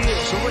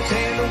kiss. So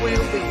pretend that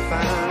we'll be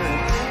fine.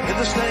 Get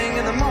this thing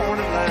in the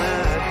morning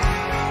light.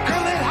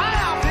 Girl, it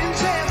happens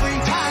every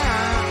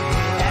time.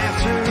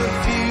 After a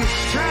few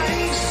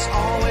drinks, it's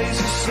always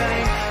the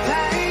same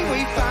thing.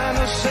 We find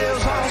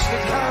ourselves lost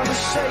in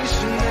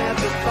conversation at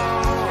the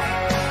bar.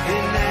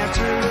 Then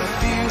after a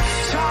few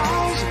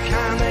songs, the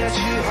kind that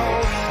you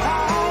hold,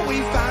 oh, we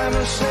find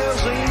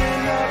ourselves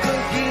leaning up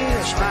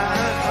against my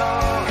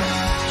car.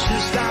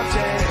 Just stopped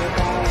at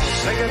home,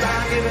 say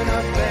goodbye, giving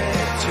up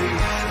that too.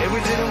 And we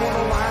didn't want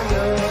to wind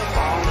up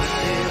on the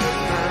end of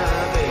my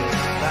bed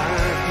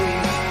like we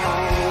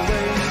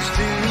always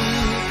do.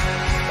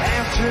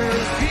 After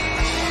a few,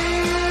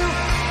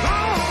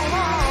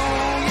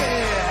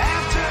 yeah,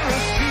 after a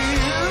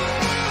few.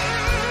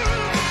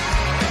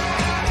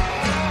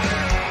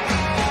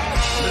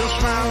 Little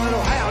smile,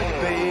 little how you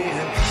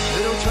been,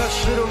 little touch,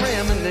 little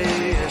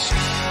reminisce.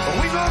 But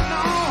we both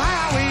know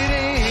how it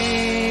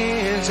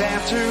ends.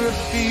 After a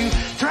few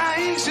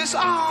drinks, it's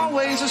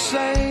always the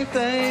same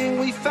thing.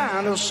 We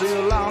find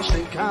ourselves lost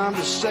in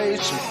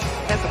conversation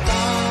at the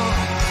bar.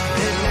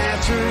 And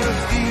after a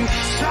few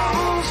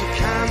songs, the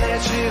kind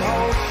that you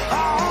hold,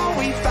 oh,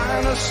 we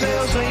find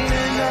ourselves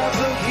leaning up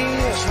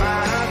against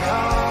my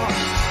car.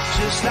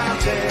 Just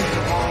stopped at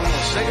home,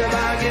 say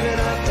goodbye, giving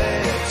up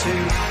that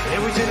too. And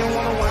we didn't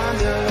want to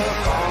wind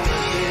up on the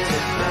end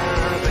of my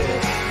bed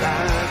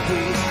like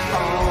we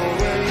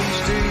always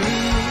do.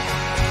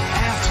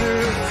 After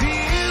a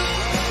few,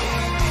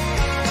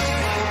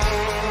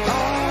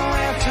 oh,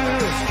 after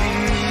a few.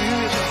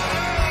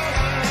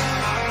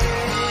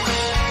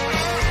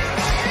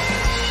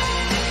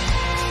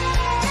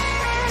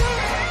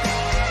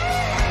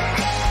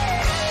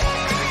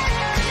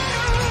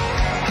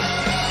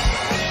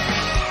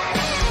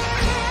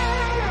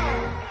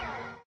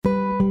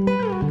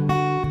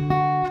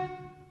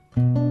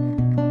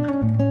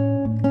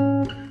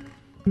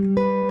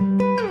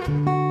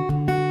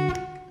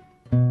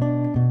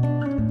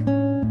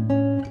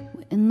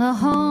 The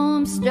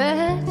home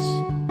stretch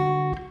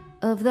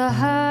of the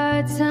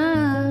hard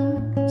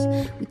times,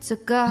 we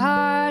took a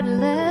hard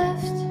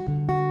left,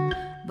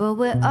 but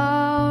we're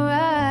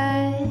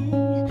alright.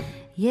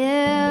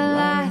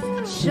 Yeah,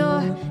 life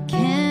sure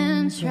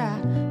can try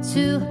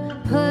to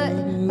put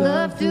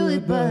love through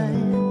it, but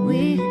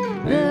we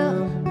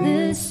built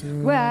this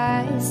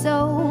right,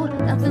 so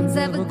nothing's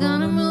ever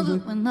gonna move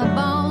it when the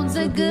bones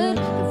are good.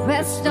 The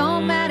rest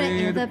don't matter,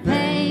 yeah, the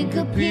pain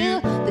could peel,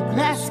 the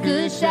glass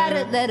could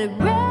shatter, let it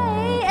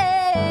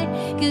rain,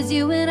 'cause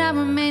you and I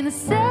remain the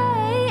same.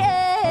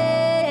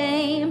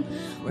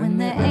 When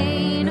there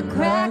ain't a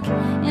crack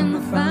in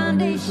the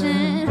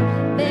foundation,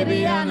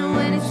 baby, I know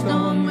any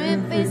storm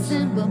we're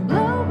facing will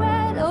blow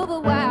right over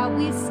while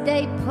we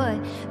stay put.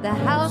 The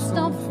house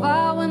don't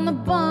fall when the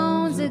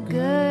bones are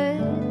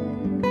good.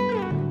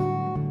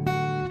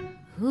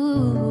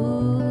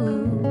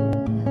 Ooh.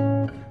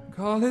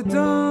 Call it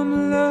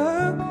dumb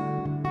luck,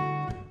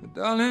 but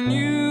darling,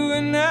 you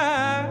and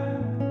I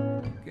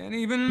can't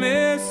even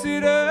mess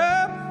it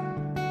up,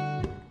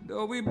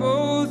 though we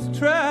both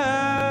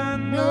try.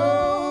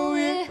 No,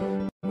 it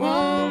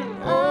won't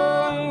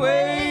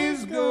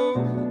always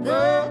go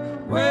the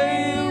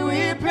way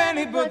we planned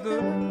it, but the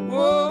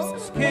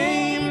wolves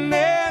came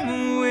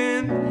and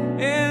went,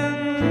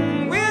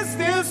 and we're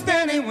still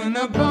standing when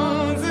the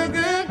bones are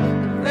good.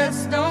 The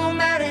rest don't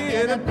matter,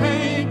 yeah, the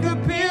pain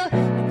could peel,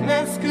 the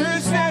glass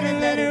could shatter,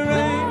 let it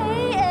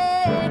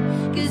rain,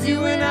 'cause you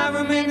and I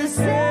remain the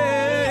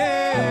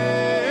same.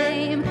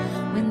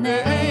 When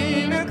there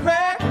ain't a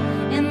crack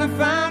in the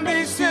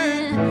foundation,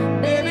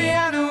 baby,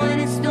 I know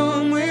any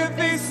storm we're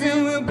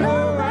facing will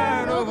blow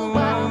right over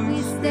while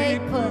we stay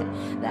put.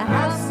 The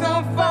house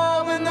don't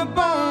fall when the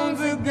bones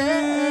are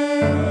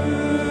good.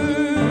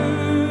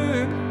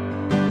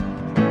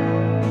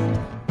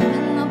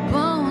 When the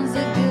bones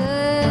are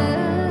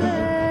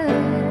good,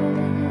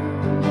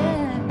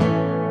 yeah.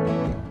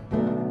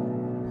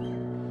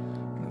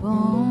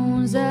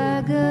 Bones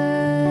are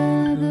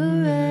good,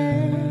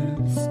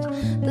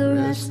 the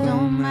rest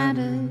don't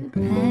matter.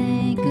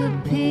 Pain could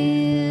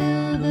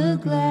peel the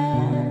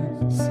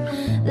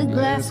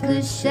glass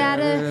could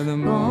shatter.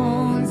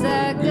 Bones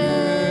are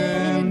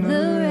good,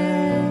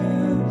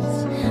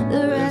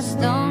 the rest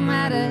don't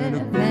matter.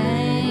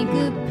 Pain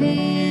could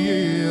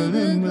peel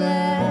the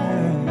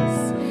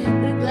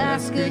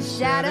glass could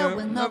shatter.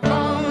 When the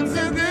bones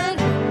are good,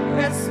 the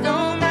rest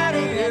don't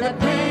matter. Yeah, the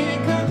pain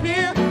could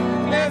peel,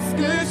 glass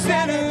could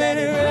shatter, let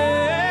it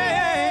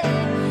rain,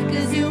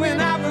 'cause you and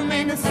I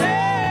remain the same.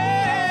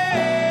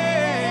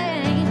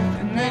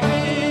 And there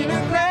ain't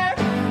a crack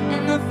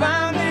in the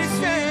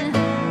foundation,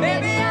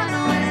 baby, I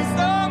know any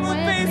storm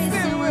we're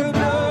facing will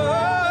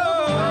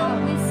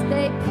blow. We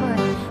stay put,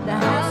 the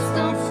house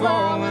don't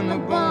fall when the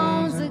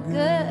bones are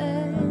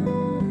good.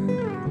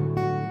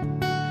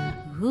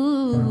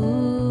 Ooh.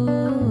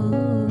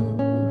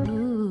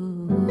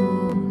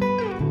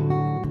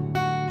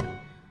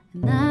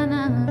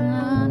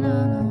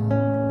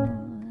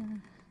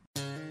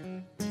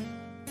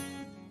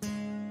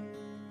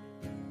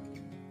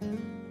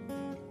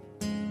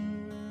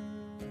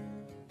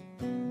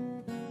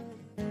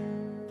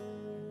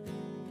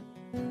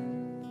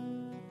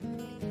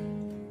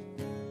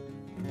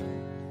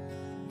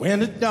 when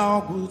the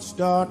dogwoods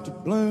start to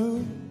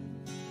bloom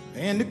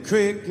and the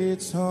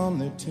crickets hum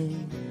their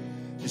tune.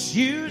 It's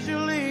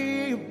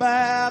usually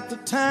about the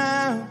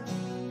time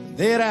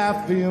that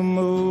I feel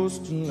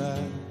most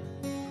alive.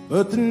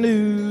 But the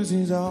news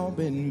has all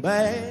been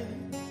bad,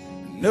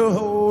 and the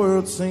whole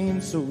world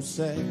seems so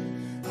sad.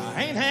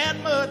 I ain't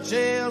had much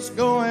else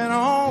going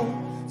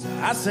on, so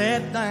I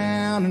sat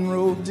down and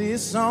wrote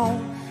this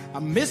song. I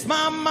miss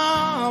my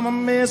mom, I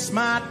miss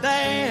my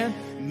dad,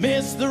 I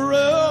miss the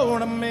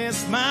road, I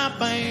miss my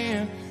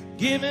band,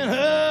 giving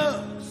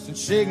hugs and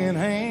shaking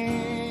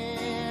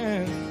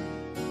hands.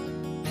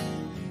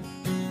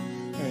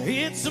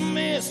 It's a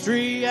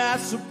mystery, I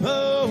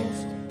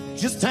suppose,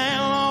 just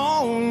how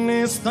long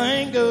this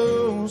thing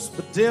goes.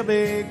 But there'll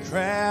be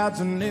crowds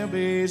and there'll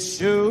be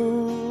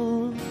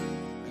shows,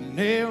 and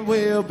there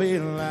will be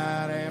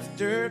light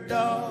after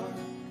dark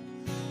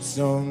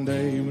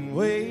someday when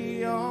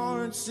we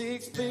aren't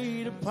 6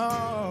 feet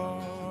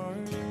apart.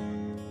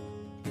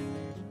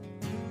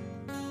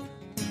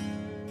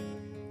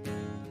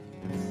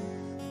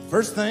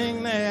 First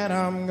thing that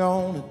I'm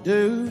gonna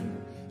do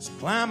is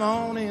climb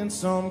on in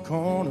some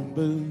corner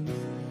booth,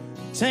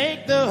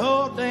 take the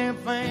whole damn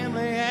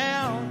family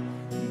out,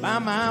 buy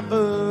my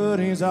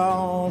buddies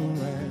all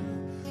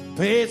around,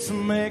 pay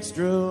some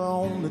extra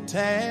on the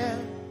tab,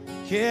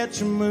 catch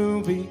a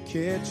movie,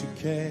 catch a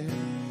cab,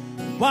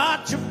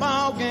 watch a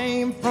ball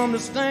game from the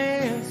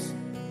stands,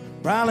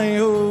 probably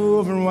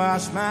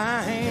overwash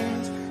my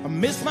hands. I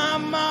miss my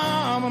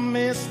mom, I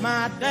miss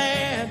my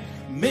dad,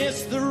 I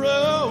miss the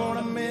road,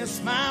 I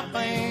miss my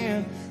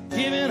band,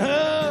 giving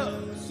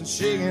hugs and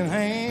shaking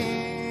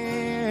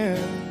hands.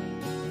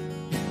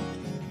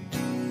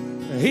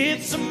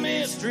 It's a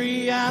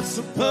mystery, I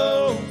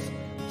suppose,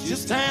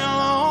 just how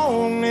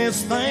long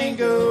this thing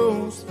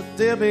goes. But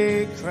there'll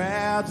be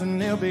crowds and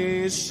there'll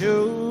be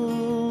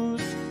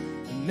shows,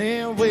 and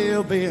there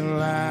will be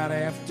light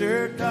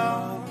after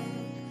dark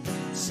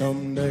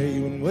someday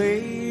when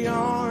we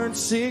aren't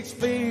 6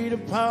 feet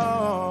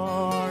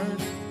apart.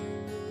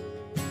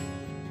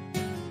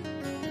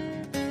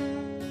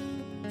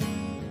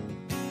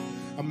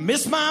 I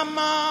miss my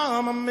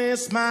mom, I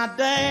miss my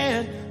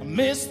dad, I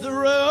miss the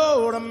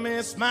road, I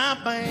miss my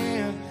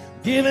band,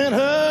 giving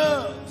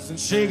hugs and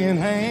shaking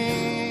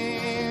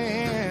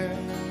hands.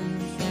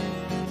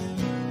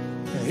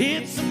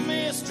 It's a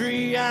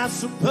mystery, I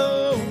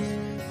suppose,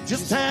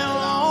 just how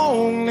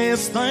long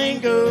this thing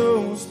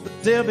goes.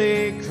 But there'll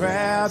be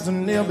crowds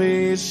and there'll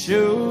be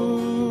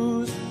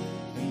shows,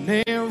 and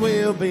there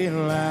will be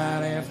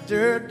light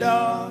after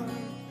dark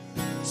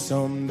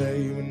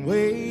someday when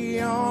we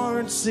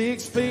aren't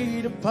 6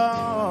 feet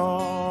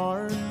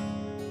apart.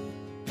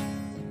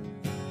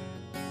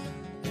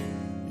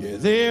 Yeah,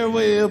 there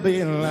will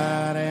be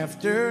light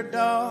after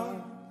dark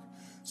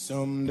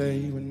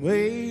someday when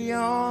we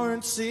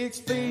aren't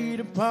 6 feet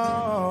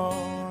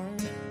apart.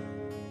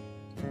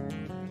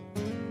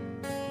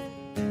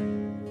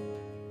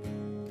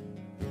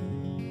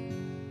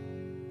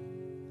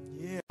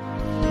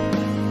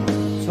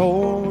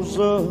 Towards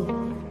the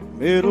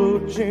middle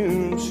of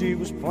June, she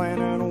was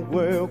planning a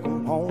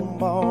welcome home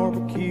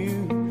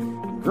barbecue,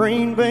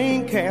 green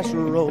bean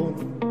casserole,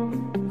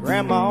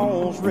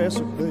 grandma's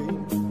recipe.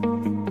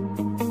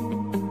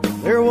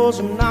 There was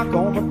a knock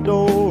on the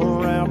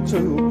door around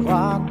 2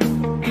 o'clock.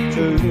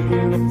 2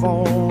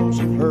 uniforms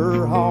and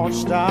her heart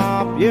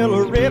stopped.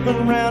 Yellow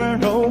ribbon round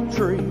an oak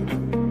tree,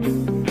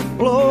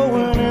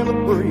 blowing in the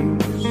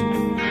breeze.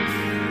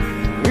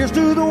 Here's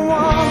to the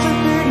ones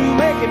that didn't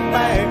make it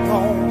back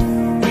home,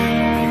 the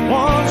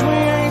ones we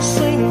ain't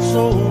seen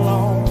so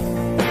long.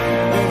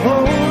 The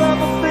whole of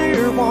the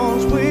dear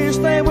ones wish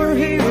they were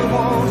here,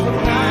 ones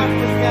but not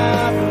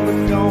forgotten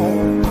but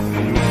gone.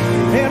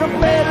 In a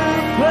better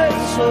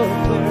place up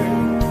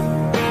there,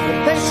 but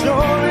they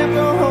sure have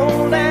to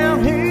hold down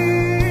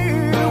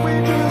here. We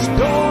just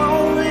go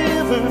on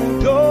living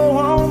and go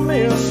on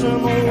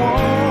missing the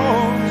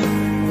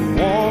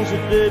ones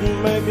that didn't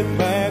make it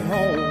back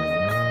home.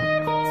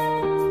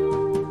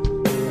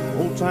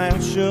 Whole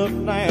town shut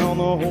down,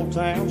 the whole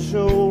town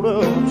showed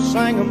up,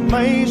 sang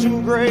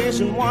Amazing Grace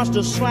and watched a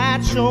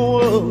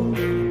slideshow up.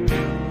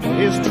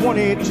 It's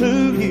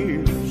 22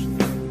 years,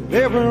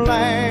 there were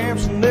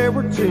laughs and there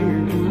were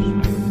tears.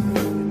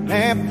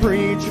 That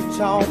preacher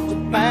talked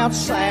about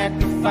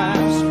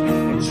sacrifice,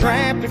 and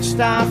traffic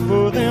stopped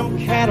for them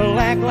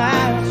Cadillac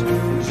lights.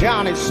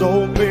 Johnny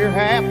sold beer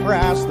half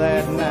price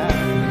that night,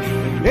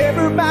 and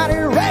everybody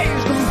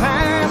raised them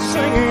high,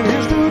 singing,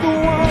 here's to the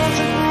ones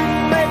that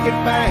didn't make it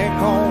back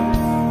home,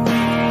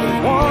 the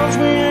ones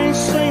we ain't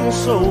seen in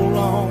so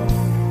long.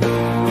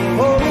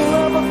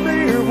 Oh, of the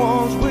dear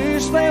ones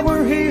wish they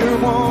were here,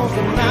 ones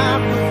that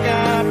not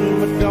forgotten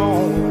but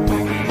gone.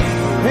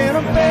 In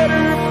a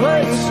better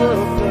place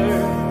up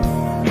there,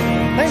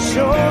 they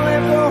sure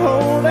have to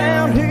hold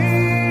down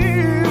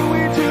here. We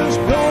just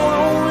go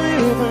on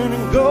living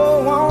and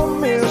go on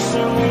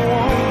missing the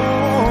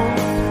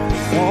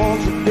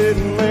ones that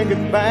didn't make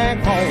it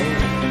back home,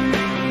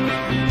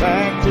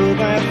 back to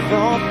that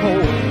front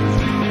porch.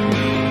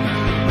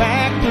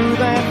 back through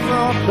that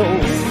front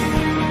door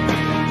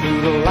to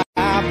the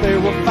life they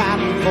were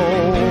fighting for.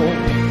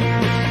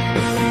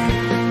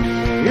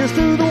 Here's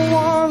to the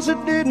ones that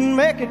didn't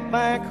make it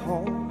back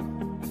home,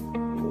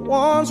 the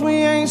ones we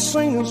ain't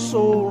seen in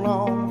so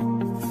long.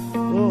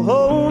 The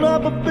hold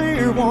up a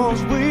beer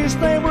ones, wish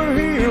they were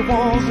here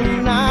ones,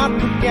 and not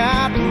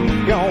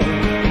forgotten, gone.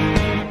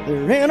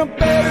 They're in a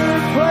better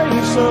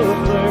place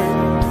up there,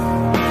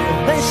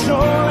 but they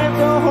sure left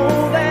a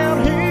hole down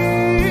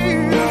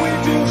here. We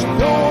just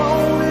go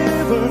on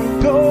living,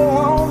 go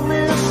on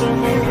missing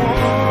the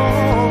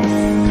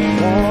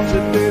ones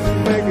that didn't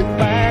make it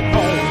back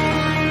home.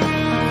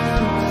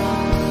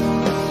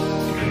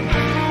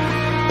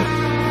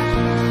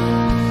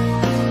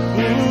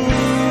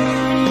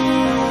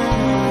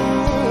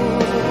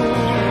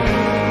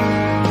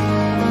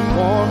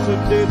 Ones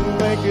that didn't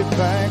make it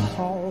back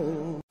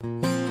home.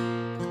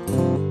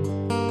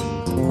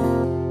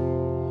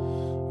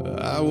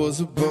 I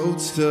was a boat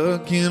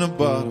stuck in a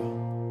bottle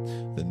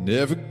that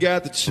never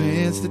got the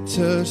chance to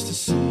touch the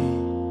sea.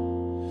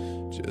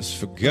 Just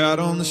forgot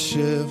on the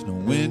shelf, no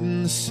wind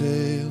in the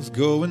sails,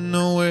 going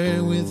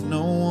nowhere with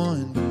no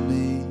one but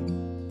me.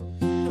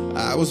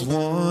 I was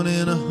 1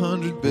 in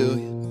 100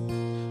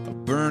 billion, a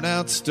burnt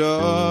out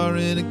star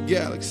in a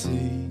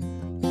galaxy,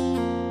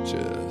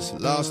 just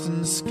lost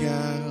in the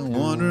sky,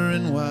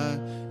 wondering why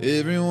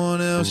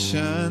everyone else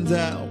shines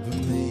out but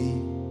me.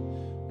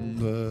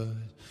 But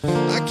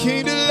I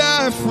came to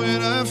life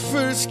when I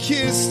first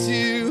kissed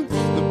you.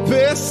 The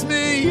best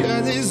me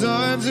had his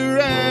arms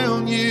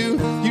around you.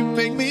 You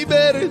make me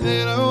better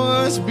than I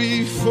was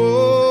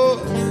before.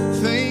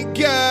 Thank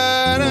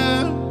God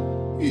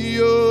I'm yours.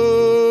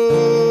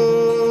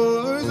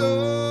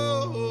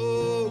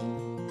 Oh.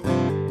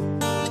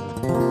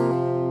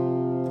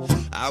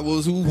 I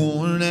was a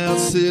worn out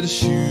set of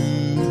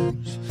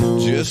shoes,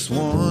 just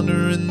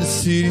wandering the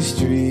city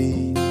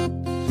street.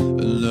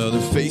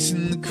 Another face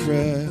in the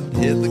crowd,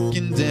 head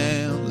looking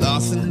down,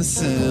 lost in the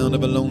sound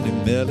of a lonely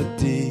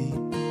melody.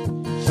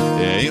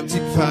 Yeah, empty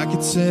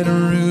pockets and a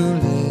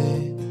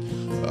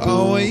roulette,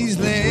 always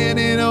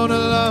landing on a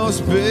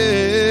lost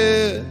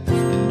bet.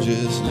 And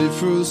just live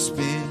for the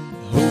spin,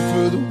 hope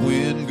for the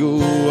win,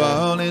 go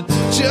all in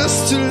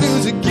just to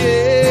lose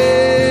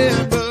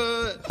again.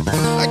 But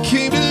I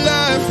came to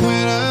life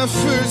when I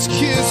first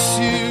kissed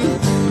you.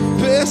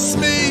 The best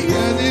me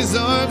had his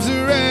arms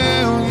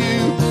around you.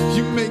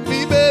 You make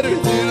me better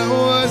than I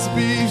was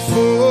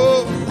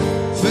before.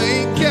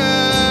 Thank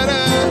God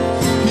I'm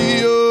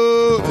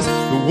yours.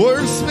 The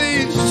worst me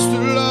is just a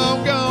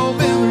long gone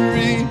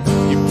memory.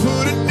 You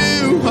put a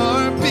new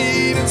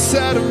heartbeat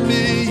inside of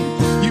me.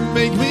 You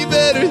make me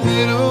better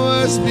than I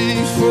was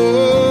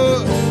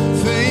before.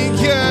 Thank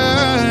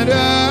God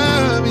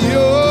I'm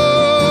yours.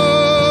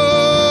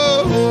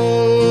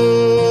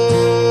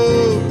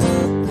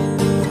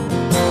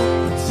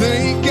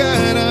 Thank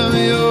God I'm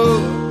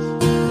yours.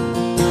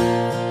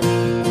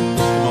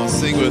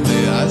 Sing with me,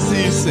 I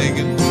see you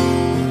singing.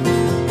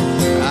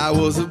 I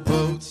was a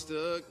boat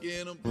stuck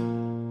in a boat,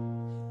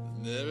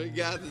 never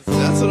got this.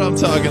 That's what I'm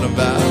talking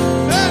about.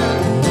 Hey!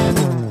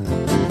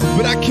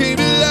 But I came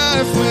to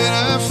life when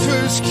I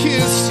first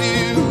kissed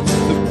you.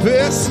 The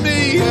best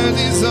me had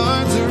his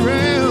arms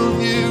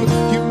around you.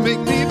 You make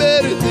me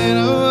better than I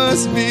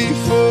was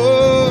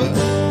before.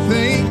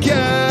 Thank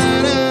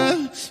God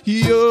I'm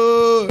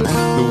yours.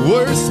 The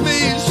worst me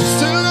is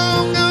just a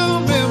long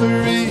gone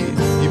memory.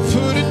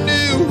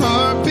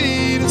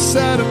 Heartbeat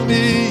inside of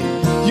me.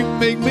 You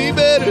make me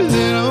better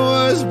than I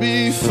was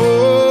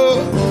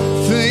before.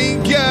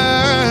 Thank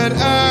God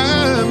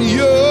I'm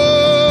yours.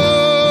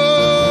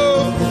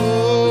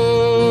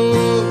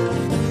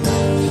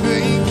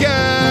 Thank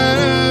God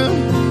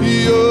I'm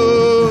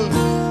yours.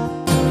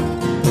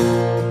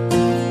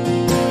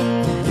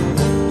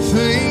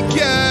 Thank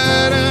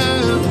God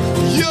I'm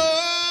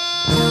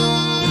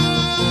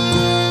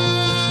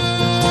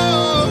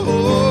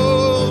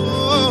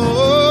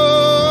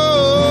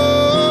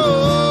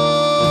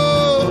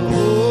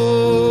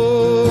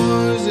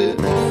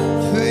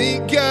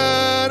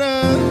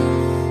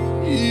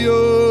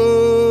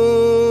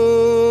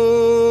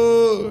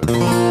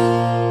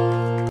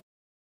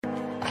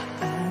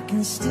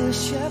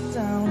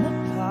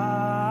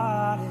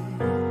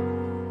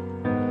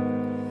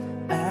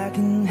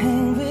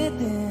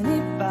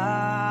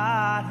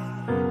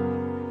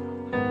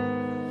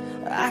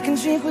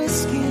drink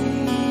whiskey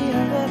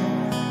and red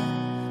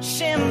wine,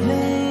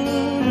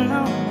 champagne and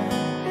all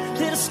that.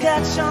 Little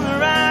scotch on the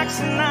rocks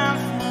and I'm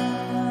fine.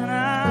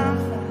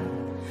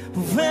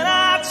 But when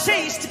I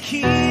taste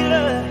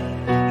tequila,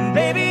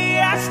 baby,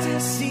 I still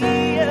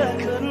see you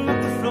cutting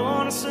up the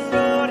floor in a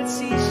sorority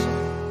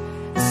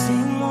t-shirt, the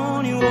same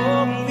one you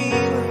wore when we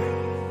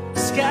were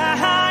sky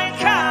high in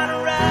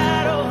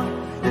Colorado.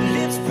 Your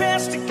lips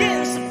pressed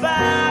against the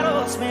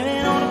bottle,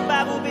 swimming on a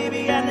Bible,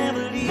 baby, I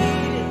never leave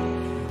it.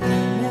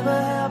 Never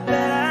help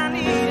that I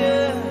need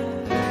her.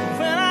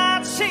 When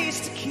I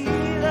taste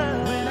tequila,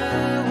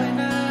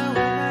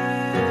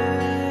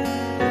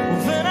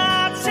 when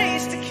I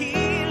taste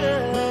tequila,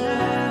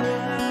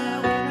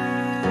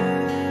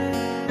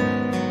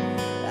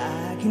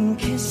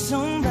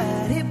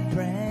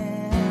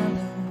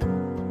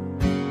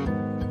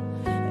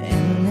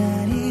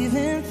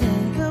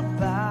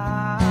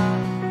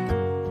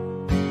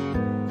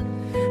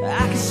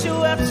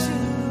 up to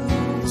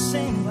the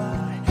same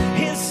bar,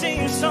 hear the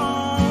same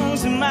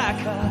songs in my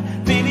car.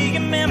 Baby,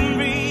 your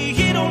memory,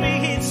 it only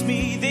hits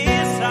me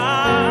this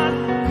hard.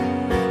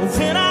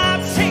 When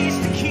I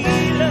taste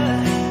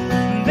tequila,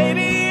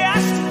 baby, I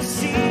still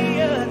see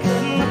you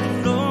cutting up the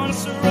floor in a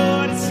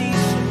sorority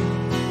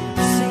t-shirt,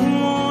 the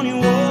same one you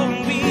wore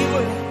when we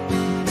were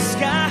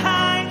sky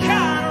high in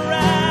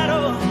Colorado,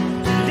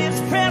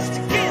 lips pressed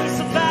against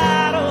the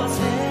bottle,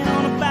 sitting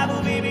on a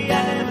Bible, baby, I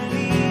never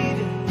leave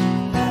you,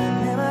 I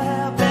never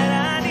have that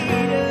I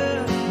need you.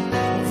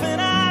 When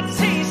I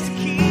taste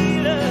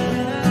tequila,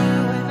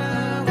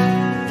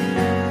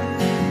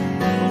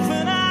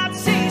 when I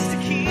taste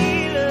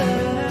tequila,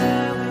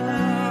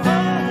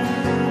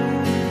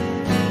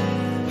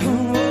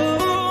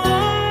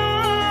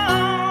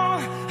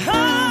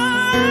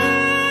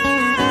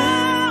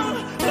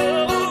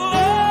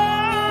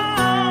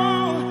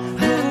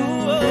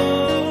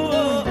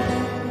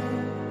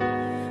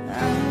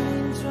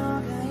 I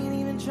ain't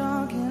even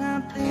drunk, and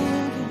I'm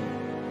thinking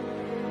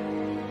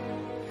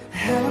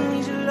how I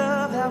need your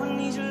love, how I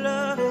need your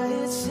love,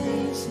 yeah, it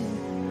sings it.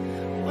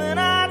 When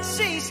I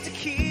taste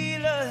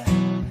tequila,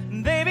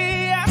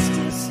 baby, I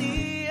still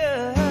see you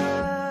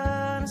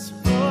in a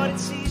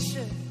sorority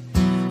t-shirt,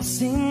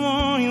 same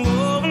one you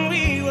wore when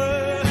we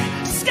were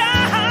sky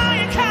high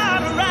in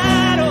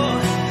Colorado,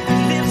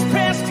 lips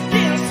pressed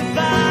against the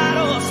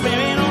bottle,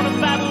 swearing on the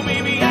Bible,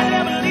 baby, I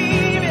never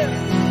leave you,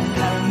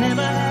 I'll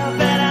never have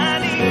that I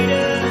need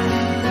you.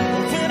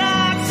 When I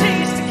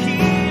taste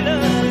tequila,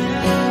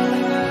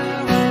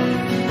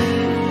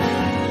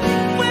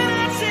 when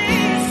I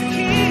taste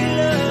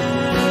tequila,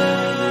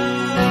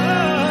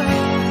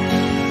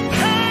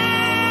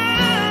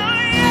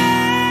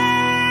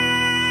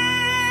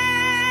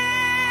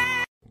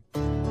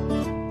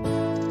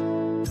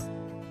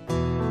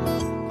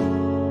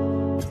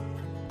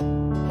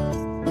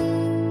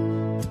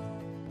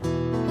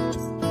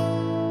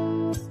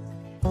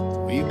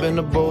 We've been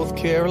to both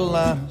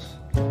Carolinas,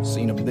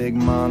 seen a big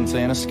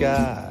Montana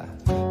sky,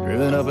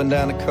 driven up and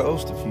down the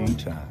coast a few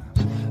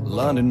times,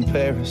 London,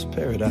 Paris,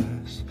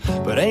 paradise,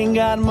 but ain't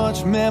got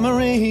much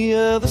memory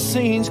of the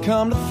scenes.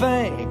 Come to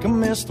think, I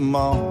missed them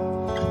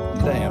all.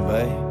 Damn,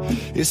 babe,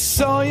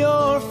 it's all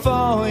your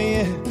fault,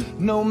 yeah.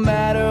 No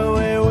matter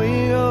where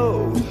we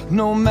go,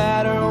 no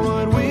matter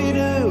what we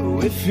do,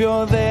 if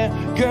you're there,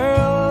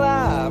 girl,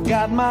 I've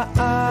got my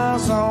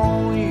eyes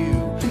on you.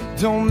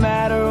 Don't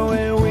matter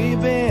where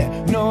we've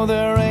been, no,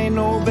 there ain't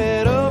no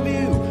better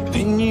view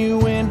than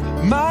you in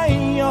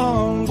my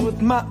arms,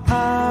 with my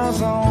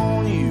eyes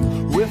on you,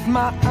 with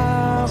my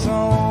eyes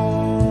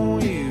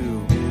on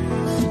you,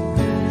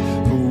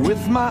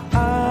 with my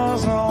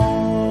eyes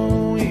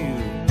on you.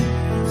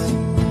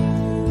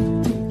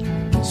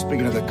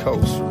 Speaking of the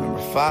coast, remember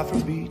Pfeiffer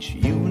Beach,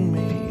 you and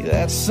me,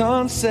 that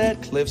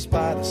sunset, cliffs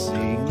by the sea,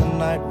 the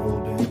night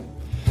rolled in.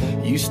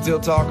 You still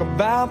talk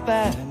about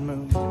that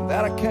moon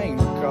that I can't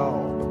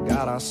recall, but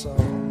God, I saw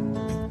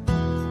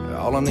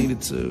all I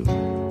needed to.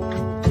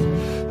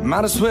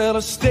 Might as well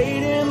have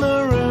stayed in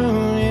the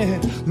room, yeah.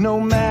 No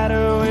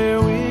matter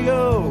where we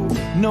go,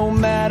 no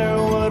matter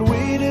what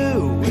we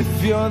do,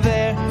 if you're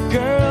there,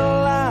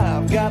 girl,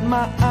 I've got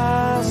my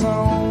eyes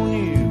on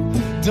you.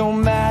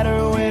 Don't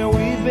matter where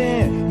we've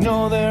been,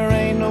 no, there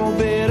ain't no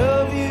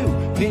better view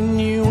than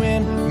you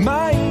in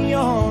my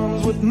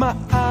arms, with my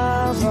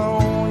eyes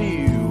on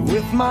you,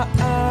 with my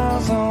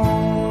eyes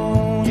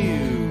on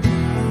you,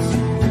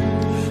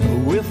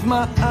 with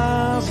my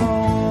eyes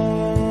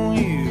on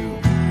you.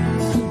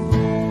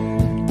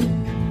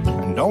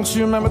 And don't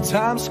you remember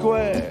Times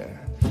Square?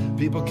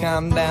 People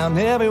counting down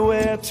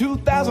everywhere,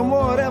 2,000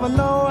 whatever,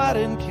 no, I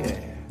didn't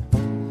care,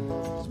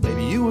 'cause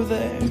baby, you were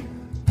there.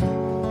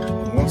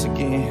 And once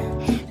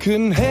again,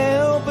 couldn't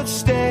help but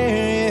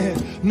stare, yeah.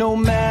 No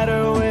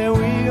matter where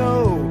we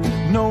go,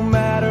 no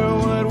matter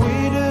what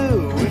we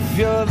do, if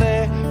you're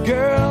there,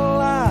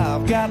 girl,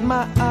 I've got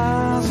my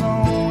eyes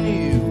on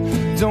you.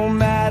 Don't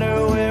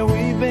matter where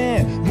we've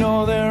been,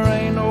 no, there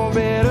ain't no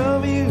better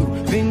view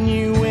than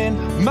you in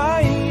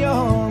my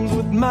arms,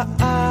 with my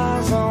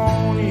eyes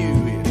on you.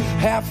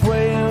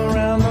 Halfway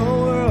around the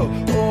world,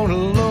 or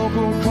the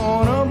local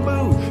corner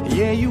booth,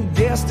 yeah, you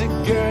guessed it,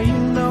 girl, you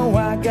know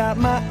I got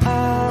my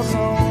eyes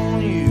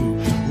on you.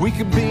 We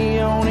could be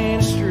on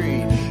any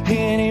street,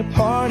 any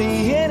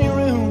party, any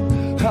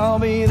room, I'll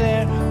be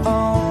there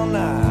all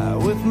night,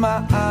 with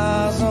my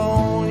eyes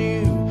on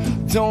you.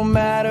 Don't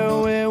matter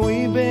where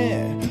we've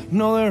been,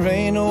 no, there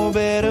ain't no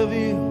better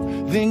view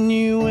than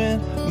you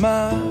in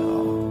my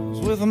arms,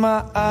 with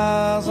my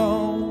eyes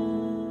on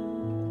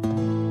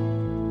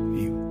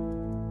you.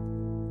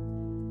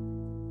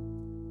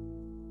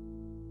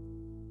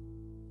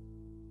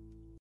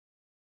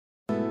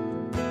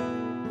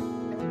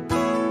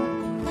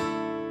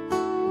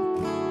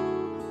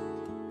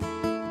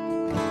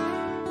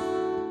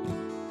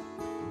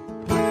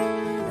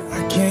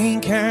 I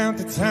can't count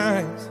the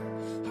times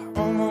I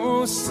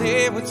almost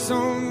said what's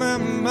on my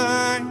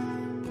mind,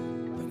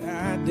 but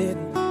I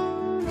didn't.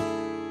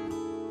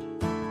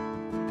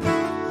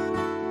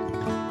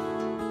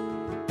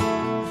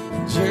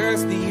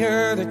 just the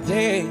other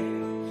day, I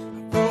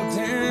wrote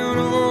down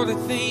all the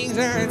things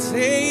I'd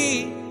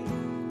say,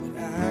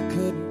 but I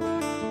couldn't.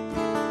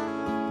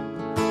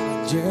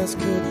 I just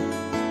couldn't.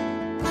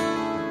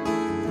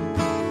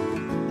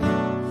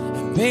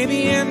 And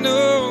baby, I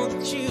know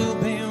that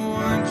you've been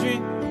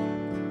wondering.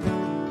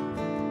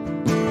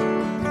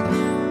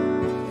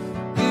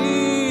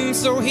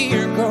 So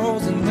here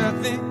goes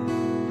nothing.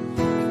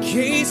 In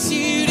case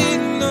you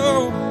didn't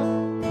know,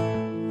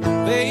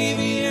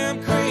 baby,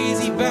 I'm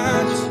crazy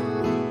about you.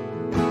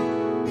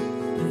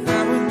 And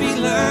I would be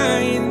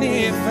lying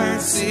if I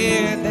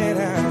said that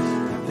I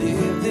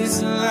live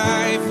this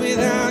life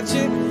without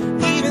you,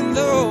 even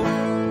though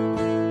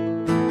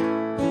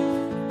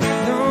I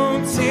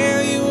don't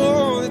tell you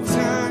all the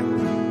time.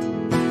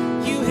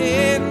 You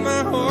had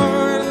my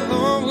heart a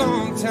long,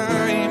 long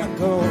time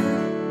ago.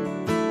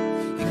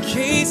 In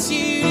case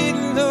you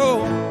didn't know,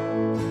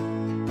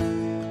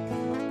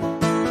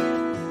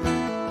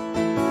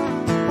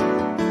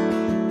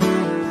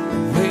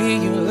 the way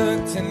you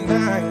look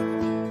tonight,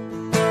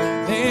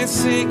 that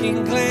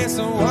second glass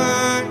of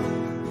wine,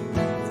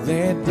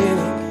 that did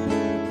it.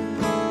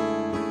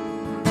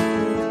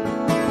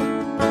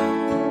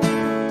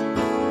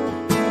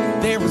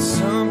 There was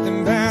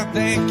something about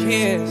that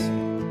kiss,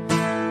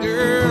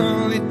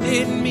 girl, it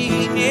didn't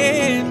mean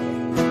it.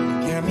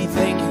 It got me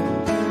thinking.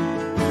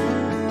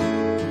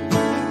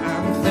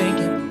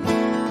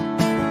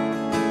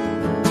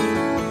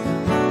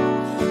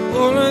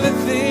 All of the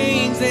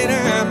things that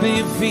I've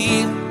been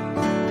feeling.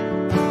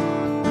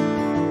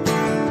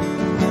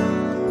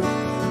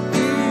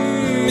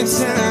 It's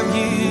time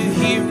you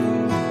hear.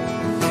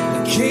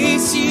 In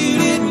case you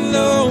didn't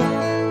know,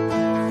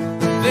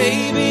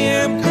 baby,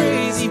 I'm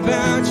crazy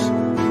about you.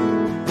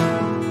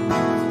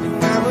 And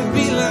I would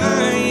be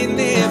lying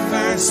if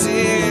I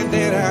said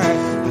that I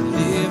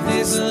live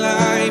this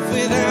life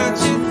without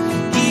you,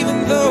 even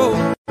though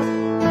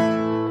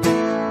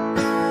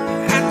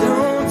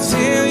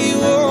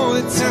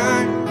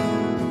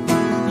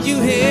you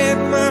had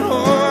my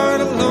heart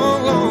a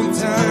long, long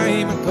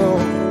time ago.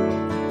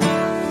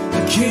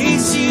 In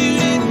case you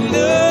didn't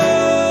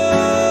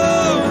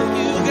know,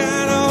 you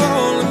got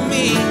all of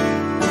me.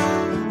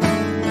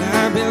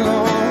 I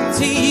belong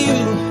to you.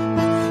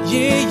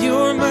 Yeah,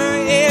 you're my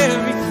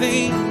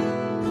everything.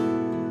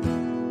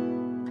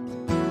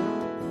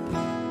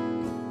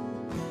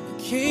 In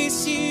case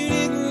you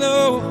didn't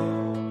know,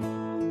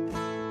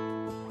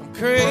 I'm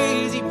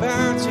crazy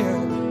about you.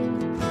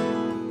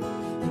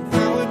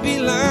 Be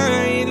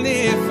lying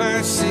if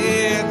I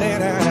said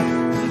that I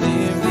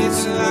live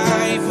this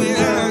life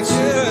without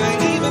you,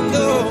 even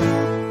though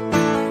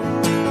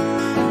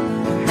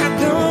I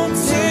don't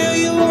tell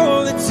you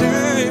all the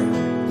time.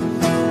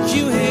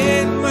 You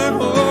had my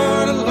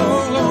heart a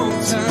long, long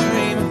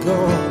time ago.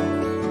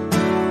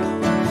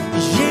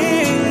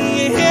 Yeah,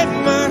 you had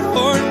my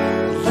heart a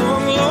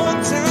long, long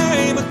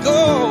time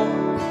ago.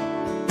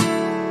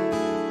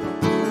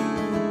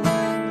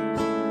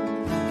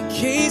 In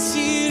case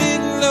you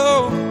didn't know.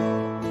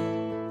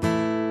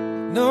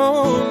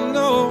 No,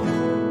 no,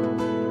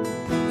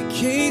 in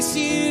case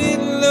you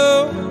didn't know,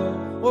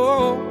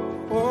 oh,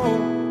 oh,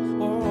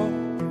 oh,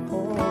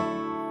 oh.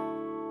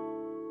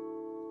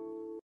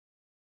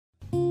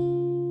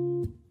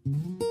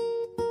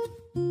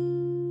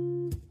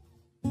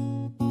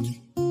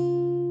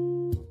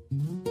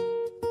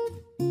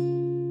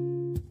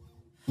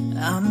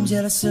 I'm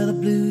jealous of the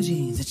blue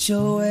jeans that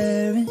you're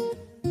wearing,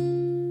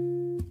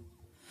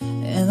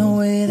 and the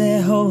way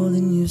they're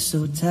holding you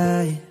so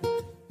tight.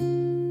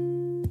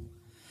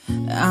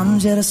 I'm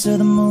jealous of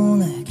the moon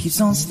that keeps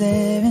on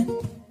staring.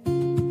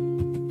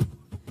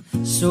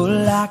 So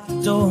lock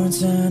the door and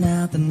turn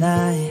out the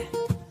night.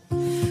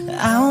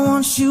 I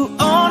want you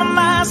all to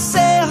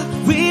myself.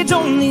 We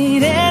don't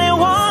need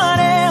anyone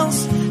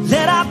else.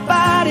 Let our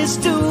bodies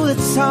do the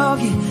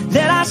talking.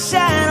 Let our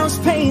shadows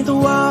paint the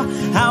wall.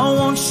 I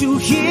want you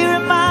here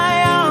in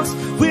my arms.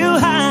 We'll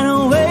hide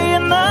away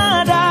in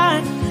the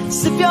dark.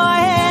 Slip your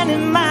hand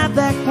in my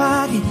back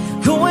pocket.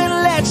 Go and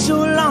let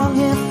your long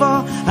hair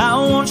fall. I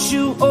want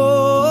you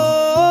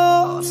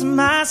all to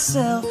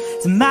myself,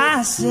 to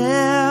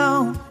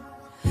myself.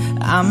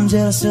 I'm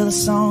jealous of the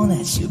song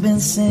that you've been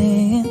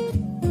singing,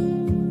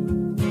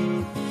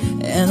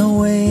 and the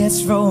way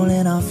it's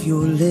rolling off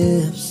your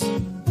lips.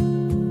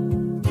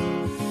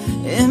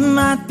 It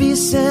might be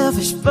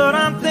selfish, but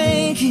I'm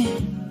thinking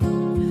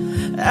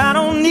I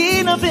don't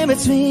need nothing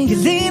between you,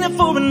 leaning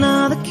for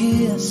another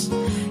kiss.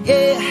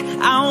 Yeah,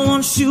 I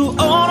want you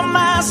all to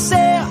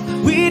myself.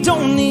 We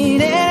don't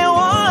need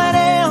anyone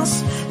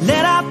else.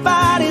 Let our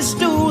bodies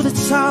do the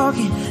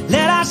talking.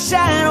 Let our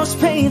shadows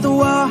paint the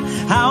wall.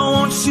 I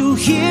want you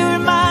here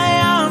in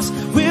my arms.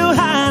 We'll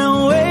hide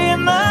away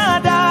in the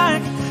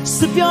dark.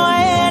 Slip your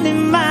hand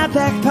in my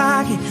back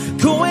pocket.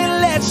 Go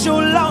and let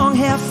your long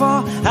hair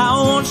fall. I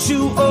want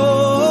you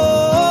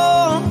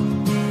all,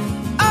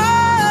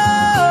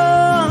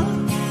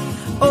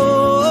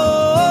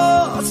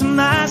 oh, to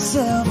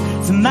myself,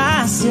 to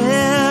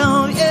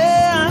myself,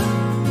 yeah.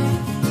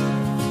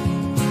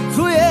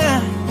 Oh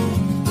yeah.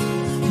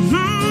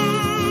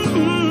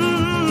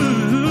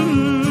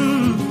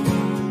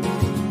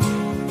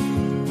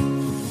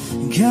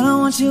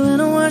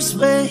 worst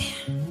way.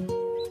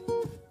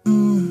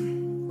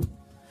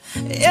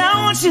 Yeah,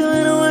 I want you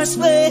in the worst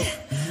way.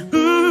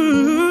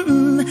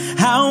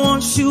 I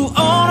want you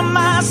all to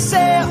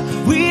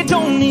myself. We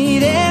don't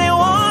need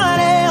anyone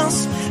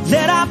else.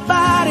 Let our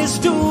bodies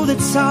do the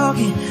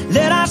talking.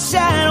 Let our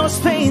shadows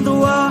paint the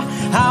wall.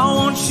 I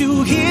want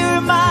you here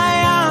in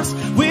my arms.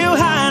 We'll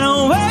hide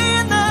away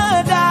in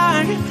the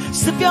dark.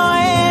 Slip your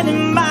hand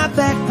in my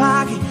back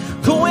pocket.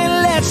 Go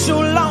and let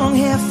your long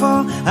hair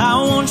fall. I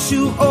want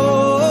you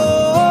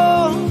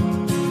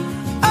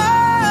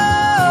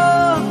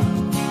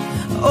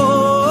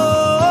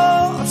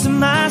to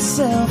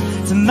myself,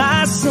 to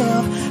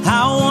myself. I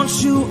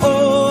want you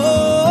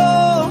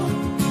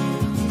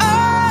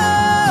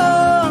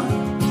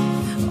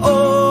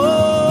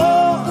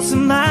to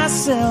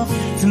myself,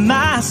 to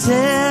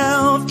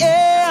myself,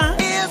 yeah.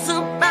 It's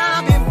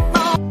about me.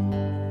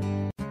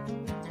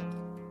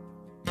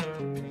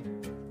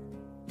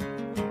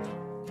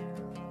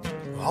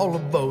 All the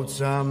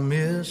boats I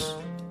miss,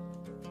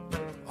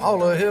 all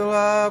the hell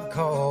I've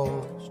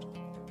caused,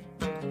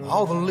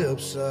 all the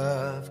lips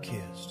I've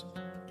kissed,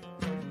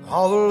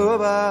 all the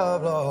love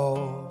I've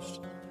lost.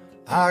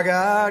 I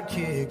got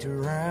kicked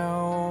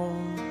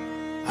around,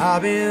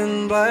 I've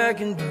been black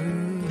and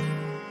blue,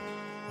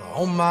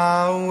 on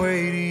my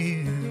way to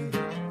you.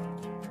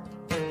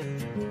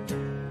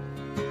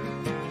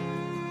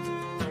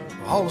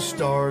 All the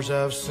stars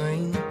I've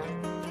seen,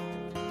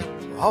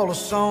 all the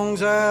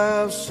songs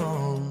I've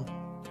sung,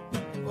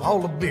 all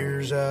the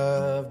beers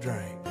I've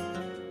drank,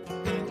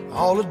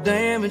 all the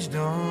damage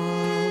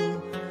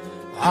done.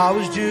 I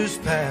was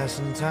just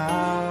passing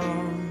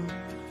time,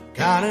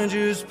 kinda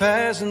just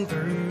passing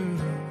through,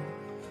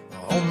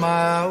 on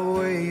my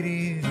way to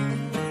you.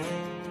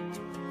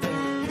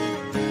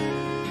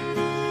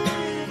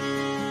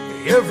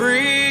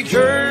 Every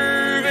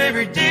curve,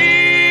 every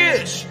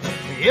ditch,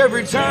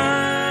 every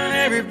turn,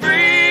 every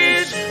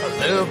bridge I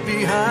left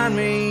behind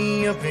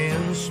me up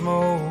in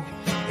smoke,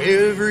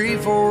 every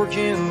fork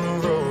in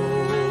the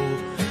road.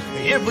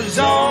 It was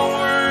all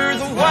worth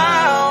the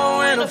while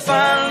when I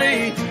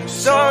finally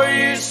saw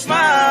you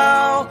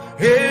smile.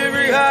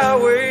 Every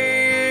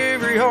highway,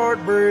 every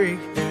heartbreak,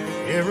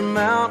 every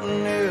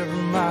mountain,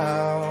 every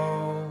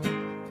mile.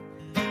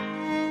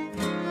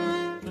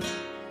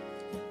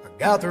 I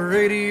got the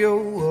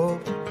radio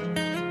up,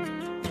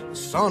 the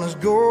sun is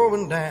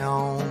going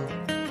down,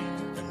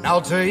 and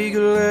I'll take a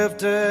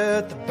left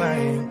at the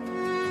bank,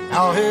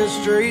 I'll head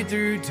straight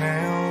through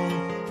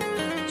town.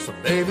 So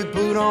baby,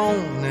 put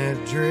on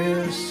that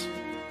dress,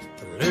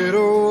 a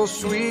little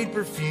sweet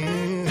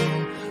perfume,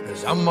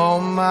 as I'm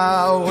on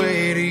my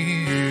way to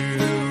you.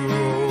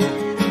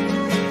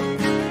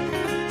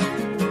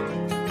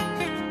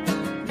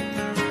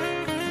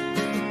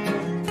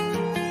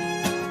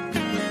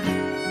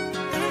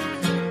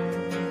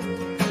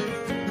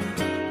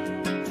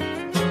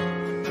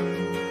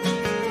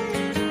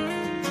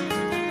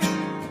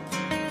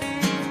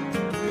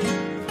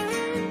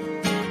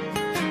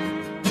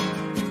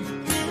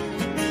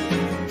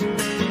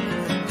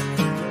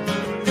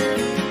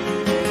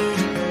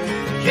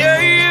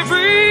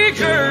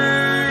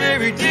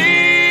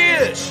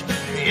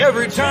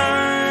 Every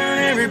turn,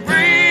 every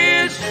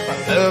bridge I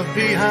left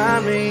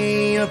behind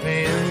me up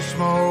in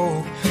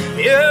smoke,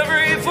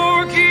 every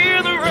fork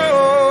in the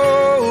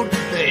road.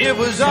 It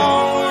was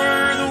all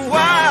worth the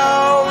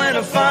while when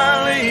I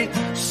finally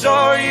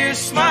saw you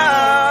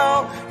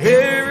smile.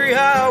 Every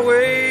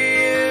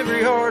highway,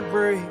 every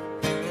heartbreak,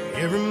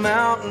 every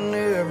mountain,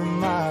 every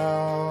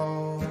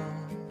mile.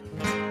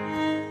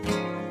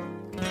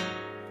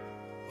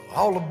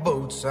 All the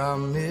boats I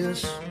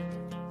miss,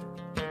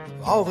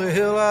 all the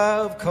hell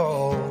I've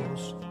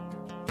caused,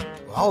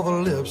 all the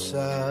lips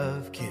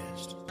I've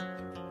kissed,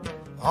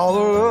 all the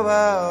love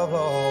I've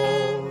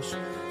lost.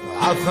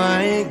 I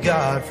thank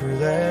God for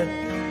that.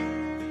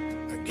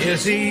 I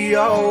guess He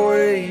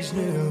always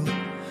knew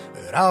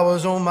that I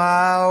was on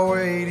my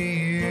way to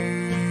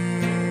you.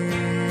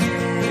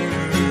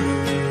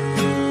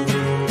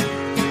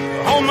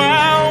 On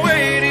my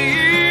way to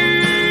you.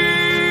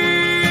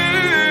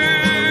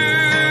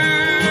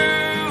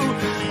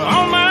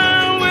 On my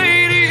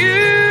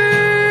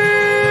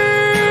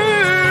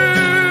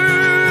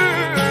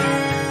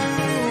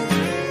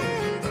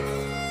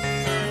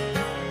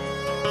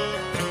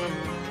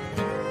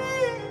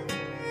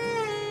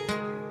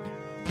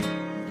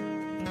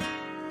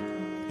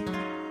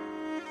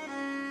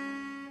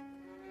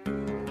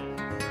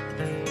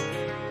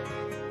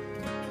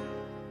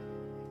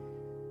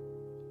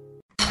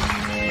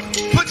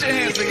Put your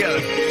hands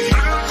together.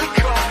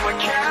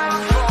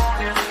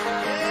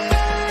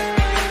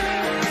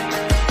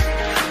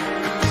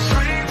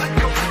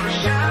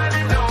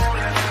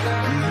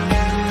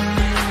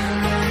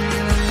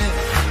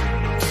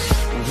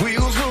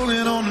 Wheels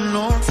rolling on an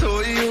old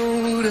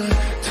Toyota,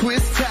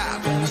 twist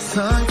top on a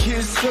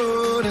sun-kissed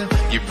soda.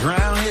 Your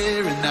brown hair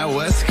in that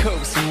West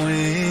Coast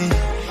wind.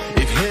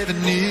 If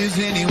heaven is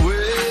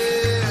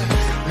anywhere,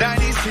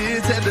 90s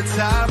hits at the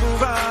top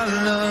of our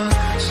lungs,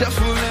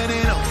 shuffling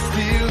it on,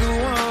 still the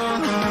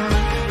one.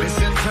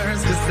 Listen,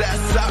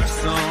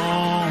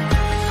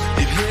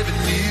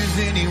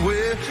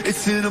 anywhere.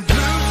 It's in a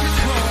blue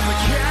Tacoma,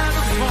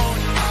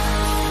 California.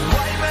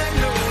 White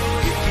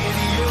magnolia in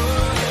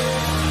your hair.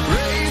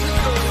 Razor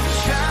gold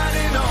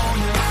shining on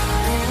you.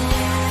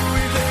 Ooh,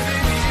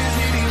 11 years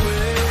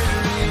anywhere.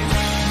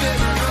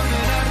 Never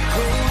running out of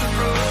golden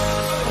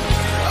road.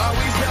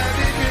 Always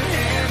having your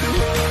hand to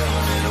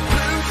hold. In a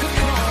blue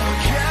Tacoma,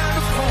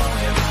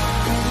 California.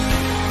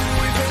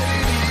 Ooh,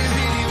 11 years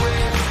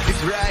anywhere.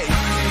 It's right here.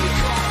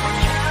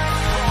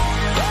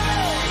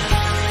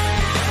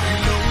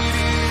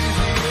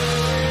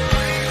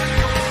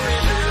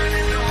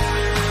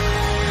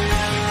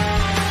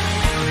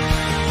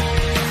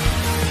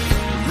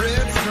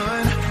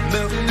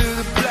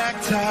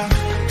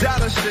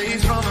 Dollar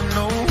shades from a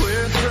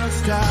nowhere truck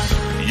stop.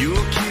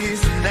 Your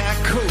kiss and that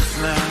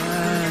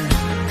coastline.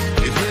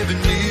 If heaven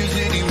is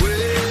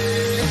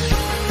anywhere,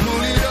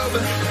 pull it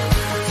over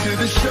to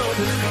the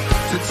shoulder.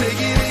 So take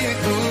it in,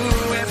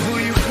 ooh, and pull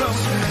you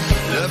closer.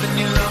 Loving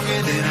you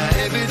longer than I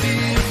ever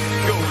did.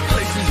 Going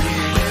places we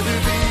ain't never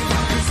been.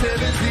 'Cause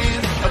heaven's in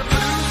a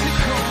blue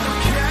Tacoma,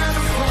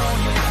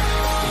 California.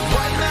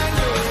 White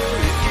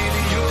magnolia in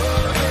your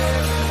hair.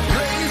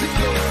 Razor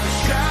gold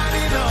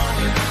shining on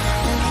you.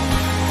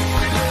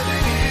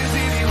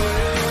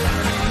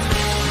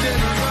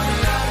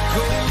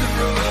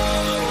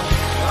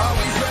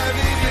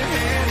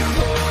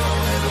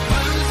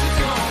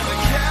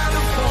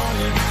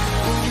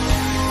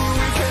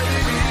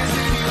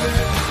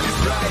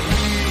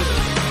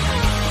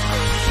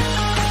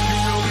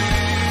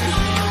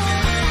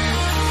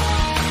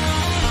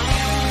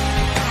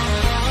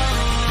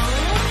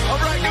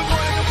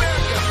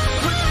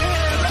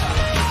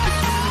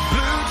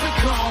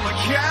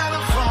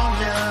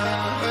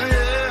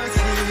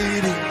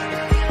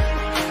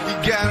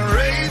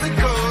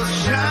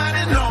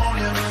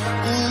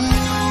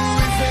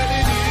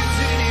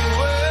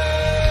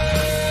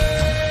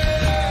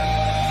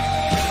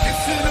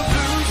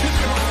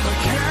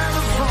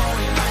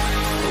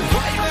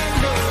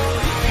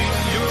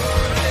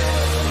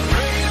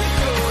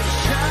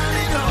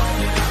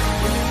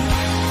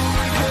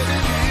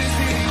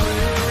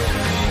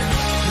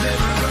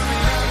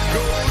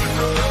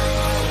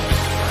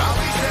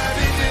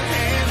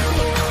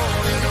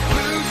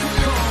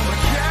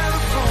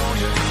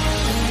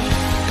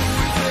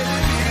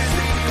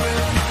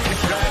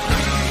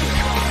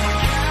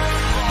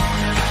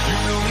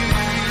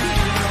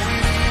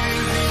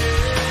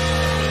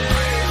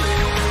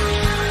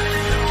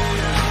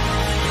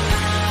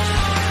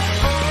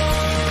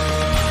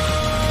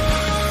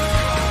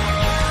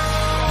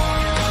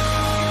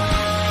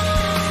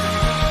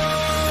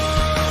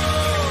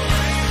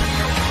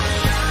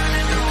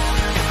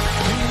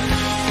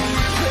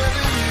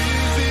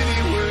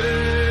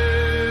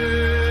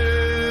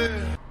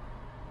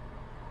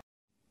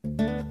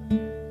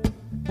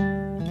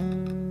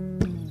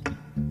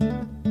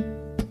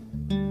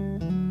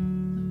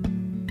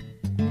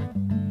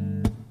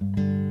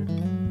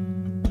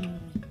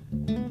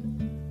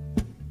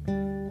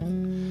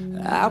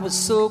 I was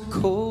so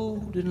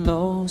cold and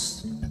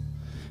lost,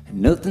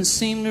 and nothing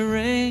seemed to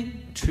ring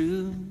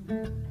true.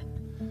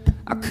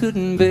 I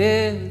couldn't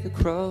bear the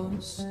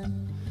cross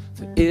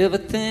for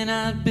everything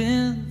I'd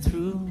been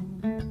through.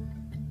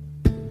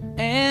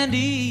 And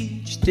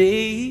each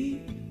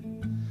day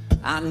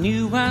I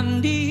knew I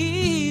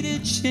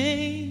needed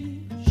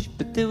change,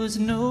 but there was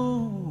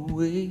no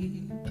way,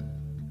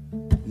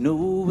 no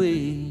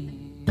way.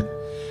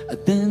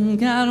 Then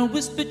God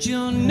whispered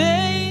your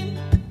name.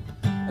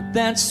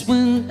 That's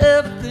when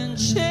everything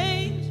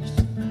changed,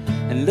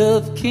 and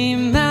love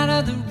came out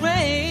of the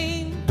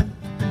rain.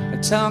 I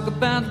talk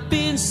about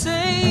being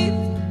saved.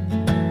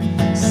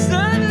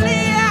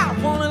 Suddenly I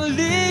wanna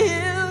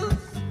live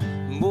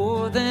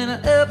more than I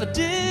ever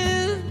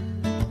did.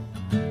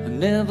 I'm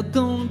never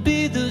gonna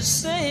be the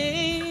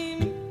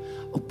same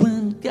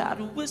when God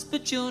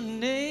whispered your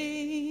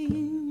name.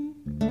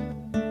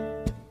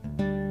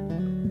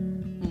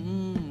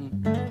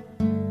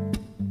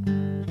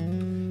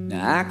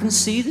 I can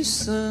see the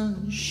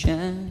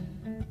sunshine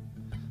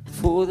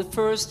for the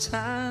first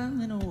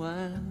time in a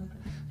while.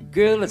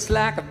 Girl, it's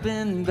like I've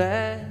been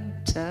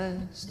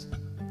baptized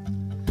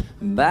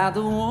by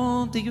the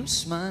warmth of your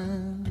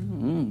smile.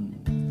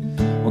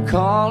 We'll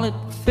call it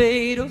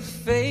fate or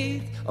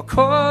faith, or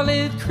call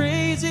it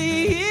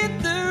crazy.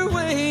 Either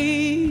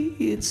way,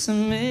 it's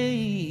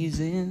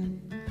amazing,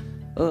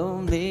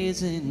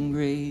 amazing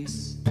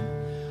grace.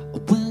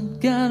 When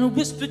God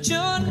whispered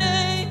your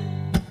name,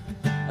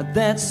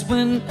 that's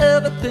when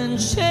everything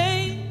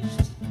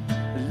changed.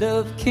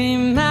 Love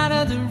came out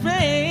of the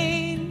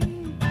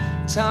rain.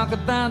 Talk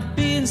about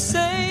being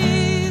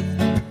saved.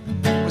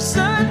 Well,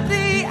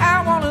 suddenly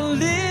I wanna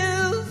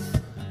live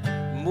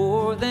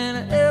more than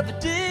I ever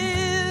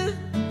did.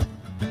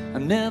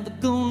 I'm never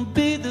gonna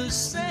be the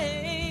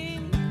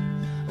same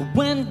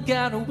when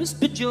God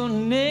whispered your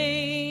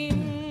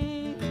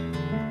name.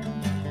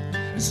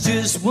 It's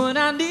just what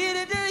I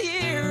needed to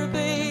hear,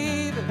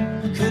 baby.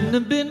 Couldn't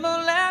have been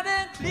more loud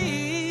and clear.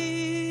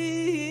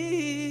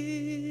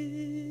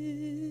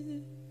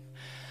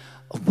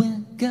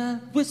 When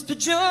God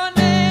whispered your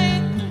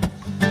name,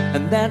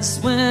 and that's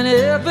when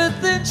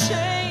everything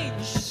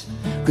changed.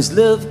 'Cause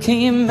love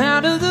came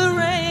out of the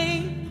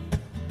rain.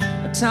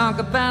 Talk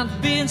about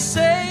being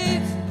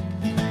safe.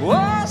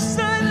 Oh,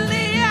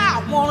 suddenly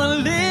I wanna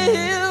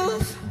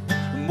live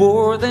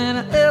more than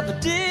I ever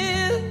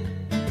did.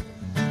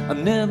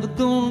 I'm never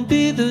gonna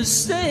be the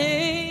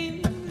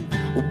same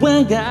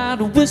when God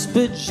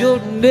whispered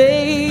your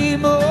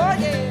name. Oh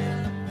yeah.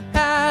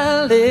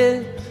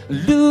 Hallelujah,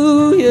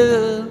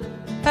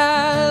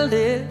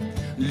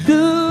 hallelujah,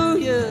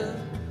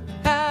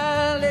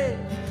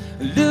 hallelujah.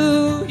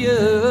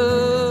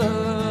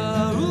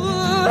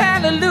 Ooh,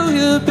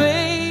 hallelujah,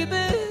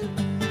 baby.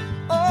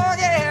 Oh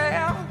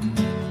yeah.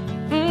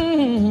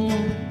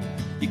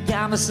 You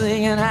got me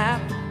singing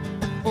happy.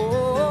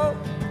 Oh,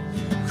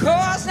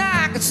 'cause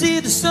I can see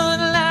the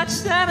sunlight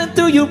shining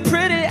through your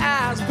pretty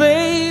eyes,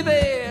 baby.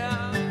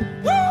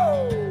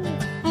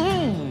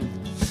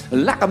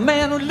 Like a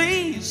man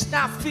released,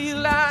 I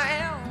feel I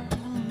am.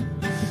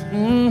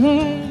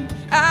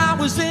 I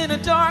was in a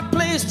dark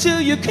place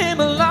till you came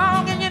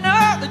along, and you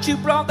know that you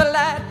brought the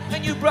light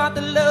and you brought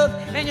the love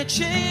and you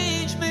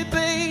changed me,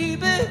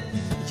 baby.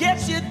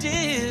 Yes, you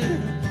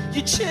did.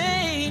 You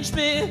changed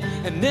me,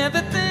 and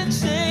everything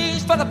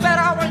changed for the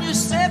better when you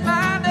said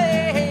my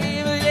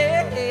name.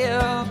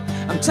 Yeah,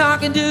 I'm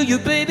talking to you,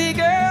 baby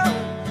girl.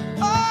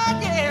 Oh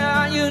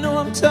yeah, you know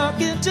I'm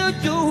talking to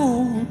you.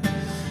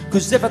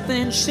 'Cause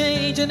everything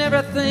changed and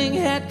everything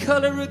had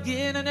color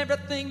again, and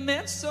everything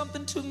meant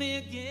something to me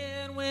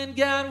again when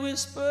God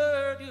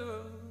whispered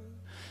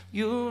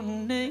your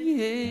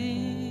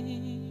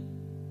name.